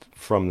Plus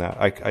from that.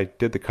 I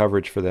did the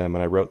coverage for them,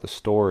 and I wrote the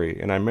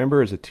story. And I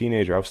remember as a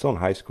teenager, I was still in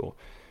high school,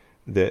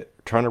 that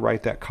trying to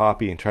write that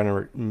copy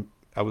and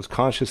I was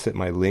conscious that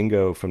my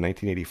lingo from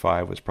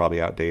 1985 was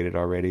probably outdated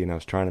already, and I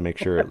was trying to make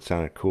sure it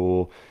sounded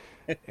cool.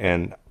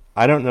 And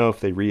I don't know if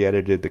they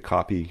re-edited the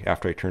copy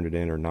after I turned it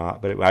in or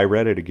not, but I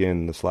read it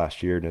again this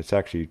last year, and it's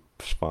actually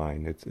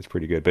fine. It's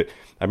pretty good. But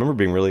I remember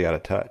being really out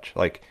of touch.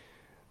 Like,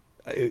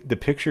 the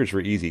pictures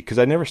were easy because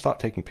I never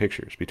stopped taking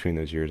pictures between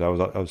those years. I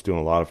was doing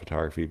a lot of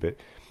photography, but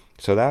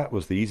so that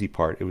was the easy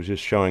part. It was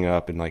just showing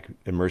up and like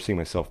immersing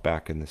myself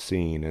back in the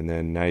scene. And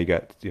then now you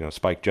got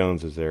Spike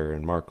Jones is there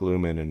and Mark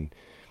Luman, and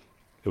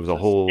it was a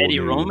whole Eddie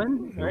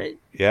Roman, right?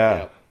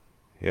 Yeah.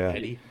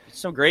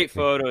 Some great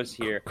photos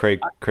here.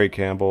 Craig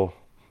Campbell.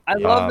 I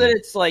love that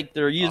it's like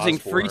they're using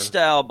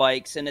freestyle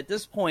bikes, and at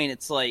this point,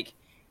 it's like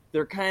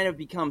they're kind of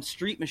become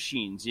street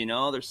machines.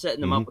 They're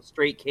setting them up with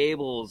straight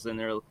cables, and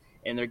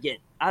they're getting.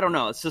 I don't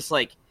know. It's just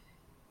like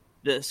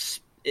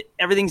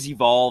everything's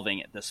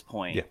evolving at this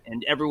point,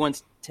 and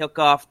everyone's took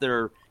off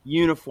their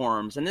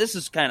uniforms, and this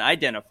is kind of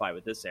identify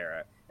with this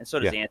era, and so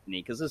does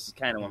Anthony, because this is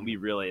kind of when we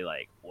really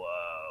like,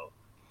 whoa,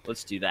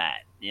 let's do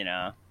that.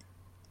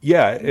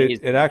 Yeah,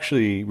 it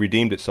actually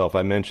redeemed itself.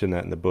 I mentioned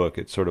that in the book.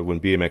 It's sort of when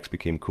BMX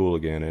became cool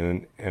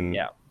again, and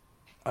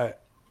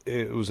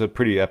it was a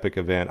pretty epic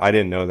event. I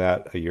didn't know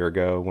that a year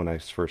ago when I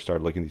first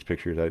started looking at these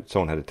pictures.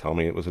 Someone had to tell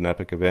me it was an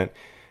epic event.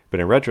 But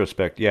in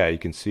retrospect, yeah, you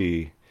can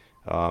see.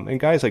 And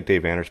guys like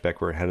Dave Vanderspeck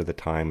were ahead of the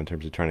time in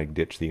terms of trying to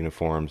ditch the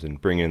uniforms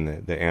and bring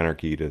in the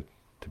anarchy to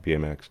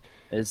BMX.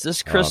 Is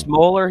this Chris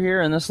Moeller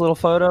here in this little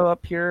photo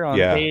up here on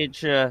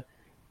page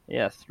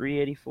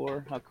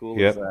 384? How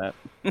cool is that?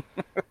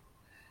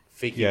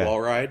 Fakey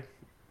wall ride.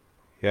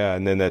 Yeah,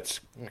 and then that's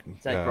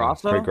is that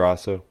Grosso? Craig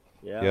Grosso.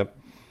 Yeah. Yep.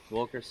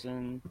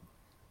 Wilkerson.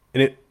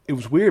 And it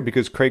was weird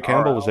because Craig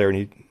Campbell was there,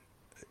 and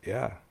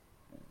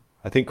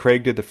I think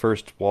Craig did the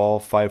first wall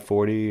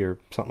 540 or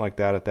something like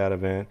that at that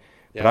event.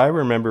 Yeah. But I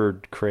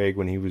remembered Craig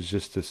when he was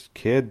just this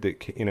kid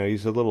that,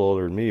 he's a little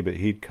older than me, but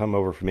he'd come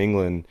over from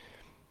England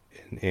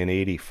in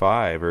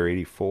 85 or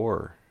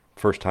 84,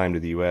 first time to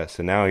the U.S.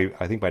 And now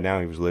I think by now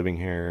he was living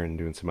here and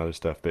doing some other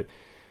stuff. But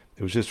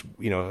it was just,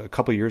 a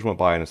couple of years went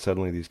by and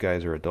suddenly these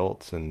guys are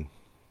adults, and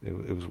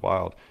it was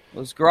wild.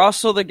 Was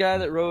Grosso the guy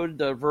that rode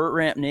the vert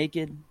ramp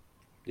naked?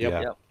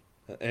 Yep.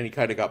 And he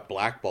kind of got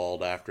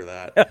blackballed after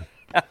that.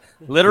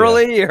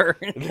 Literally? Or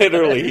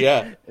Literally,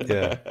 yeah.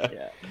 Yeah.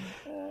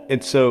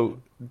 And so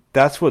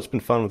that's what's been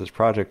fun with this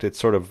project. It's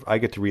sort of, I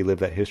get to relive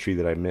that history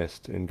that I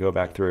missed and go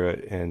back through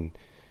it, and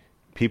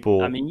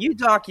people... I mean, you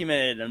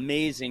documented an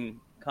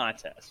amazing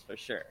contest, for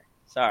sure.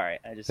 Sorry,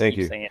 I just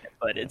keep saying it,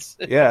 but it's...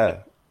 Yeah.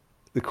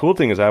 The cool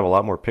thing is I have a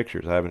lot more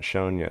pictures I haven't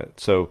shown yet.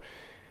 So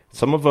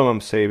some of them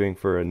I'm saving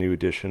for a new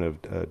edition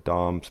of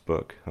Dom's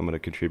book. I'm going to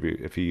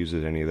contribute if he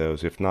uses any of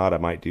those. If not, I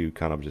might do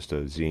kind of just a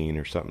zine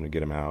or something to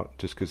get them out,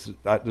 just because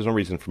there's no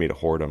reason for me to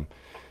hoard them.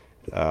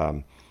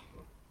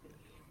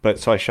 But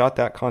so I shot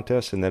that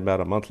contest, and then about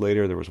a month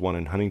later, there was one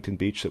in Huntington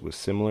Beach that was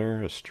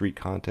similar, a street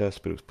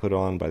contest, but it was put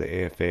on by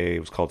the AFA.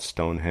 It was called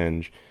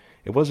Stonehenge.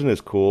 It wasn't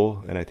as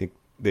cool, and I think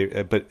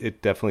but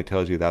it definitely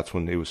tells you that's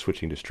when it was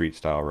switching to street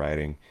style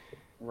riding.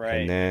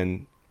 Right. And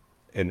then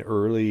in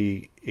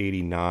early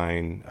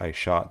 '89, I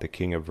shot the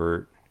King of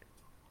Vert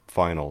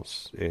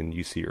finals in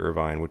UC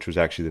Irvine, which was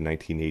actually the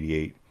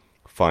 1988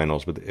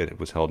 finals, but it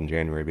was held in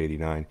January of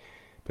 '89.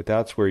 But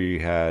that's where you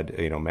had,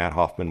 Matt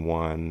Hoffman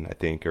won, I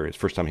think, or his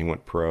first time he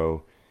went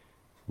pro.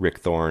 Rick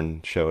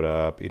Thorne showed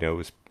up.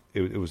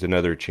 It was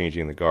another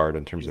changing the guard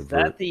in terms of vert.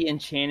 Is that the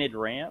Enchanted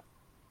Ramp?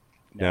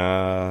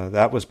 No,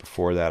 that was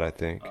before that, I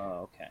think.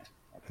 Oh, okay.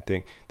 I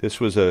think this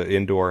was an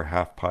indoor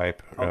half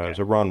pipe. Okay. It was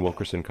a Ron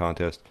Wilkerson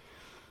contest.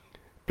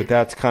 But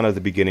that's kind of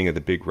the beginning of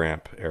the big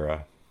ramp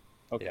era.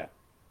 Okay.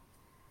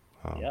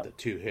 Yeah. The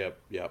two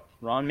hip, yep.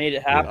 Ron made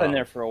it happen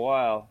there for a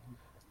while.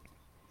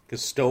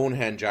 Because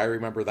Stonehenge, I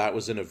remember that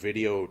was in a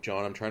video,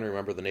 John. I'm trying to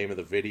remember the name of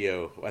the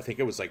video. I think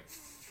it was like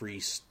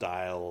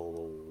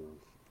Freestyle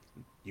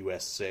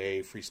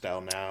USA,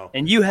 Freestyle Now.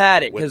 And you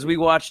had it because we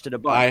watched it a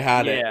bunch. I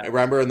had it. I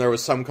remember, and there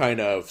was some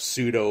kind of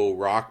pseudo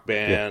rock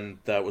band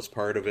that was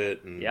part of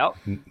it. And,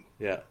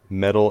 yeah.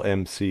 Metal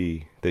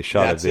MC. They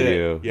shot a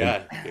video.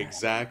 Yeah,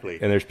 exactly.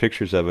 And there's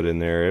pictures of it in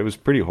there. It was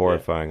pretty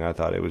horrifying. I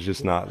thought it was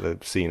just not the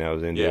scene I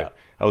was into. Yeah.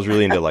 I was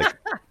really into like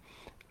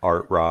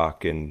art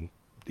rock and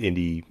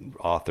indie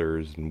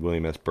authors and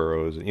William S.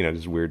 Burroughs,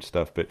 just weird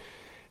stuff. But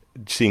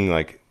seeing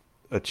like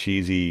a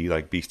cheesy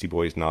like Beastie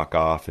Boys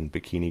knockoff and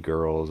Bikini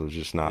Girls was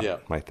just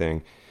not my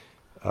thing.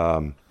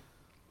 That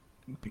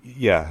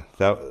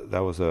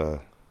was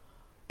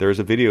there's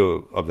a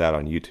video of that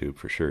on YouTube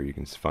for sure. You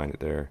can find it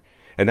there.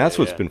 And that's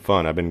what's been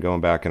fun. I've been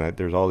going back and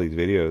there's all these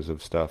videos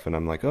of stuff, and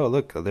I'm like, oh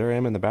look, there I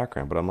am in the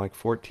background, but I'm like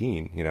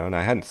 14, and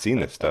I hadn't seen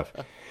this stuff.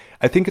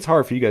 I think it's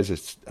hard for you guys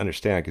to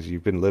understand because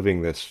you've been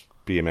living this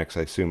BMX,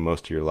 I assume,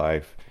 most of your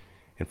life,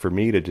 and for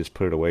me to just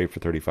put it away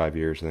for 35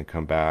 years and then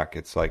come back,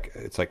 it's like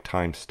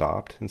time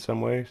stopped in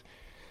some ways.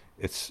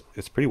 It's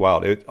pretty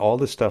wild. All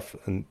this stuff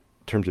in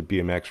terms of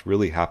BMX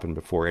really happened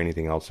before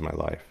anything else in my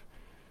life.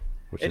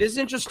 It is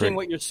interesting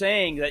what you're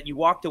saying, that you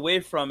walked away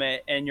from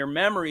it and your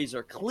memories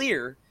are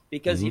clear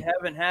because you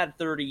haven't had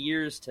 30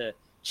 years to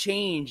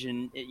change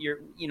and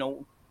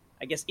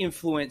I guess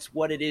influence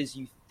what it is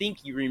you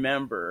think you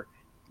remember.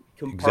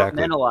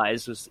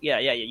 Compartmentalized was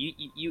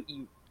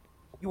you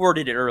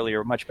worded it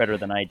earlier much better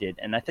than I did,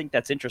 and I think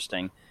that's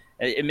interesting.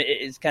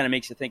 It kind of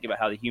makes you think about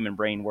how the human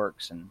brain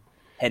works and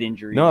head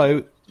injuries.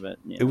 No,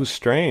 it was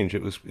strange.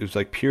 It was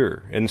like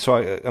pure, and so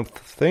I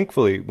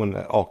thankfully when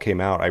it all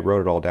came out, I wrote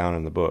it all down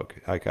in the book.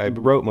 Like I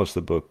wrote most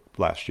of the book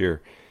last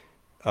year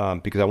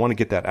because I want to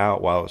get that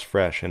out while it was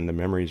fresh and the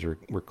memories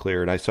were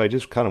clear. And so I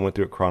just kind of went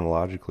through it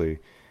chronologically.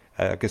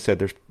 Like I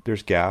said,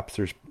 there's gaps,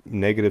 there's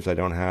negatives I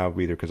don't have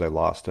either because I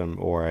lost them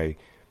or I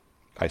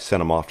sent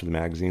them off to the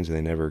magazines and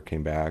they never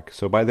came back.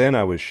 So by then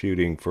I was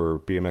shooting for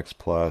BMX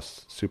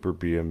Plus, Super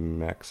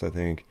BMX, I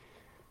think,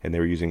 and they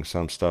were using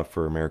some stuff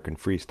for American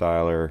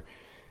Freestyler,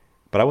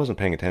 but I wasn't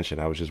paying attention.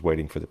 I was just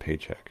waiting for the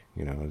paycheck,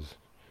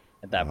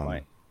 at that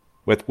point.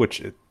 With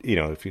which,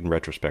 if in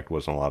retrospect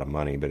wasn't a lot of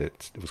money, but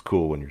it was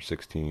cool when you're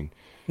 16.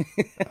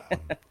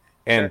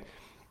 And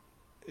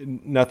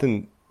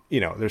nothing,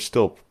 there's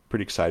still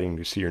pretty exciting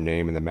to see your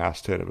name in the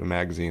masthead of a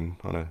magazine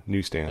on a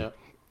newsstand. Yep.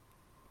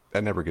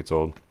 That never gets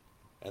old.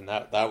 And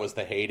that was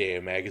the heyday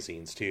of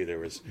magazines too. There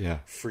was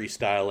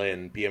Freestyle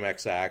In,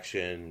 BMX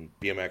Action,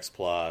 BMX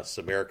Plus,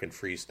 American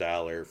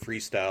Freestyler,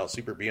 Freestyle,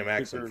 Super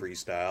BMX, and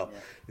Freestyle. Yeah.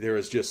 There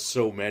was just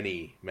so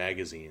many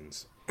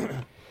magazines.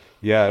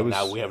 Yeah, it was.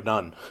 Now we have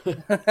none.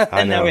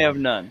 And now we have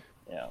none.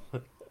 Yeah.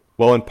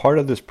 Well, and part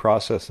of this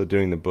process of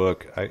doing the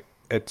book,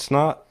 it's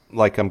not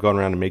like I'm going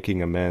around and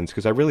making amends,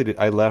 because I really did.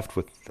 I left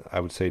with, I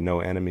would say,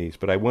 no enemies,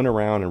 but I went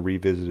around and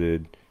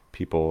revisited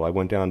people. I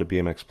went down to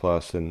BMX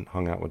Plus and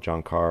hung out with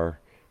John Carr,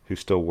 who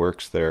still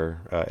works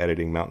there,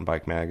 editing Mountain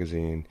Bike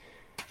Magazine.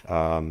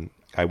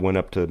 I went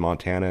up to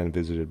Montana and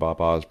visited Bob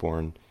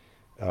Osborne,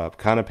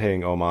 kind of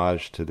paying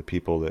homage to the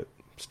people that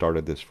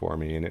started this for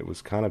me, and it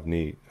was kind of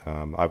neat.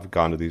 I've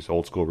gone to these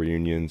old school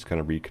reunions,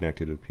 kind of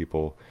reconnected with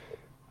people.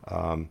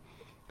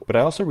 But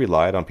I also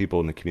relied on people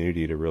in the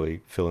community to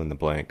really fill in the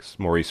blanks.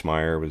 Maurice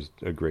Meyer was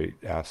a great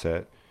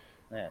asset.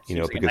 Yeah,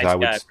 because like a nice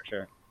guy for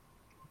sure.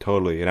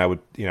 Totally. And I would,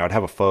 I'd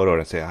have a photo and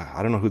I'd say,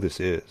 I don't know who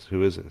this is.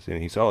 Who is this?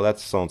 And he'd say, oh,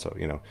 that's so-and-so,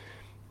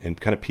 and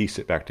kind of piece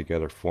it back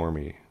together for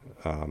me,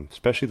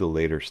 especially the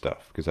later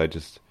stuff, because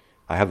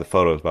I have the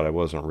photos, but I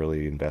wasn't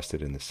really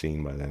invested in the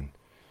scene by then.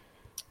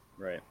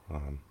 Right.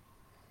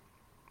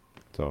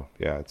 So,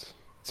 yeah,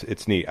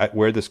 it's neat.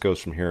 Where this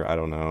goes from here, I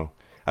don't know.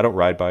 I don't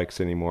ride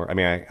bikes anymore. I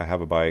mean, I have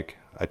a bike.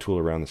 I tool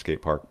around the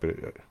skate park, but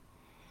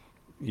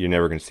you're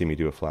never going to see me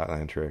do a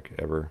flatland trick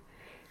ever.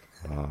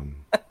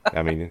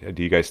 I mean,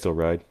 do you guys still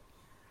ride?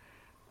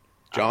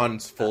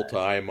 John's full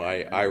time.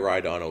 I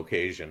ride on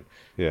occasion.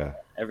 Yeah.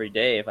 Every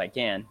day if I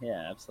can.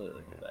 Yeah,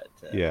 absolutely.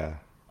 But yeah,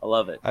 I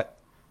love it.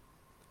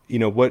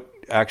 What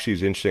actually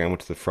is interesting? I went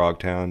to the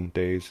Frogtown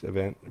Days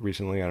event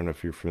recently. I don't know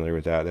if you're familiar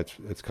with that.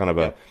 It's kind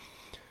of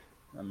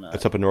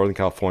it's up in Northern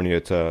California.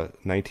 It's a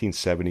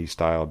 1970s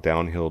style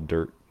downhill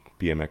dirt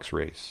BMX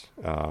race.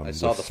 I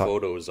saw the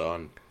photos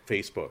on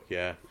Facebook.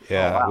 Yeah.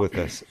 Yeah. Oh, wow. With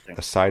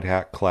a side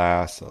hack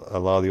class. A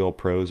lot of the old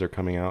pros are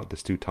coming out. The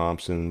Stu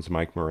Thompsons,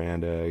 Mike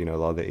Miranda, a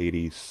lot of the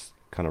 80s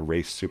kind of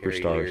race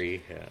superstars.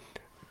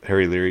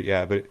 Harry Leary.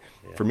 Yeah. But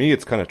for me,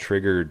 it's kind of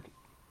triggered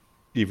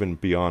even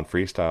beyond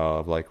freestyle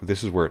of like,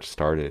 this is where it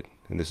started.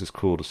 And this is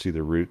cool to see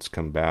the roots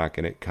come back.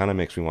 And it kind of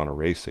makes me want to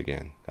race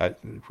again.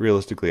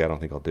 Realistically, I don't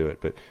think I'll do it.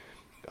 But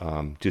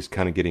just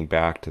kind of getting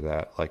back to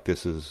that, like,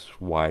 this is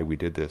why we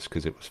did this,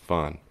 because it was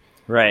fun.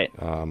 Right.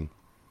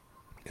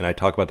 And I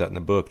talk about that in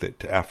the book,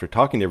 that after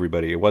talking to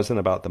everybody, it wasn't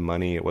about the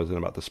money, it wasn't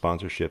about the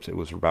sponsorships, it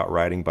was about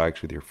riding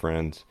bikes with your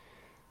friends.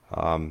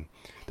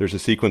 There's a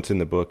sequence in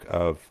the book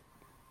of,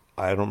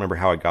 I don't remember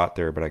how I got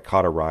there, but I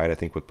caught a ride, I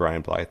think, with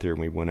Brian Blyther, and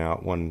we went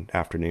out one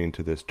afternoon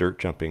to this dirt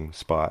jumping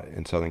spot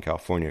in Southern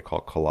California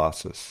called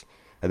Colossus.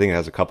 I think it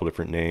has a couple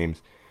different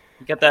names.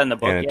 You get that in the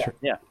book,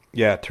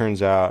 Yeah, it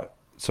turns out,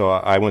 so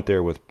I went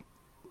there with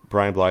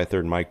Brian Blyther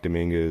and Mike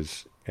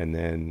Dominguez, and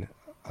then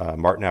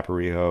Martin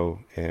Aparijo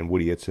and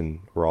Woody Itzen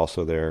were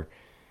also there,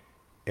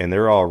 and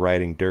they're all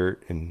riding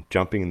dirt and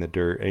jumping in the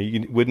dirt. And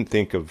you wouldn't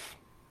think of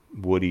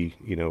Woody,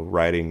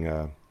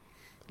 riding,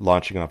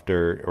 launching off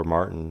dirt, or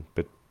Martin,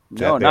 but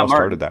they all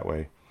started that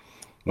way.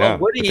 Well,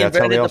 Woody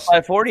invented the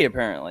 540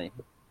 apparently.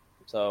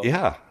 So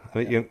yeah,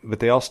 but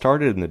they all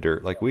started in the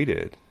dirt like we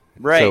did.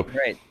 Right, so,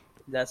 right.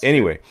 That's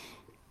anyway. True.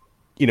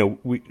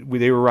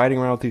 They were riding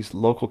around with these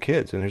local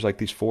kids, and there's like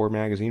these 4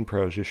 magazine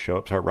pros just show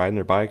up, start riding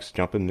their bikes,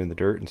 jumping in the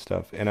dirt and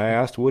stuff. And I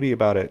asked Woody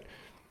about it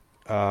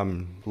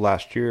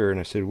last year, and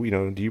I said,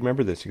 do you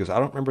remember this? He goes, I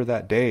don't remember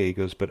that day. He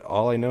goes, but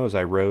all I know is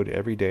I rode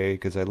every day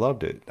because I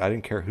loved it. I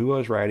didn't care who I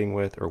was riding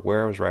with or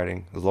where I was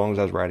riding, as long as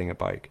I was riding a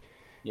bike.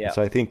 Yeah. And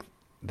so I think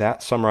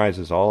that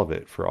summarizes all of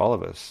it for all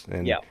of us.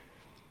 And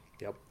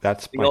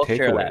that's my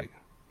takeaway.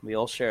 We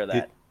all share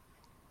that.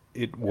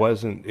 It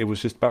was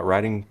just about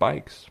riding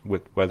bikes,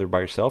 whether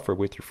by yourself or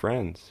with your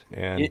friends.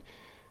 And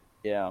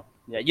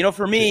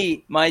for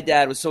me, my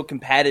dad was so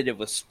competitive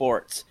with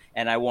sports,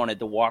 and I wanted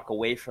to walk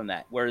away from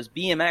that. Whereas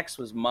BMX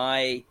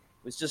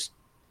was just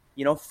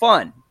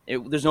fun.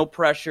 There's no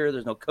pressure,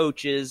 there's no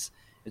coaches.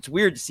 It's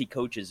weird to see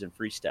coaches in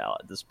freestyle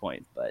at this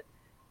point,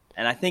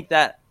 and I think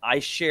that I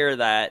share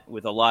that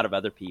with a lot of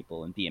other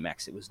people in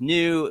BMX. It was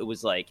new. It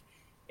was like,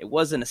 it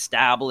wasn't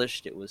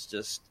established. It was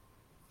just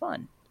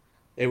fun.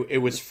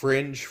 It was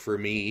fringe for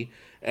me,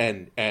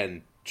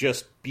 and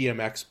just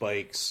BMX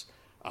bikes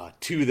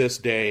to this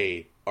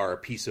day are a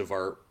piece of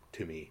art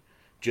to me.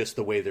 Just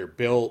the way they're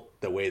built,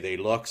 the way they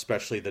look,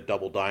 especially the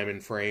double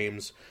diamond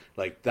frames,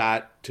 like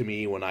that to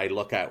me, when I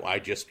look at, I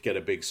just get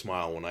a big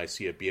smile when I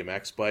see a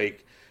BMX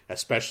bike,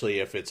 especially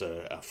if it's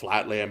a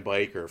flatland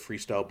bike or a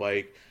freestyle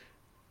bike.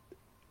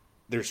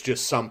 There's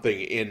just something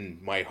in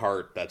my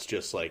heart that's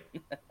just like,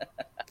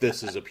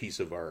 this is a piece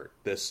of art.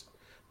 This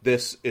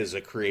is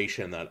a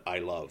creation that I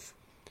love.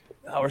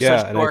 Oh, we're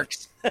such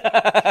dorks.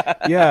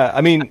 Yeah,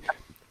 I mean,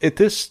 at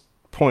this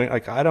point,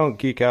 like, I don't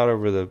geek out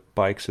over the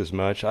bikes as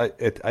much. I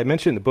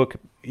mentioned in the book,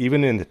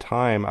 even in the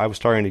time, I was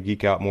starting to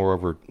geek out more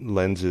over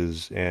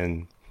lenses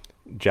and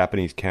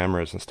Japanese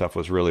cameras and stuff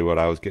was really what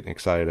I was getting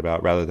excited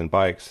about, rather than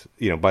bikes.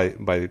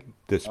 By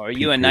this. Are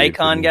you a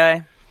Nikon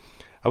guy?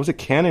 I was a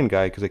Canon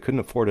guy because I couldn't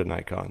afford a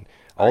Nikon.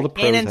 All the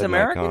pros Canon's had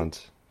American?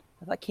 Nikons.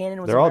 I thought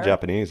Canon was They're all American.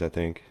 Japanese, I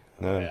think.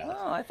 No. Yeah.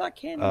 Oh, I thought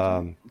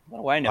Canon.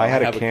 What do I know? I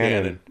had have a a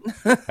Canon.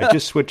 I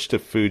just switched to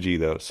Fuji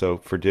though, so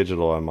for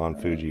digital, I'm on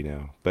Fuji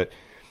now. But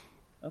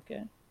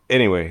Okay.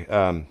 anyway,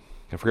 I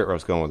forget where I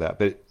was going with that.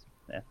 But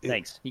Yeah,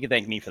 thanks. You can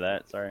thank me for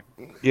that. Sorry.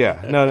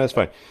 yeah, no, that's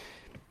fine.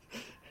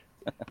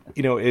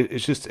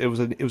 It's just it was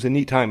a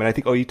neat time, and I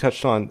think you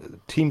touched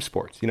on team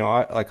sports.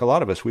 Like a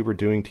lot of us, we were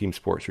doing team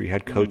sports where you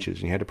had coaches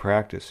and you had to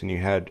practice and you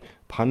had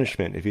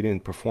punishment if you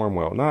didn't perform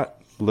well. Not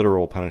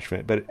literal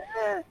punishment, but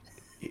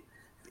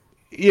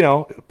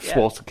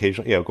false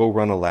occasionally. Go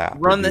run a lap,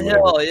 Run the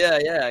hill. Yeah,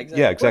 exactly.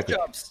 Yeah, exactly.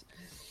 Push-ups.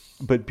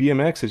 But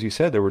BMX, as you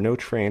said, there were no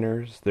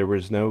trainers, there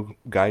was no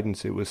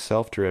guidance. It was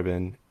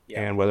self-driven,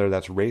 and whether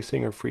that's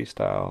racing or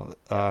freestyle,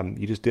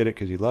 you just did it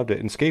because you loved it.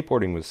 And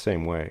skateboarding was the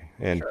same way.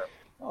 And Sure.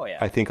 Oh yeah.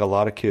 I think a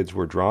lot of kids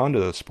were drawn to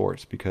those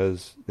sports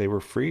because they were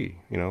free.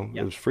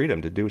 It was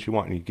freedom to do what you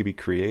want, and you could be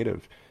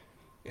creative.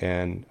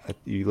 And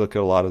you look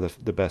at a lot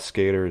of the best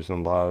skaters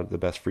and a lot of the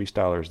best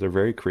freestylers; they're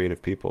very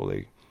creative people.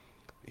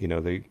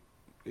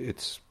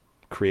 It's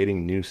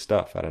creating new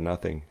stuff out of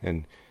nothing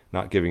and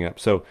not giving up.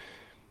 So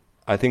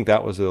I think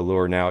that was the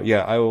allure. Now,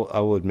 yeah, I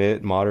will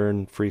admit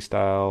modern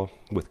freestyle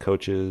with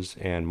coaches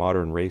and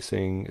modern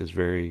racing is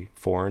very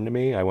foreign to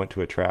me. I went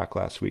to a track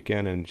last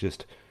weekend and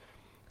just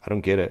I don't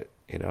get it.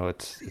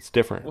 It's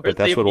different. Where's but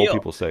that's the what old appeal?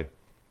 people say.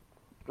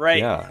 Right.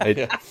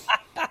 Yeah.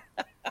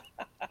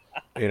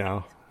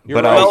 You're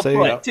but right. I'll Well say,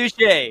 put.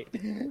 Touche.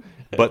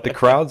 but the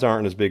crowds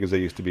aren't as big as they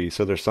used to be.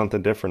 So there's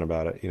something different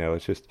about it.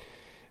 It's just,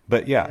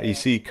 but yeah, you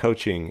see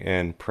coaching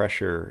and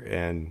pressure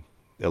and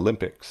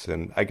Olympics,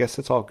 and I guess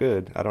it's all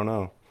good. I don't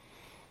know.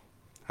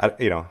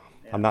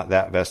 I'm not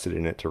that vested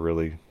in it to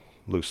really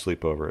lose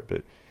sleep over it,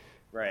 but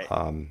Right.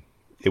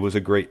 it was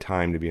a great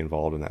time to be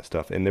involved in that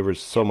stuff. And there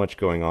was so much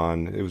going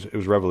on. It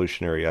was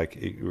revolutionary. Like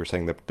you were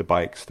saying, the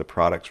bikes, the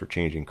products were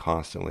changing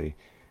constantly,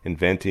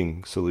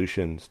 inventing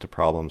solutions to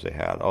problems they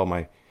had. Oh,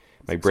 my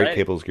brake exciting.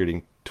 cable's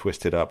getting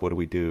twisted up. What do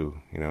we do?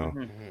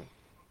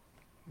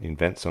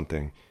 Invent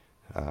something.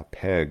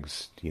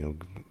 Pegs,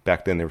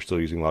 back then they were still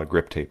using a lot of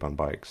grip tape on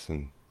bikes.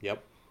 And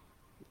Yep.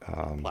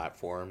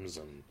 Platforms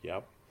and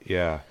yep.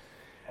 yeah,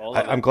 All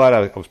of it. I'm glad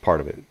I was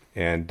part of it.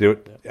 And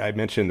I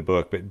mentioned in the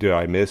book, but do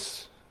I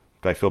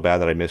feel bad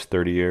that I missed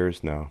 30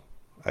 years? No.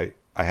 I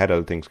had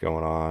other things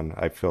going on.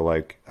 I feel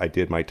like I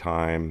did my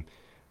time.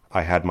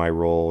 I had my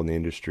role in the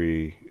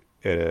industry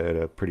at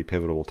a pretty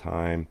pivotal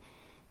time.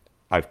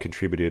 I've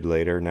contributed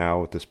later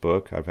now with this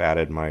book. I've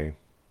added my,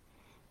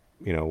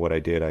 what I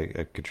did.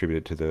 I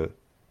contributed to the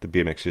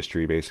BMX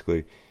history,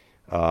 basically.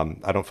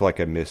 I don't feel like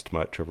I missed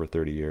much over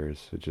 30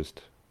 years. It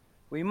just...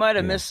 We might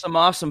have missed some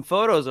awesome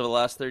photos over the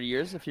last 30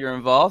 years if you're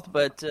involved,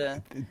 but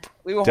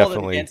we will hold it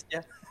Definitely. against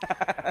you.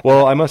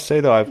 Well, I must say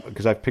though,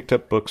 because I've picked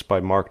up books by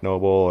Mark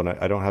Noble, and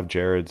I don't have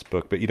Jared's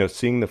book, but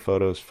seeing the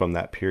photos from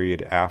that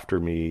period after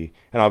me,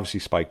 and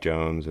obviously Spike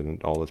Jones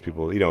and all those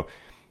people,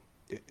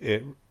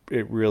 it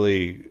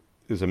really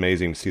is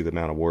amazing to see the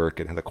amount of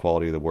work and the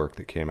quality of the work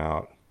that came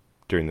out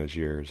during those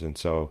years, and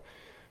so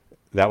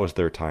that was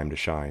their time to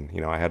shine.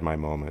 I had my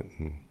moment,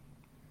 and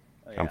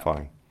I'm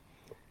fine.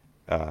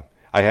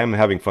 I am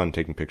having fun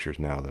taking pictures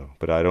now, though,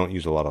 but I don't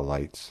use a lot of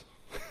lights.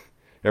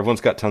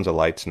 Everyone's got tons of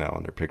lights now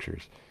on their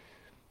pictures.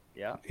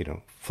 Yeah.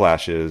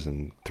 Flashes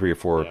and 3 or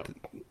 4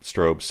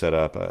 strobes set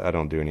up. I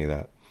don't do any of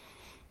that.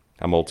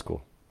 I'm old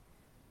school.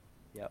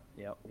 Yep.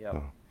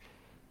 Oh.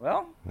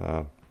 Well,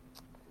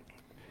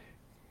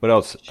 What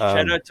else?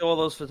 shout out to all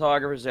those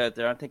photographers out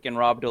there. I'm thinking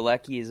Rob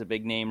Dolecki is a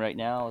big name right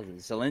now.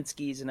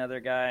 Zelinsky's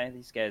another guy.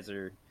 These guys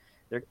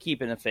they're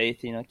keeping the faith,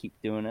 keep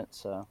doing it.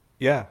 So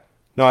Yeah.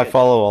 No, I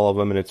follow all of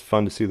them, and it's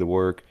fun to see the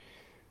work.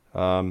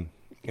 And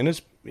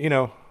it's,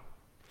 I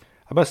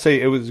must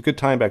say it was a good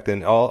time back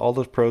then. All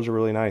those pros are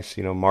really nice.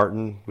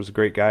 Martin was a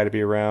great guy to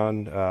be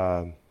around.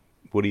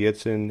 Woody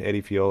Itzen,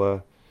 Eddie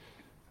Fiola.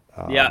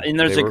 and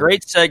there's a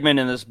great segment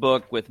in this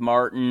book with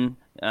Martin,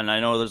 and I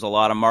know there's a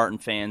lot of Martin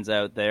fans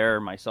out there,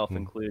 myself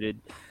included,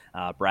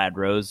 Brad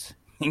Rose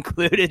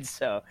included.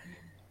 So,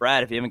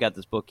 Brad, if you haven't got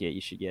this book yet, you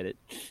should get it.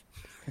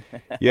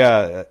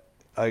 Yeah.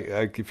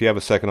 If you have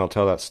a second, I'll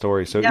tell that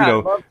story. So, Yeah,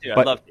 I'd love to.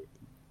 I'd love to.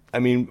 I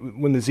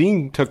mean, when the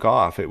zine took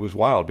off, it was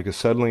wild because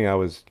suddenly I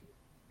was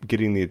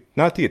getting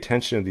not the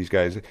attention of these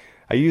guys.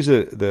 I use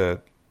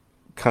the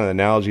kind of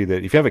analogy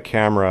that if you have a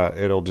camera,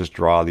 it'll just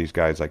draw these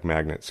guys like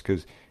magnets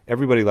because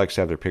everybody likes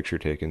to have their picture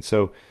taken.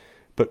 So,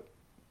 but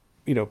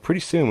pretty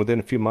soon, within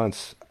a few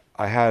months,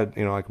 I had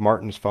like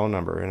Martin's phone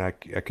number, and I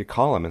could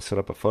call him and set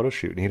up a photo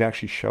shoot, and he'd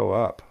actually show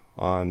up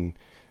on,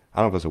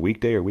 I don't know if it was a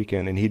weekday or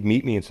weekend, and he'd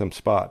meet me in some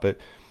spot, but.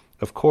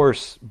 Of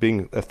course,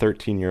 being a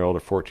 13-year-old or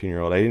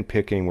 14-year-old, I didn't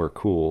pick anywhere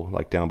cool,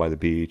 like down by the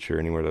beach or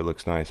anywhere that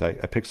looks nice. I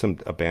picked some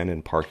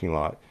abandoned parking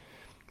lot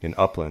in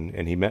Upland,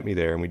 and he met me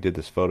there, and we did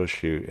this photo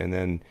shoot. And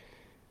then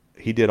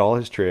he did all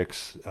his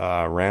tricks,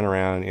 ran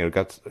around,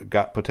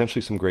 got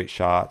potentially some great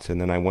shots. And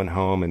then I went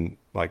home and,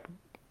 like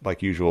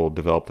usual,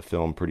 developed the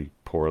film pretty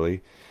poorly.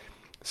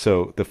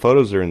 So the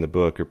photos that are in the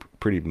book are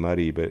pretty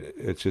muddy, but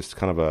it's just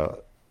kind of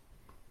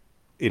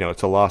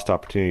it's a lost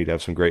opportunity to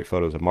have some great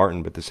photos of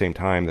Martin, but at the same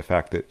time, the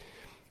fact that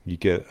you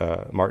get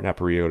Martin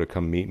Aparicio to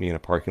come meet me in a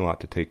parking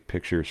lot to take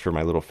pictures for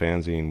my little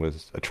fanzine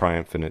was a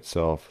triumph in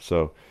itself.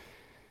 So,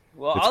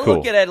 well, I'll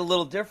look at it a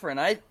little different.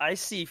 I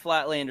see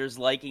Flatlanders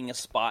liking a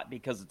spot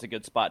because it's a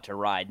good spot to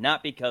ride,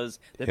 not because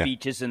the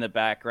beach is in the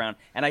background.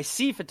 And I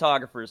see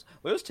photographers,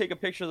 let's take a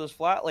picture of this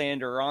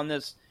Flatlander on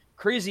this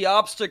crazy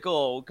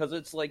obstacle because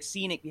it's like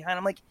scenic behind.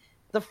 I'm like,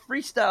 the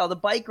freestyle, the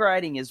bike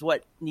riding is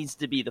what needs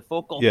to be the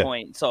focal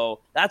point. So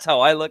that's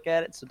how I look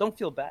at it. So don't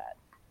feel bad.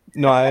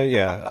 No,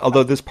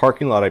 although this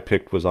parking lot I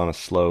picked was on a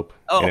slope,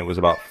 and it was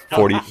about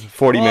 40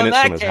 minutes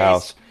from his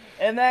house.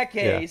 In that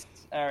case,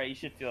 all right, you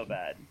should feel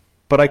bad.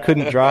 But I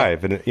couldn't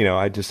drive, and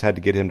I just had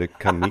to get him to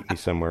come meet me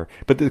somewhere.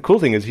 But the cool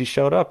thing is he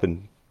showed up,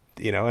 and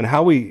and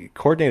how we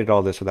coordinated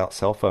all this without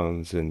cell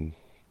phones and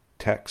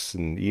texts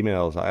and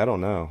emails, I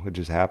don't know. It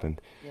just happened.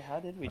 Yeah, how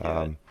did we do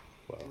it?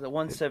 The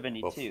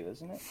 172,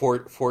 isn't it?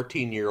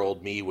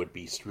 14-year-old me would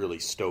be really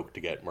stoked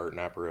to get Martin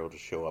Aparicio to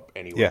show up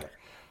anywhere. Yeah.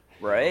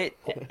 Right?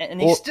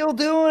 And he's still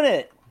doing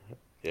it.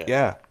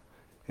 Yeah.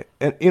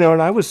 And,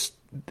 and I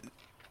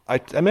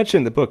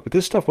mentioned in the book, but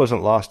this stuff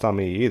wasn't lost on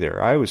me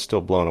either. I was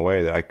still blown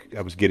away that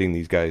I was getting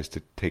these guys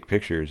to take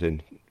pictures,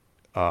 and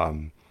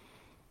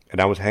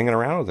I was hanging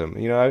around with them.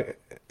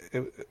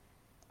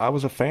 I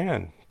was a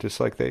fan, just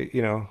like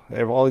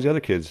all these other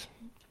kids.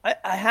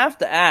 I have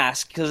to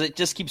ask, because it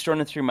just keeps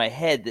running through my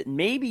head, that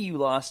maybe you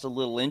lost a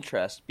little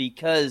interest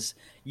because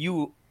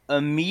you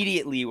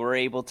immediately were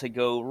able to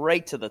go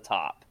right to the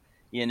top.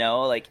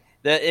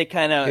 It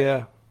kind of.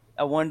 Yeah.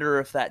 I wonder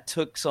if that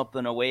took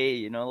something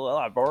away. Well,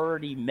 I've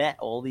already met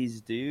all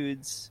these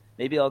dudes.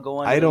 Maybe I'll go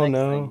on. I don't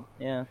know.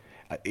 Thing. Yeah.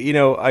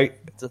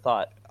 It's a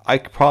thought. I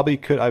probably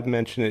could. I've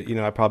mentioned it.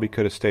 I probably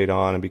could have stayed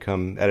on and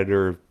become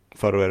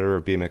photo editor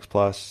of BMX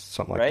Plus,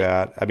 something like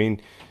that. I mean,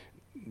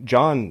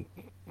 John.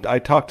 I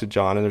talked to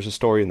John, and there's a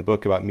story in the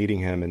book about meeting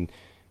him, and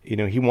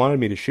he wanted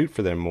me to shoot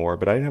for them more,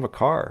 but I didn't have a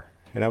car,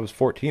 and I was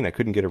 14. I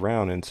couldn't get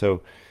around, and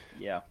so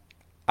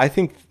I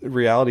think the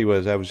reality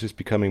was I was just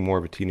becoming more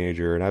of a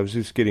teenager, and I was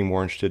just getting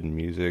more interested in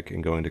music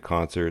and going to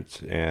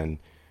concerts and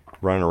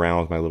running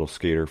around with my little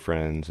skater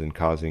friends and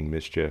causing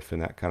mischief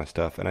and that kind of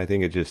stuff. And I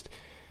think it just,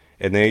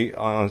 and they,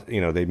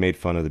 they made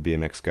fun of the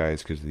BMX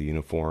guys because of the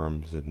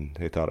uniforms, and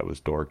they thought it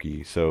was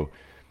dorky. So,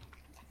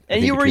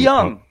 and you were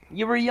young.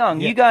 You were young.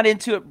 Yeah. You got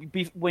into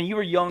it when you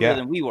were younger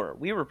than we were.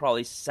 We were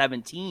probably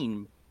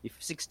 17,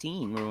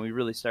 16 when we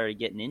really started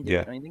getting into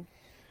it. Anything,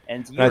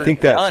 and you were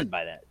done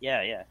by that.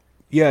 Yeah.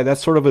 Yeah,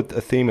 that's sort of a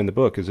theme in the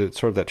book. Is it's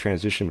sort of that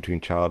transition between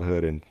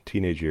childhood and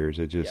teenage years.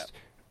 It just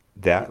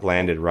that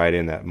landed right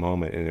in that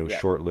moment, and it was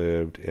short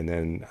lived. And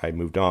then I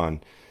moved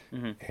on,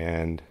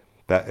 and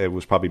that it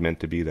was probably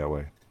meant to be that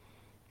way.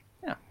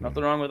 Yeah,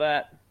 nothing wrong with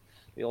that.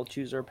 We all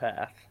choose our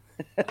path.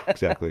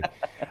 Exactly.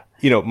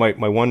 My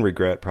one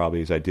regret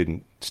probably is I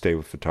didn't stay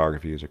with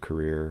photography as a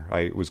career.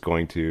 I was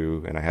going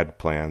to, and I had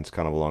plans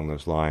kind of along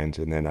those lines,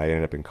 and then I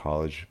ended up in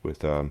college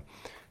with.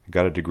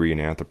 Got a degree in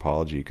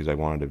anthropology because I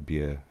wanted to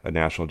be a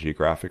National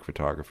Geographic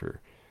photographer.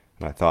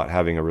 And I thought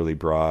having a really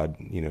broad,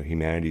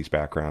 humanities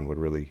background would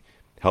really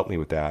help me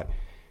with that.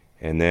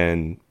 And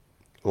then,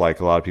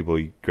 like a lot of people,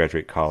 you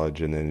graduate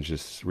college and then it's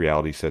just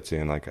reality sets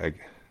in. Like, I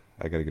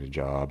got to get a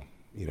job,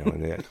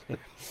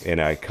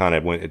 and I kind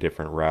of went a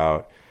different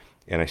route.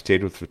 And I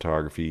stayed with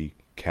photography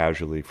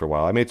casually for a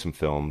while. I made some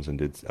films and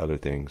did other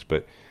things,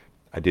 but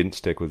I didn't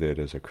stick with it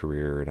as a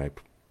career. And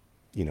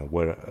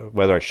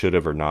whether I should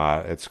have or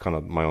not, it's kind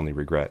of my only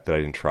regret that I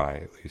didn't try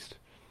at least.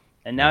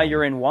 And now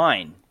you're in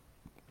wine.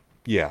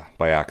 Yeah,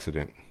 by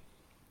accident.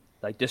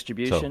 Like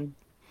distribution?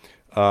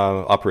 So,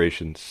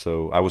 operations.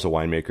 So I was a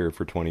winemaker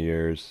for 20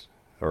 years,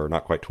 or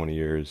not quite 20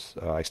 years.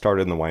 I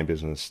started in the wine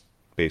business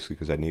basically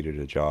because I needed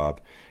a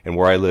job. And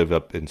where I live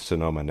up in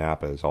Sonoma,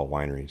 Napa is all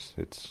wineries.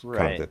 It's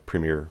kind of the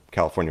premier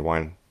California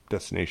wine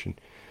destination.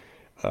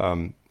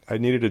 I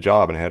needed a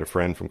job, and I had a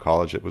friend from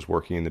college that was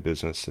working in the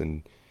business,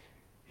 and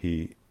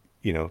he,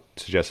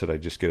 suggested I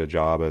just get a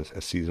job as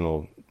a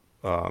seasonal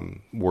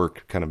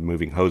work, kind of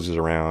moving hoses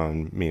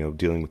around,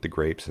 dealing with the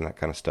grapes and that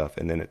kind of stuff.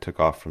 And then it took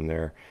off from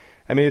there.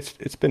 I mean,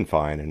 it's been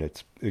fine, and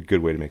it's a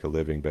good way to make a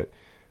living. But,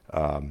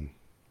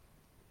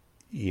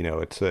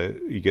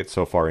 you get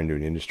so far into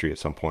an industry at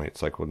some point,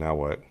 it's like, well, now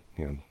what?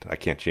 I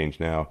can't change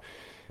now.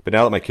 But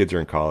now that my kids are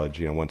in college,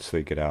 once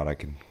they get out, I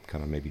can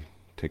kind of maybe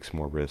take some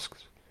more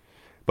risks.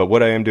 But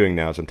what I am doing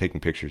now is I'm taking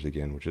pictures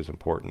again, which is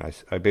important.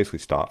 I basically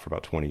stopped for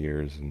about 20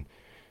 years, and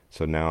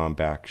so now I'm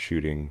back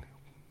shooting,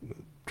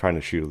 trying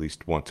to shoot at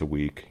least once a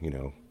week,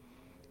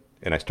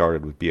 And I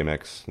started with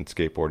BMX and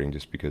skateboarding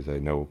just because I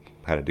know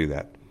how to do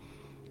that.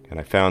 And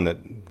I found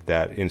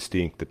that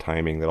instinct, the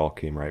timing, that all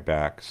came right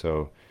back.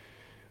 So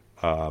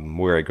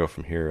where I go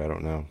from here, I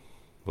don't know.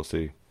 We'll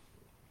see.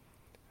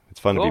 It's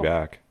fun to be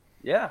back.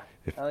 Yeah.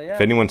 If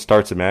anyone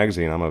starts a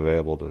magazine, I'm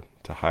available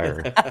to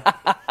hire.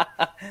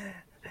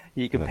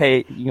 You can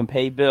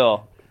pay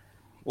Bill.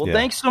 Well,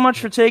 thanks so much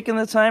for taking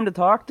the time to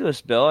talk to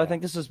us, Bill. I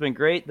think this has been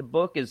great. The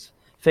book is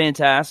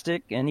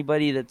fantastic.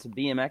 Anybody that's a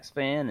BMX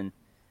fan and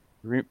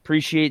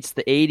appreciates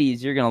the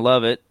 80s, you're going to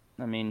love it.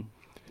 I mean,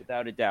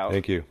 without a doubt.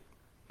 Thank you.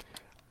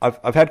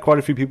 I've had quite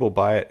a few people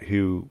buy it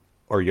who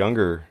are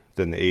younger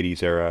than the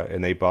 80s era,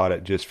 and they bought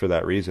it just for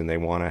that reason. They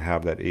want to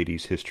have that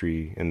 80s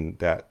history and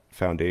that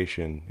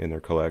foundation in their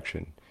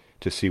collection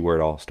to see where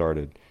it all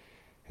started.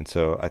 And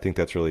so I think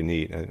that's really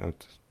neat.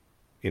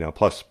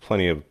 Plus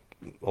plenty of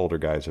older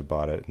guys have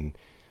bought it, and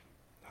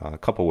a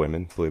couple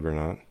women, believe it or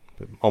not,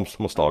 but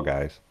almost all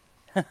guys.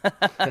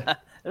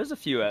 There's a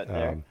few out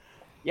there.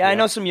 Yeah, I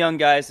know some young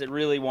guys that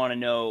really want to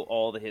know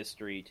all the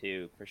history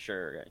too, for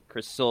sure.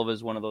 Chris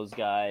Silva's one of those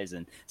guys,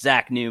 and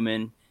Zach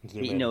Newman.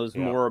 He knows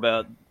more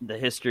about the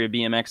history of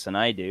BMX than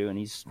I do, and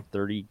he's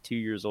 32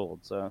 years old,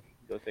 so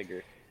go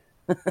figure.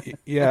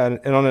 Yeah,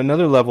 and on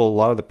another level, a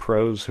lot of the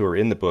pros who are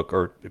in the book,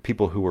 or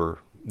people who were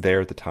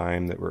there at the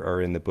time that are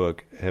in the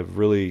book, have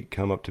really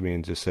come up to me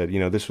and just said,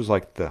 this was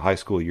like the high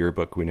school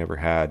yearbook we never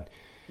had.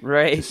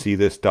 Right. To see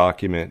this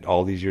document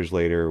all these years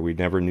later, we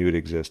never knew it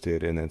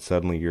existed, and then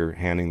suddenly you're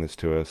handing this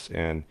to us,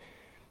 and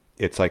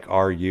it's like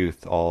our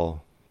youth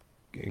all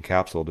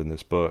encapsulated in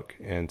this book.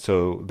 And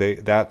so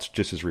that's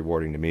just as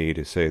rewarding to me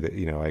to say that,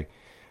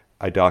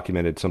 I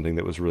documented something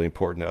that was really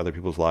important to other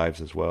people's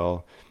lives as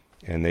well,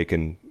 and they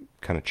can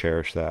kind of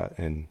cherish that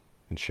and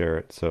share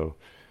it. So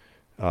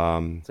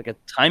it's like a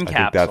time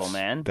capsule,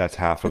 man. That's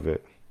half of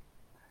it.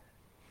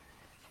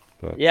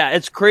 But, yeah,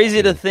 it's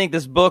crazy to think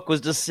this book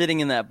was just sitting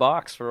in that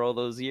box for all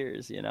those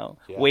years,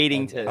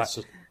 waiting to.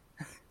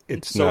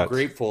 It's so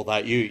grateful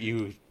that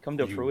you come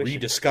to fruition.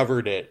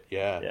 Rediscovered it.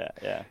 Yeah.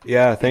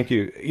 Yeah. Thank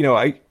you.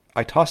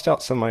 I tossed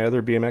out some of my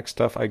other BMX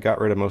stuff. I got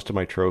rid of most of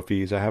my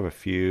trophies. I have a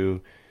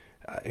few.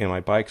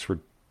 My bikes were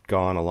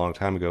gone a long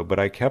time ago, but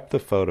I kept the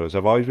photos.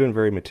 I've always been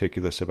very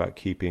meticulous about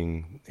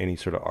keeping any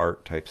sort of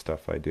art type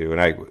stuff I do, and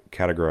I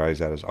categorize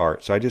that as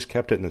art. So I just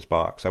kept it in this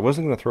box. I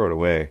wasn't going to throw it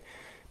away,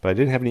 but I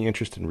didn't have any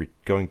interest in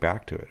going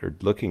back to it or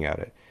looking at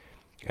it.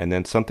 And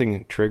then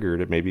something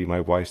triggered it. Maybe my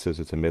wife says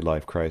it's a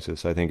midlife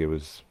crisis. I think it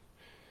was,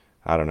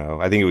 I don't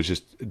know. I think it was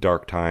just a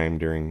dark time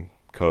during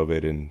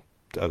COVID and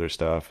other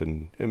stuff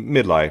and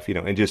midlife,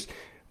 and just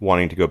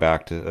wanting to go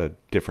back to a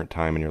different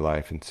time in your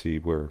life and see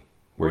where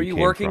Were you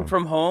working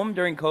from home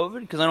during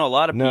COVID? Because I know a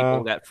lot of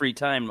people got free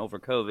time over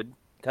COVID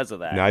because of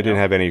that. No, I didn't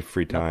have any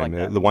free time.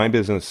 Like the wine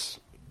business,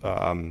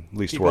 at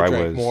least people where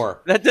I was.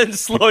 More. That didn't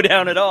slow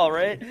down at all,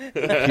 right?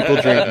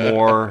 People drink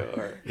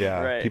more.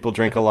 Yeah, right. People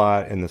drink a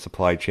lot, and the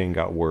supply chain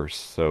got worse.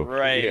 So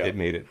it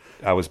made it.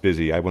 I was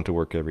busy. I went to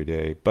work every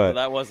day, but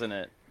that wasn't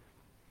it.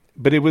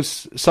 But it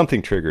was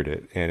something triggered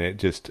it, and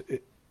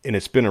and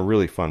it's been a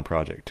really fun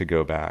project to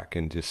go back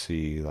and just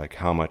see like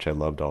how much I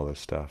loved all this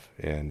stuff,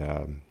 and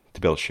to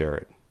be able to share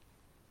it.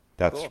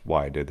 That's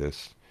why I did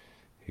this.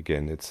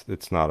 Again,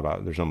 it's not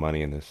about, there's no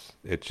money in this.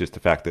 It's just the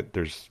fact that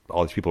there's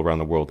all these people around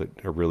the world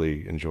that are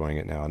really enjoying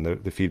it now, and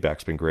the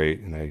feedback's been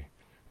great, and I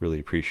really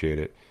appreciate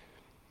it.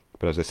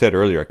 But as I said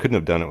earlier, I couldn't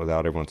have done it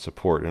without everyone's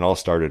support. And it all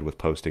started with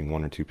posting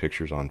 1 or 2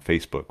 pictures on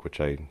Facebook, which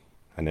I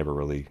never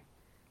really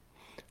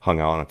hung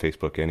out on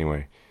Facebook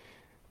anyway.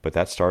 But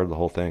that started the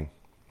whole thing,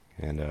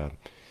 and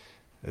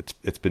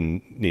it's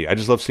been neat. I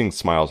just love seeing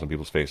smiles on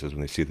people's faces when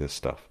they see this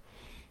stuff.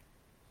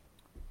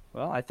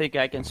 Well, I think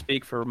I can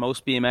speak for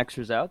most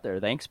BMXers out there.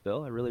 Thanks,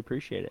 Bill. I really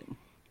appreciate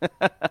it.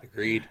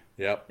 Agreed.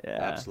 Yep. Yeah.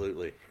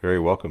 Absolutely. Very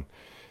welcome.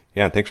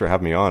 Yeah, and thanks for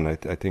having me on.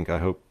 I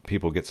hope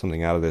people get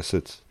something out of this.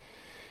 It's,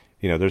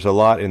 there's a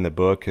lot in the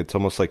book. It's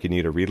almost like you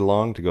need a read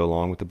along to go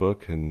along with the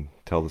book and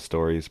tell the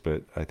stories.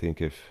 But I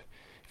think if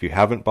you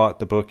haven't bought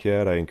the book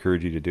yet, I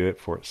encourage you to do it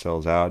before it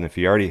sells out. And if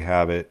you already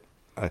have it,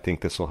 I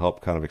think this will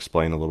help kind of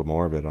explain a little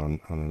more of it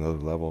on another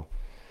level.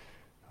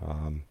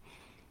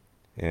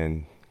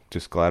 And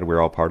just glad we're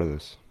all part of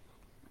this.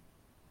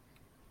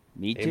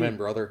 Me too. Amen,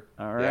 brother.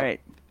 All right.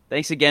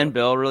 Thanks again,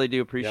 Bill. Really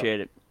do appreciate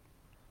it.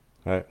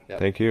 All right.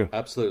 Thank you.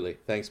 Absolutely.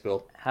 Thanks,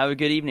 Bill. Have a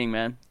good evening,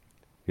 man.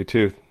 You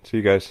too. See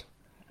you guys.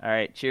 All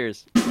right.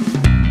 Cheers.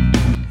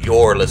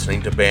 You're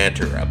listening to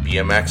Banter, a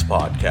BMX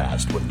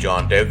podcast with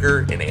John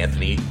Dowker and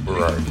Anthony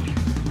Berardi.